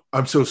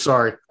 I'm so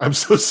sorry. And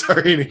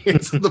he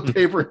hands him the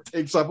paper and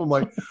takes up. I'm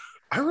like,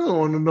 I really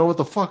want to know what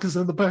the fuck is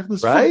in the back of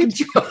this fucking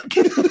truck.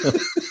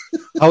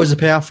 How was the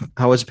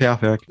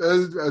payoff, Eric?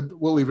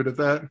 We'll leave it at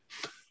that.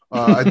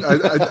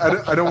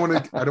 I don't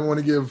want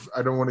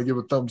to give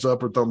a thumbs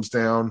up or thumbs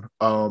down.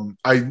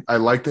 I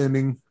like the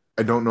ending.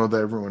 I don't know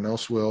that everyone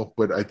else will,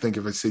 but I think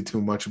if I say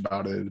too much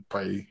about it,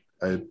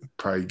 I'd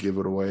probably give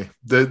it away.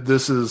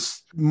 This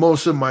is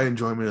most of my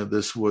enjoyment of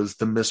this was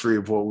the mystery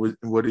of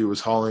what he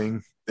was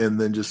hauling, and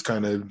then just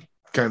kind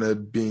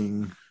of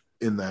being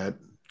in that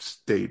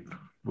state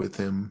with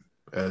him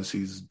as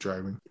he's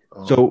driving.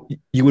 So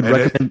you would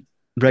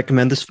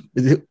recommend this?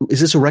 Is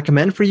this a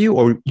recommend for you,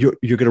 or you're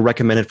going to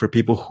recommend it for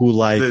people who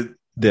like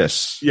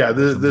this? Yeah,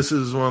 this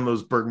is one of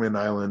those Bergman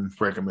Island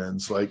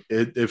recommends. Like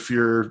if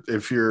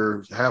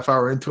you're half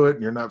hour into it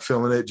and you're not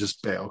feeling it,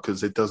 just bail,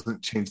 because it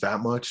doesn't change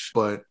that much.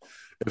 But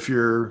if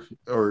you're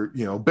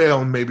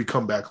bail and maybe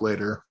come back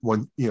later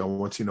once you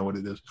know what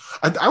it is.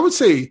 I would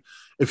say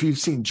if you've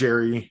seen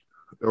Jerry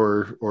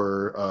or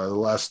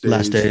Last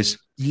Days,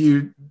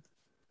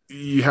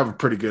 you have a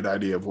pretty good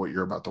idea of what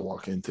you're about to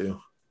walk into.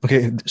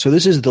 Okay, so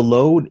this is The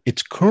Load.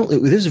 This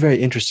is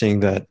very interesting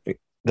that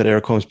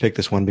Eric Holmes picked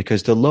this one,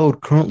 because The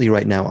Load currently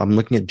right now, I'm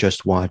looking at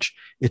Just Watch.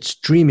 It's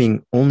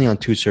streaming only on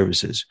 2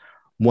 services.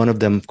 One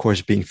of them, of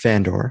course, being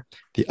Fandor,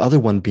 the other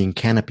one being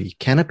Canopy.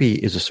 Canopy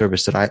is a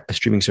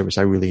streaming service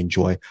I really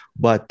enjoy.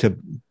 But to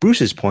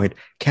Bruce's point,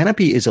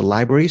 Canopy is a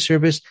library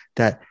service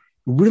that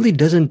really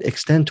doesn't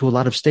extend to a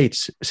lot of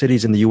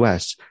cities in the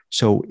US.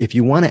 So if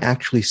you want to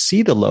actually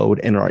see the load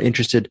and are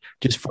interested,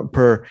 just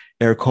per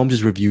Eric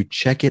Holmes's review,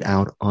 check it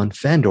out on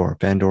Fandor.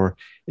 Fandor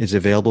is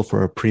available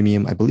for a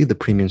premium. I believe the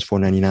premium is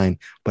 $4.99,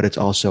 but it's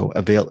also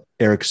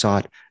Eric saw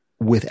it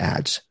with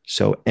ads.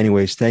 So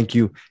anyways, thank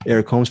you,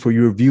 Eric Holmes, for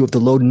your review of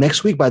the load.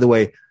 Next week, by the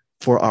way,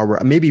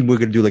 maybe we're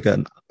going to do we're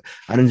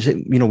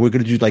going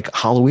to do like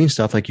Halloween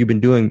stuff like you've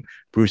been doing,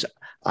 Bruce.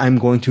 I'm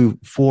going to,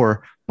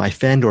 for my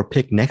Fandor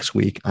pick next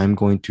week, I'm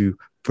going to,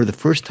 for the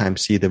first time,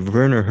 see the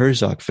Werner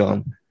Herzog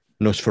film,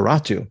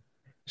 Nosferatu.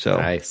 So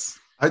nice.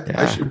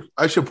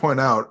 I should point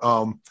out,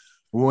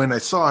 when I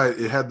saw it,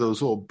 it had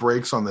those little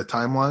breaks on the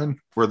timeline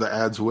where the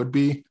ads would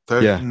be.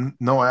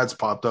 No ads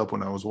popped up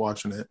when I was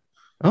watching it.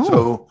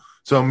 Oh.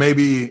 So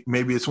maybe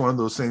it's one of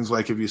those things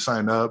like if you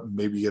sign up,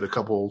 maybe you get a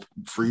couple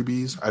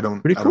freebies. I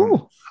don't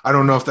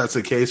know if that's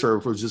the case or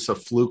if it was just a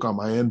fluke on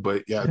my end,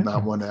 but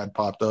not one ad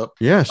popped up.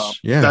 Yes.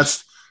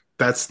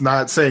 That's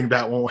not saying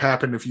that won't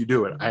happen if you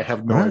do it. I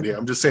have no idea.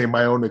 I'm just saying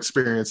my own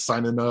experience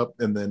signing up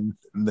and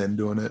then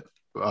doing it.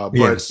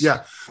 There's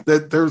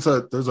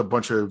a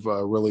bunch of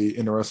really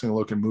interesting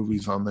looking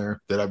movies on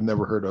there that I've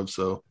never heard of.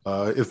 So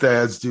if the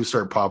ads do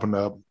start popping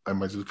up, I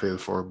might just pay the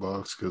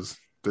 $4 because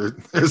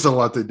there's a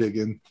lot to dig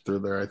in through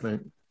there, I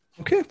think.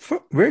 Okay,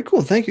 very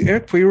cool. Thank you,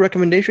 Eric, for your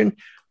recommendation.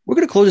 We're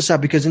going to close this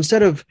out because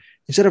instead of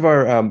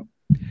our,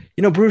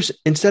 Bruce,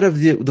 instead of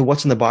the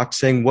what's in the box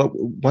saying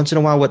once in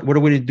a while, what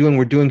are we doing?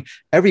 We're doing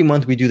every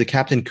month. We do the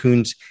Captain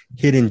Coon's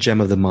Hidden Gem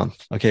of the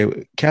Month. Okay,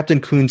 Captain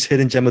Coon's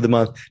Hidden Gem of the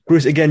Month.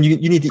 Bruce, again, you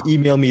need to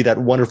email me that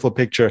wonderful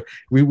picture.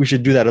 We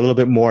should do that a little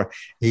bit more.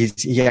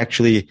 He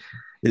actually.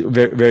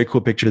 Very, very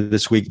cool picture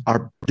this week.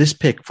 This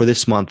pick for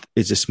this month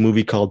is this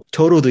movie called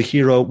Toto the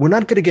Hero. We're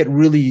not going to get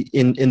really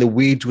in the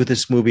weeds with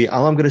this movie.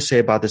 All I'm going to say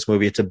about this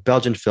movie, it's a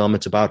Belgian film.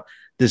 It's about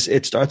this.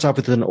 It starts off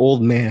with an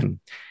old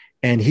man,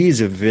 and he's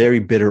a very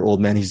bitter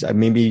old man. He's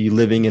maybe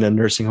living in a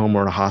nursing home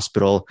or in a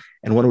hospital,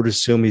 and one would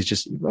assume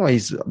he's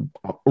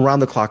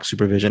around the clock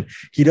supervision.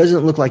 He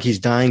doesn't look like he's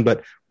dying,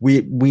 but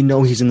we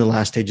know he's in the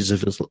last stages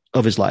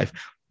of his life.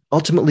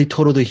 Ultimately,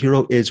 Toto the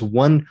Hero is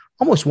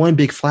almost one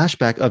big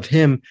flashback of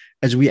him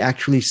as we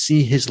actually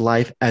see his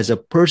life as a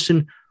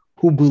person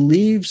who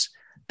believes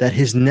that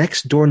his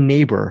next door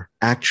neighbor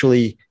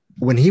actually,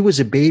 when he was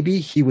a baby,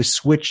 he was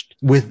switched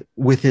with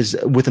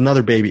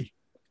another baby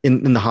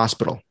in the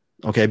hospital.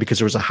 Okay, because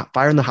there was a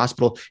fire in the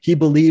hospital. He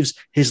believes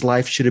his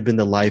life should have been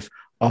the life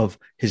of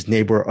his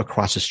neighbor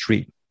across the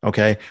street.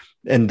 Okay,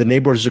 and the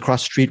neighbors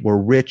across the street were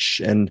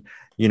rich, and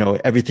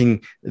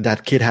everything,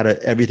 that kid had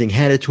everything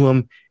handed to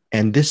him.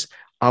 And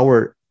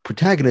our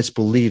protagonist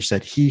believes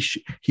that he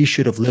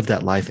should have lived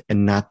that life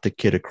and not the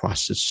kid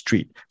across the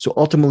street. So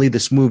ultimately,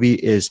 this movie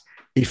is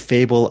a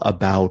fable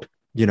about,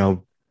 a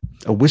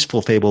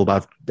wistful fable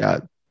about,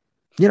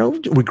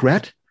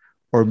 regret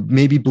or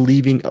maybe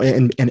believing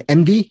and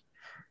envy.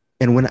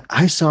 And when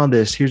I saw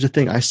this, here's the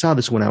thing. I saw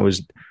this when I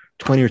was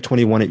 20 or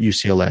 21 at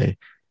UCLA,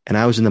 and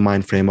I was in the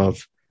mind frame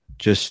of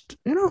just,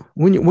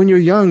 when you're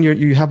young,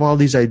 you have all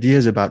these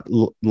ideas about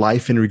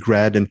life and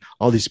regret and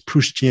all these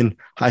Proustian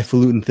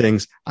highfalutin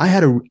things.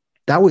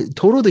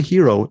 Toto the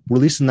Hero,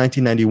 released in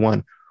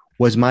 1991,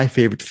 was my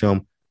favorite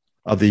film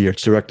of the year.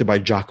 It's directed by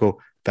Jaco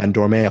van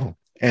Dormael.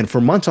 And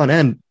for months on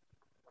end,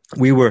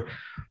 we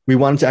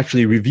wanted to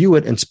actually review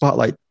it and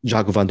spotlight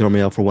Jaco van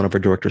Dormael for one of our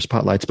director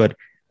spotlights. But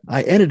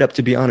I ended up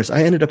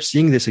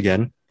seeing this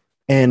again,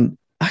 and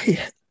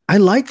I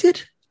liked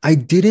it. I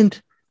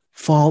didn't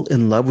fall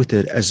in love with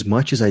it as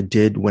much as I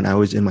did when I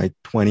was in my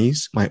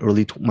 20s,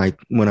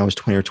 when I was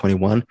 20 or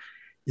 21.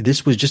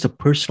 This was just a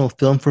personal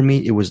film for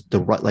me. It was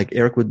like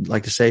Eric would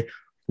like to say,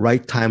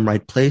 right time,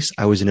 right place.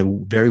 I was in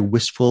a very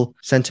wistful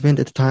sentiment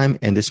at the time,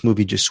 and this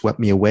movie just swept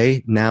me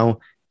away. Now,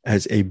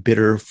 as a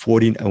bitter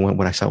 40,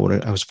 when I saw it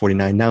when I was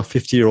 49, now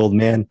 50-year-old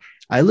man,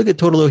 I look at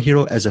Toto the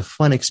Hero as a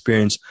fun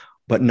experience,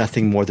 but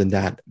nothing more than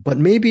that. But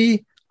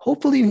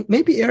hopefully,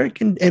 Eric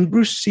and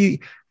Bruce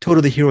see Toto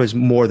the Hero as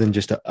more than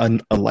just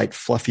a light,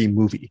 fluffy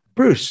movie.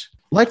 Bruce,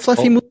 light,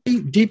 fluffy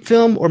movie, deep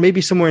film, or maybe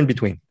somewhere in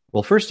between?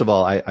 Well, first of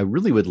all, I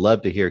really would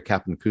love to hear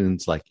Captain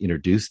Coons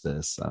introduce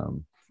this. I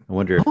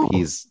wonder if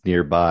he's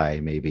nearby,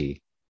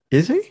 maybe.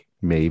 Is he?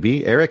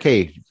 Maybe. Eric,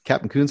 hey,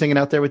 Captain Coons hanging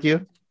out there with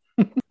you?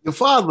 Your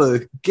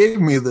father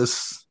gave me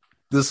this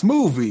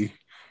movie,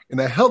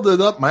 and I held it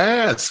up my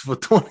ass for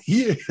 20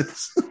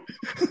 years.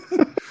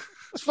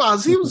 As far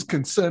as he was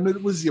concerned,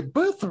 it was your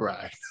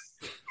birthright.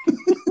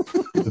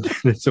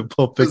 It's a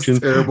Pulp Fiction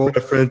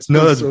reference.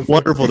 No, that's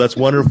wonderful. That's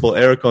wonderful.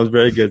 Eric Holmes,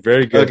 very good,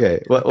 very good.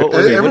 Okay,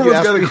 everyone's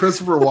got a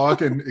Christopher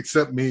Walken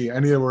except me. I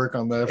need to work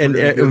on that.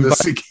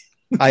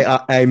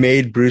 I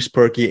made Bruce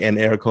Perky and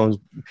Eric Holmes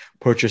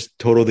purchase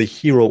Toto the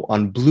Hero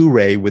on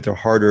Blu-ray with their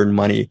hard-earned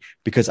money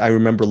because I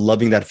remember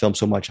loving that film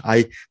so much.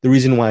 The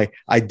reason why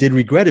I did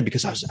regret it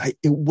because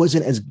it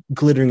wasn't as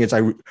glittering as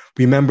I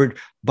remembered.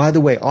 By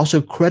the way,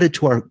 also credit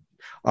to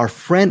our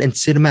friend and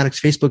Cinematics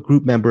Facebook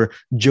group member,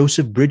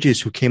 Joseph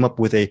Bridges, who came up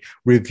with a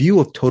review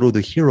of Toto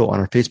the Hero on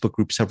our Facebook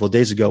group several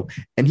days ago.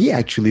 And he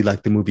actually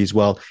liked the movie as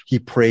well. He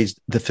praised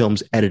the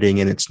film's editing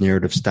and its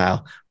narrative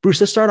style.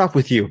 Bruce, let's start off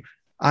with you.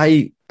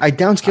 I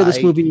downscale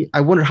this movie.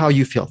 I wonder how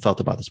you felt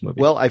about this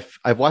movie. Well,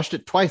 I've watched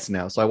it twice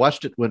now. So I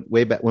watched it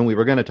way back when we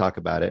were going to talk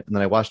about it. And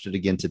then I watched it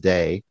again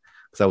today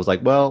because I was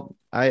like, well,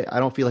 I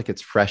don't feel like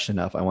it's fresh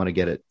enough. I want to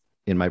get it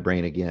in my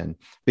brain again,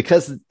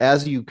 because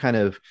as you kind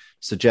of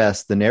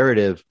suggest, the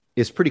narrative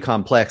is pretty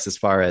complex as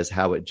far as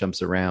how it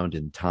jumps around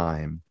in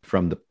time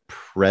from the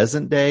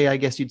present day, I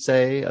guess you'd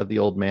say, of the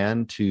old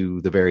man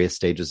to the various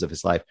stages of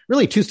his life.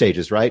 Really 2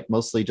 stages, right?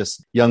 Mostly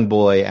just young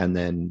boy and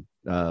then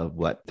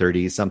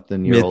 30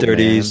 something year old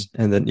mid-30s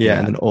and then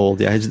and then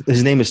old. Yeah,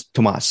 his name is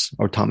Thomas.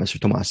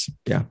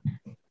 Yeah,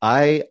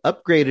 I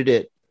upgraded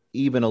it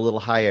even a little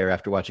higher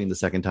after watching the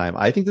second time.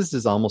 I think this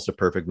is almost a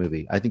perfect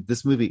movie. I think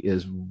this movie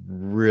is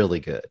really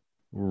good,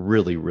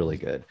 really, really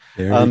good.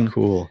 Very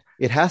cool.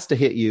 It has to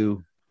hit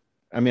you.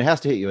 I mean, it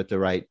has to hit you at the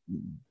right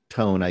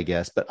tone, I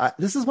guess. But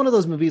this is one of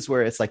those movies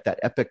where it's like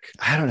that epic.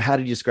 I don't know how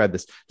to describe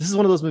this. This is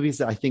one of those movies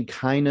that I think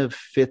kind of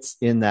fits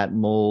in that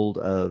mold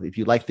of, if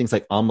you like things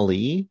like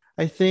Amelie,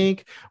 I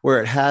think, where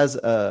it has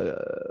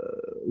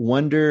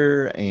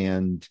wonder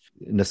and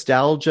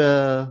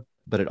nostalgia,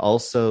 but it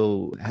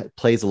also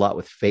plays a lot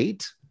with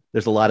fate.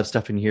 There's a lot of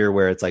stuff in here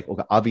where it's like,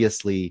 okay,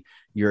 obviously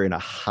you're in a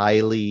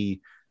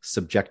highly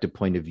subjective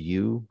point of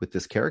view with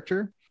this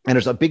character. And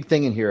there's a big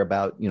thing in here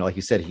about, you know, like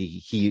you said,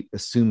 he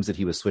assumes that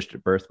he was switched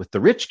at birth with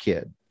the rich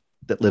kid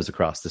that lives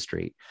across the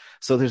street.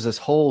 So there's this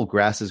whole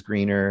grass is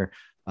greener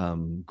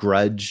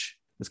grudge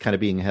that's kind of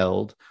being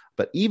held.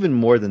 But even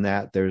more than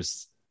that,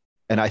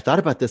 and I thought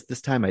about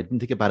this time, I didn't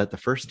think about it the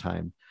first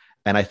time.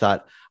 And I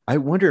thought, I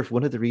wonder if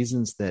one of the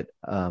reasons that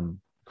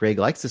Greg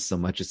likes this so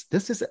much is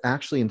this is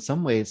actually in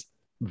some ways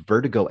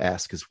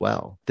Vertigo-esque as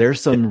well.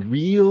 There's some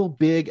real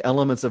big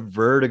elements of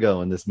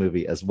Vertigo in this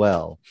movie as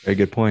well. Very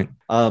good point.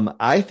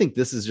 I think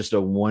this is just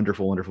a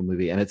wonderful, wonderful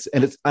movie, and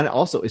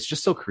also it's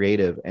just so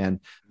creative, and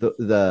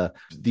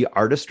the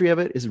artistry of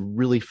it is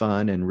really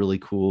fun and really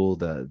cool.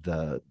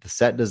 The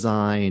set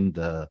design,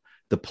 the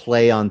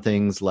play on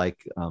things like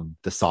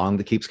the song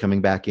that keeps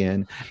coming back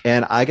in,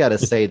 and I gotta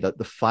say that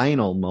the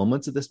final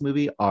moments of this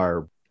movie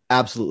are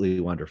absolutely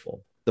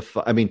wonderful.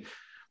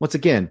 Once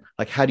again,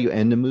 like, how do you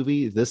end a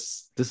movie?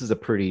 This is a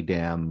pretty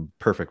damn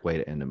perfect way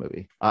to end a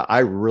movie. I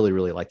really,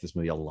 really like this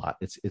movie a lot.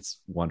 It's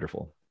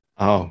wonderful.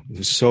 Oh,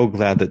 I'm so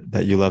glad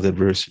that you loved it,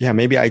 Bruce. Yeah,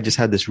 maybe I just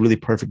had this really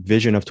perfect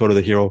vision of Toto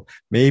the Hero.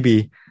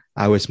 Maybe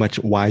I was much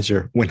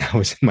wiser when I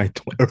was in my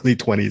early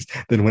 20s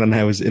than when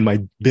I was in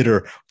my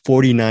bitter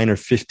 49 or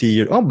 50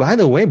 years. Oh, by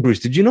the way, Bruce,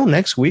 did you know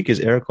next week is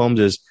Eric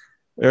Holmes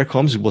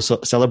will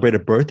celebrate a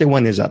birthday.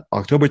 When is that?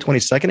 October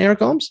 22nd, Eric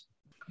Holmes?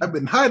 I've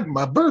been hiding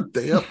my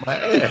birthday up my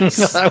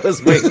ass. I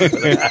was waiting for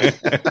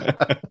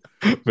that.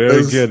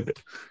 Very good.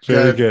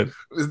 Very good.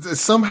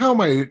 Somehow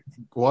my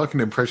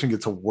walking impression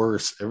gets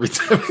worse every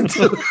time I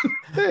do it.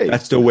 Hey,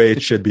 that's the way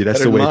it should be.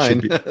 That's the way it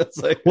should be.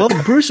 Well,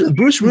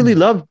 Bruce really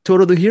loved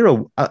Toto the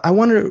Hero. I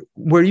wonder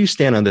where you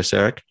stand on this,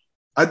 Eric.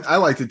 I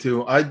liked it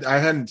too. I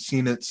hadn't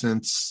seen it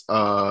since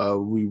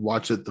we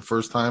watched it the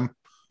first time.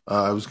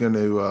 I was going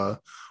to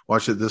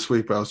watch it this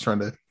week, but I was trying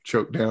to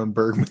choke down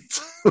Bergman.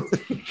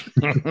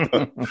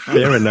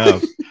 Fair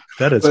enough.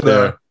 That is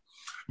fair.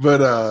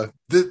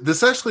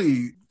 This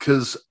actually,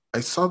 because I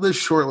saw this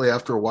shortly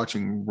after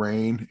watching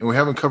Rain, and we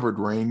haven't covered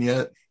Rain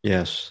yet.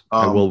 Yes,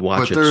 I will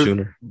watch it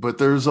sooner. But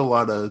there's a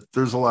lot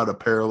of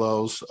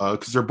parallels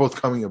because they're both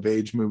coming of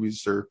age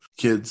movies. They're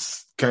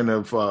kids kind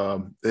of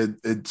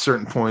at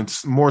certain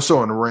points, more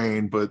so in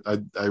Rain, but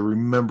I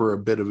remember a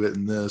bit of it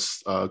in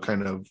this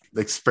kind of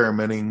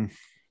experimenting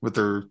with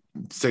their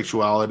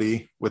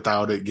sexuality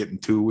without it getting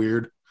too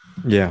weird.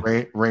 Yeah,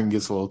 Rain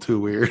gets a little too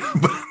weird,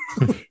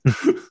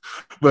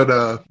 but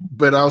I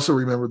also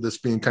remember this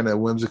being kind of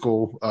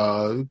whimsical,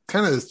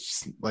 kind of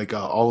like a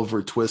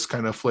Oliver Twist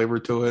kind of flavor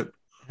to it.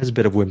 There's a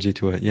bit of whimsy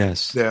to it.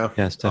 Yes. Yeah.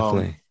 Yes,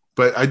 definitely.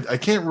 But I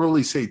can't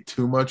really say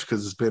too much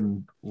because it's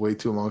been way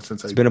too long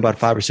since It's been about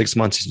 5 or 6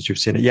 months since you've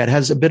seen it. Yeah, it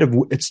has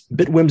it's a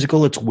bit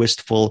whimsical. It's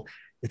wistful.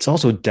 It's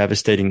also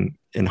devastating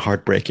and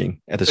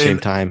heartbreaking at the same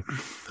time.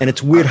 And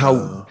it's weird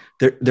how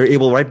they're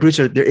able, right, Bruce?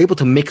 They're able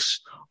to mix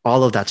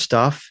all of that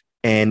stuff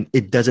and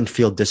it doesn't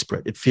feel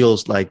disparate. It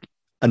feels like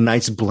a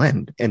nice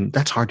blend. And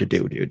that's hard to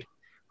do, dude.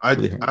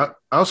 I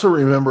also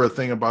remember a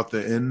thing about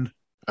the end.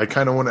 I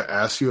kind of want to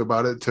ask you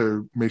about it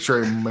to make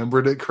sure I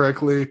remembered it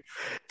correctly,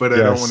 but I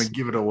don't want to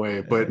give it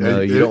away. But no,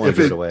 you don't want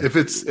to give it away. If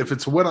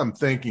it's what I'm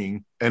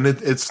thinking, and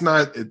it's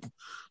not.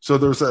 So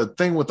there's a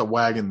thing with the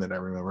wagon that I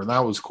remember, and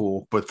that was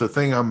cool. But the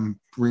thing I'm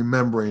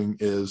remembering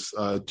is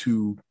I'll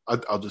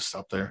just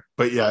stop there.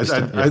 But yeah,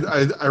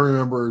 I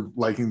remember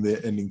liking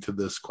the ending to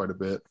this quite a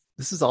bit.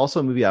 This is also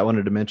a movie I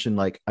wanted to mention.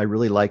 Like, I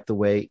really like the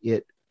way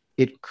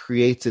it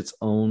creates its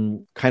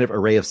own kind of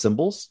array of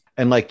symbols,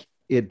 and like,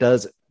 it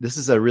does. This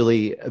is a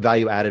really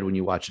value added when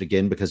you watch it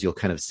again, because you'll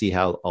kind of see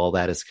how all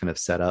that is kind of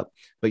set up.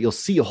 But you'll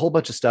see a whole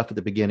bunch of stuff at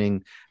the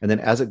beginning, and then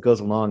as it goes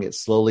along, it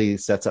slowly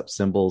sets up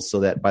symbols so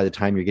that by the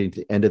time you're getting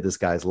to the end of this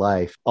guy's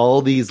life,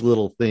 all these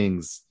little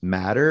things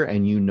matter,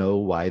 and you know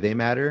why they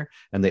matter,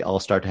 and they all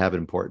start to have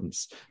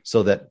importance.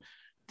 So that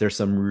there's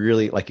some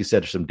really, like you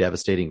said, some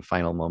devastating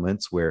final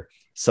moments where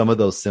some of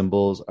those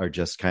symbols are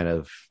just kind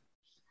of,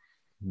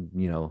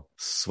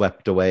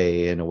 swept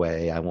away in a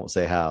way. I won't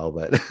say how,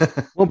 but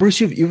well,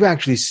 Bruce, you've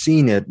actually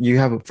seen it. You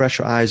have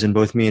fresher eyes than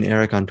both me and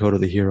Eric on Toto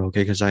the Hero.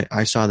 Okay. Cause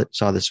I saw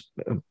this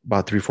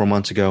about 3-4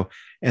 months ago,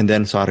 and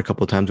then saw it a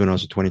couple of times when I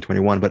was in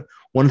 2021. But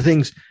one of the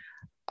things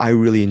I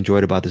really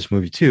enjoyed about this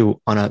movie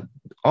too, on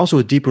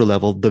a deeper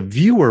level, when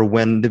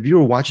the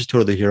viewer watches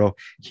Toto the Hero,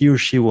 he or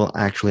she will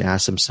actually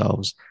ask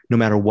themselves, no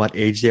matter what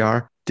age they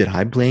are,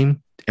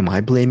 am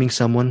I blaming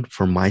someone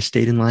for my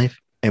state in life?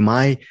 Am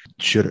I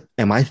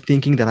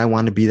thinking that I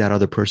want to be that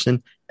other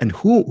person? And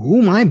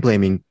who am I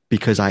blaming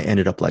because I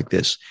ended up like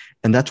this?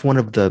 And that's one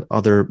of the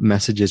other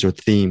messages or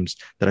themes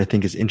that I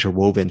think is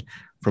interwoven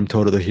from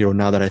Toto the Hero.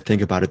 Now that I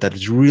think about it, that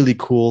is really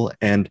cool.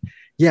 And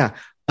yeah,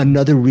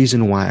 another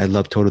reason why I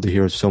love Toto the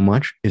Hero so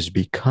much is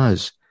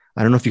because,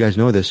 I don't know if you guys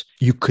know this,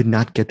 you could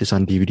not get this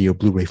on DVD or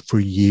Blu-ray for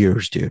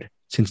years, dude.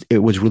 Since it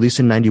was released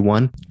in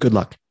 91, good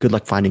luck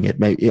finding it.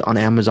 Maybe on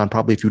Amazon,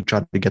 probably if you try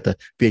to get the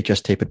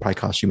VHS tape, it probably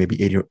costs you maybe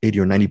 $80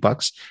 or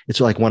 $90.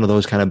 It's like one of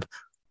those kind of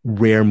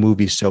rare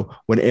movies. So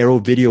when Arrow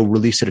Video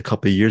released it a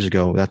couple of years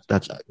ago,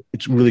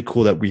 it's really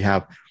cool that we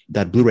have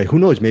that Blu-ray. Who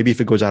knows? Maybe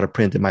if it goes out of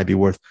print, it might be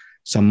worth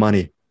some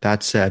money.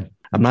 That said,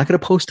 I'm not going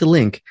to post a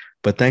link,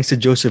 but thanks to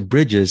Joseph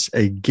Bridges,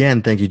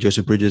 again, thank you,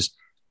 Joseph Bridges.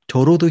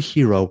 Toto the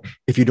Hero,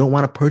 if you don't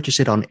want to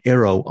purchase it on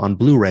Arrow on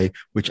Blu-ray,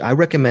 which I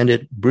recommend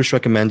it, Bruce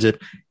recommends it.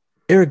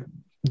 Eric,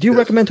 do you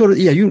recommend Toto?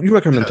 Yeah, you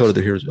recommend Toto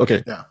the Hero.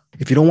 Okay. Yeah.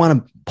 If you don't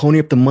want to pony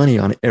up the money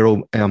on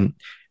Arrow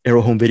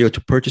Home Video to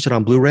purchase it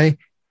on Blu-ray,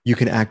 you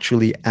can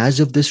actually, as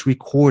of this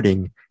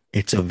recording,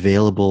 it's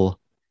available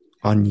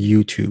on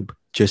YouTube.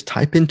 Just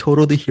type in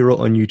Toto the Hero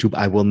on YouTube.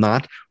 I will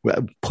not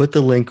put the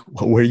link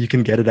where you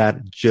can get it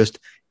at. Just,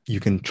 you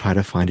can try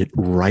to find it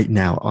right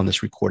now on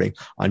this recording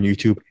on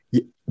YouTube.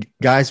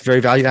 Guys,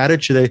 very value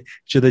added. Should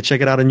they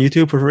check it out on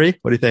YouTube for free?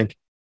 What do you think?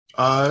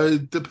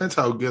 Depends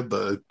how good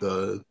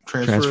the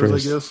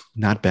transfers, I guess.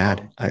 Not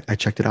bad. I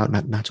checked it out.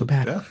 Not so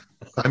bad. Yeah.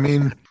 I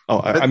mean,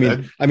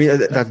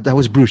 that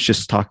was Bruce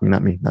just talking,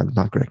 not me,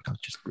 not Greg. No,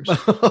 just Bruce.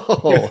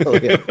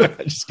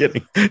 Just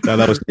kidding. No,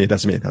 that was me.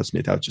 That's me. That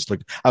was just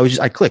like,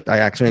 I clicked. I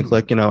accidentally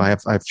clicked. I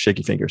have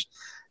shaky fingers.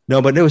 No,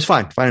 but it was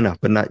fine enough.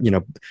 But not,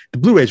 the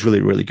Blu-ray is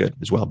really, really good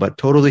as well. But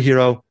Toto the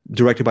Hero,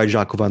 directed by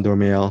Jacques Van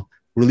Dormiel,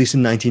 released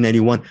in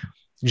 1991.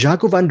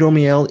 Jacques Van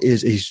Dormiel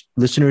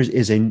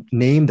is a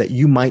name that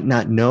you might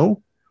not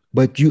know,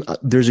 but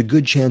there's a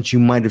good chance you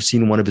might have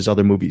seen one of his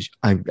other movies.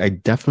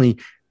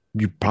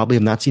 You probably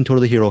have not seen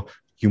Toto the Hero.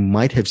 You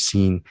might have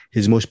seen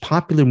his most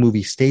popular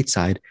movie,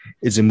 Stateside,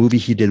 is a movie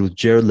he did with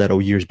Jared Leto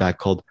years back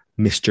called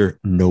Mr.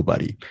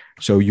 Nobody.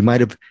 So you might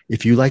have,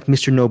 if you like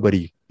Mr.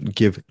 Nobody,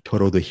 give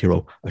Toto the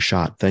Hero a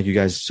shot. Thank you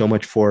guys so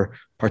much for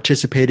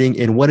participating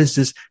in, what is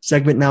this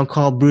segment now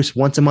called, Bruce?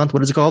 Once a month?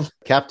 What is it called?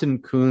 Captain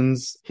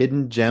Coon's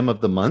Hidden Gem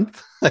of the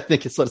Month, I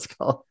think it's what it's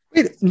called.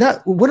 Wait,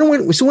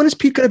 so when is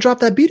Pete going to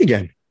drop that beat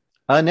again?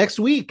 Next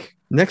week.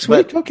 Next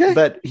week? Okay.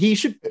 But he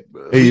should,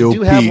 we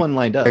do have one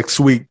lined up. Next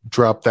week,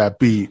 drop that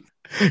beat.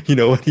 You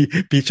know what?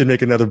 Pete should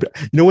make another.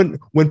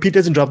 When Pete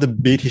doesn't drop the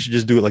beat, he should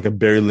just do it like a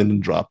Barry Lyndon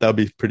drop. That would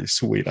be pretty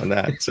sweet on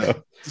that.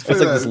 So it's like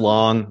this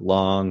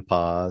long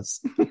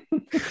pause.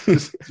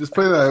 just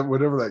play that,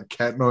 whatever that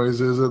cat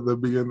noise is at the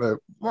beginning. That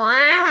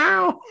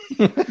wow.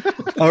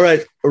 All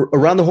right,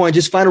 around the horn.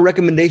 Just final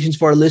recommendations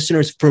for our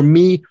listeners. For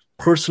me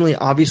personally,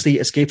 obviously,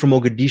 Escape from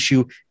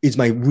Mogadishu is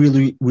my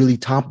really, really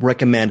top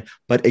recommend.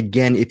 But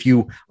again, if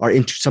you are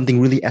into something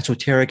really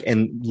esoteric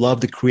and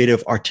love the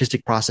creative,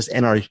 artistic process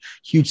and are a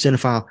huge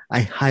cinephile,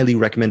 I highly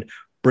recommend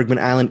Bergman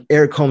Island.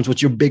 Eric Holmes,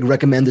 what's your big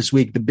recommend this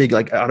week? The big,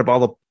 like, out of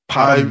all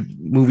the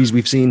movies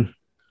we've seen,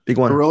 big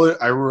one.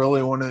 I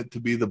really want it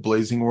to be The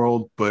Blazing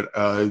World, but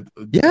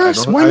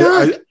yes, why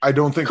not? I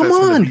don't think that's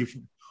going to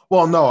be.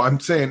 Well, no, I'm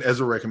saying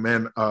as a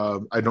recommend.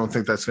 I don't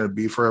think that's going to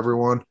be for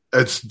everyone.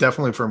 It's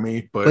definitely for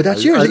me, but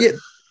that's yours.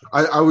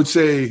 I would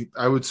say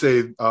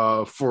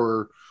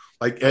for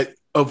like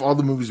of all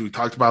the movies we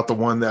talked about, the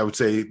one that I would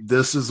say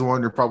this is the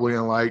one you're probably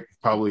going to like,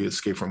 probably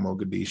Escape from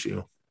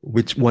Mogadishu.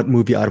 What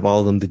movie out of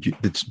all of them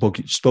that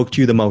spoke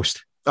to you the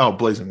most? Oh,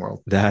 Blazing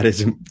World. That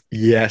is,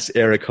 yes,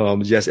 Eric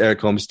Holmes. Yes, Eric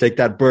Holmes. Take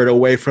that bird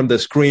away from the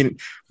screen.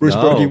 Bruce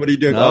Berkey, what are you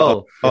doing?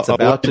 No, it's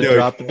about to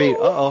drop the beat.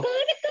 Uh-oh.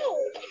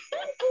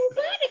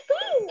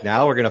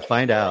 Now we're going to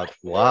find out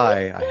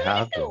why I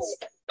have this.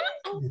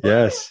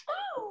 Yes.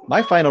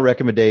 My final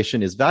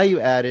recommendation is value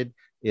added.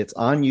 It's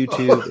on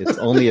YouTube. It's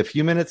only a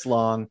few minutes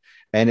long,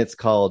 and it's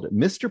called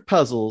Mr.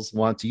 Puzzles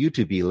Wants You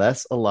to Be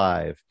Less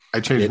Alive. I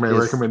changed my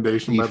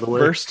recommendation, by the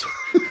way.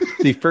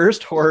 The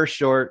first horror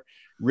short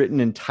written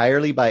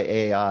entirely by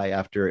AI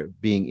after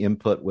being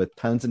input with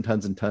tons and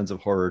tons and tons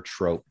of horror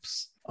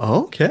tropes.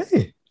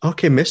 Okay.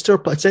 Okay,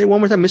 say it one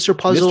more time. Mr.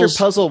 Puzzles. Mr.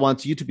 Puzzle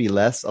wants you to be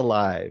less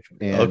alive.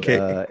 And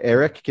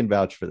Eric can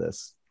vouch for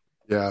this.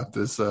 Yeah,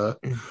 this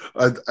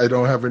I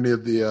don't have any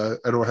of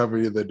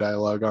the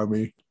dialogue on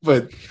me,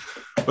 but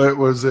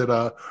was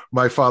it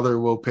my father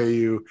will pay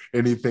you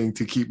anything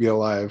to keep me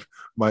alive.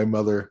 My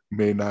mother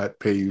may not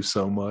pay you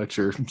so much,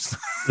 or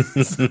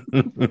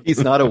he's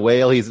not a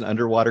whale, he's an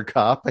underwater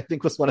cop, I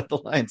think was one of the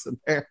lines in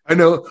there. I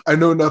know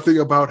nothing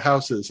about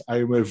houses. I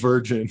am a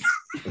virgin.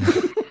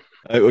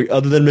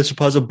 Other than Mr.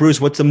 Puzzle, Bruce,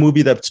 what's the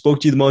movie that spoke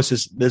to you the most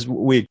this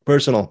week?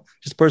 Personal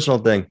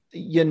thing.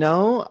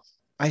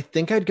 I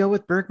think I'd go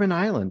with Bergman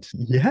Island.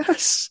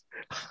 Yes.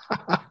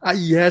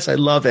 Yes, I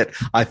love it.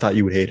 I thought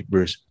you would hate it,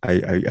 Bruce.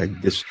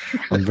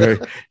 I'm very,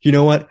 you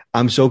know what?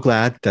 I'm so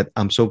glad that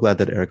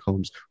Eric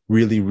Holmes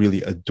really,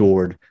 really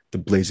adored The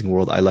Blazing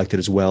World. I liked it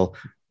as well.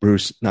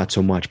 Bruce, not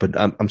so much, but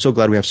I'm so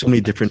glad we have so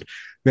many different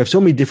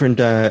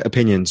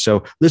opinions.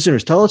 So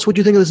listeners, tell us what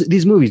you think of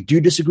these movies. Do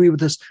you disagree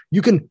with us?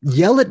 You can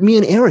yell at me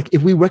and Eric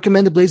if we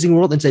recommend The Blazing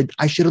World and say,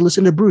 I should have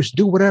listened to Bruce.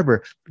 Do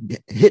whatever.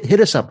 Hit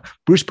us up.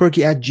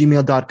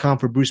 BrucePerky@gmail.com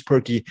for Bruce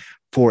Perky.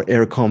 For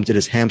Eric Holmes, it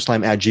is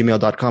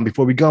hamslime@gmail.com.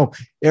 Before we go,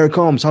 Eric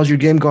Holmes, how's your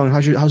game going?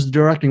 How's the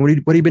directing? What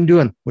have you been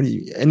doing? Any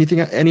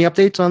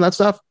updates on that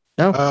stuff?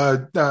 No?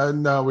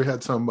 No, we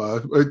had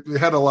we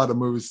had a lot of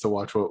movies to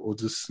watch. We'll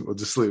just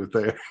leave it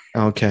there.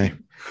 Okay.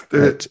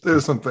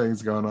 There's some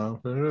things going on.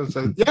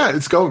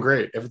 It's going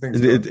great. Everything's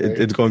going great.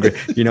 It's going great.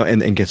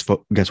 And guess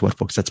what,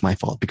 folks? That's my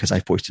fault because I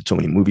foisted so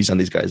many movies on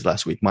these guys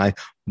last week. My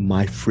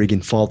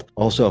friggin' fault.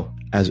 Also,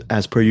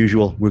 as per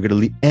usual, we're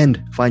going to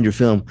end Find Your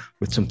Film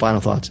with some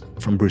final thoughts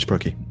from Bruce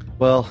Perky.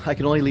 Well, I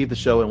can only leave the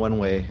show in one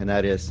way, and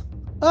that is,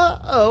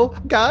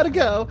 gotta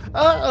go.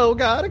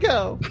 Gotta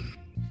go.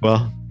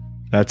 Well,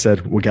 that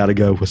said, we gotta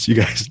go. We'll see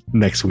you guys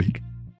next week.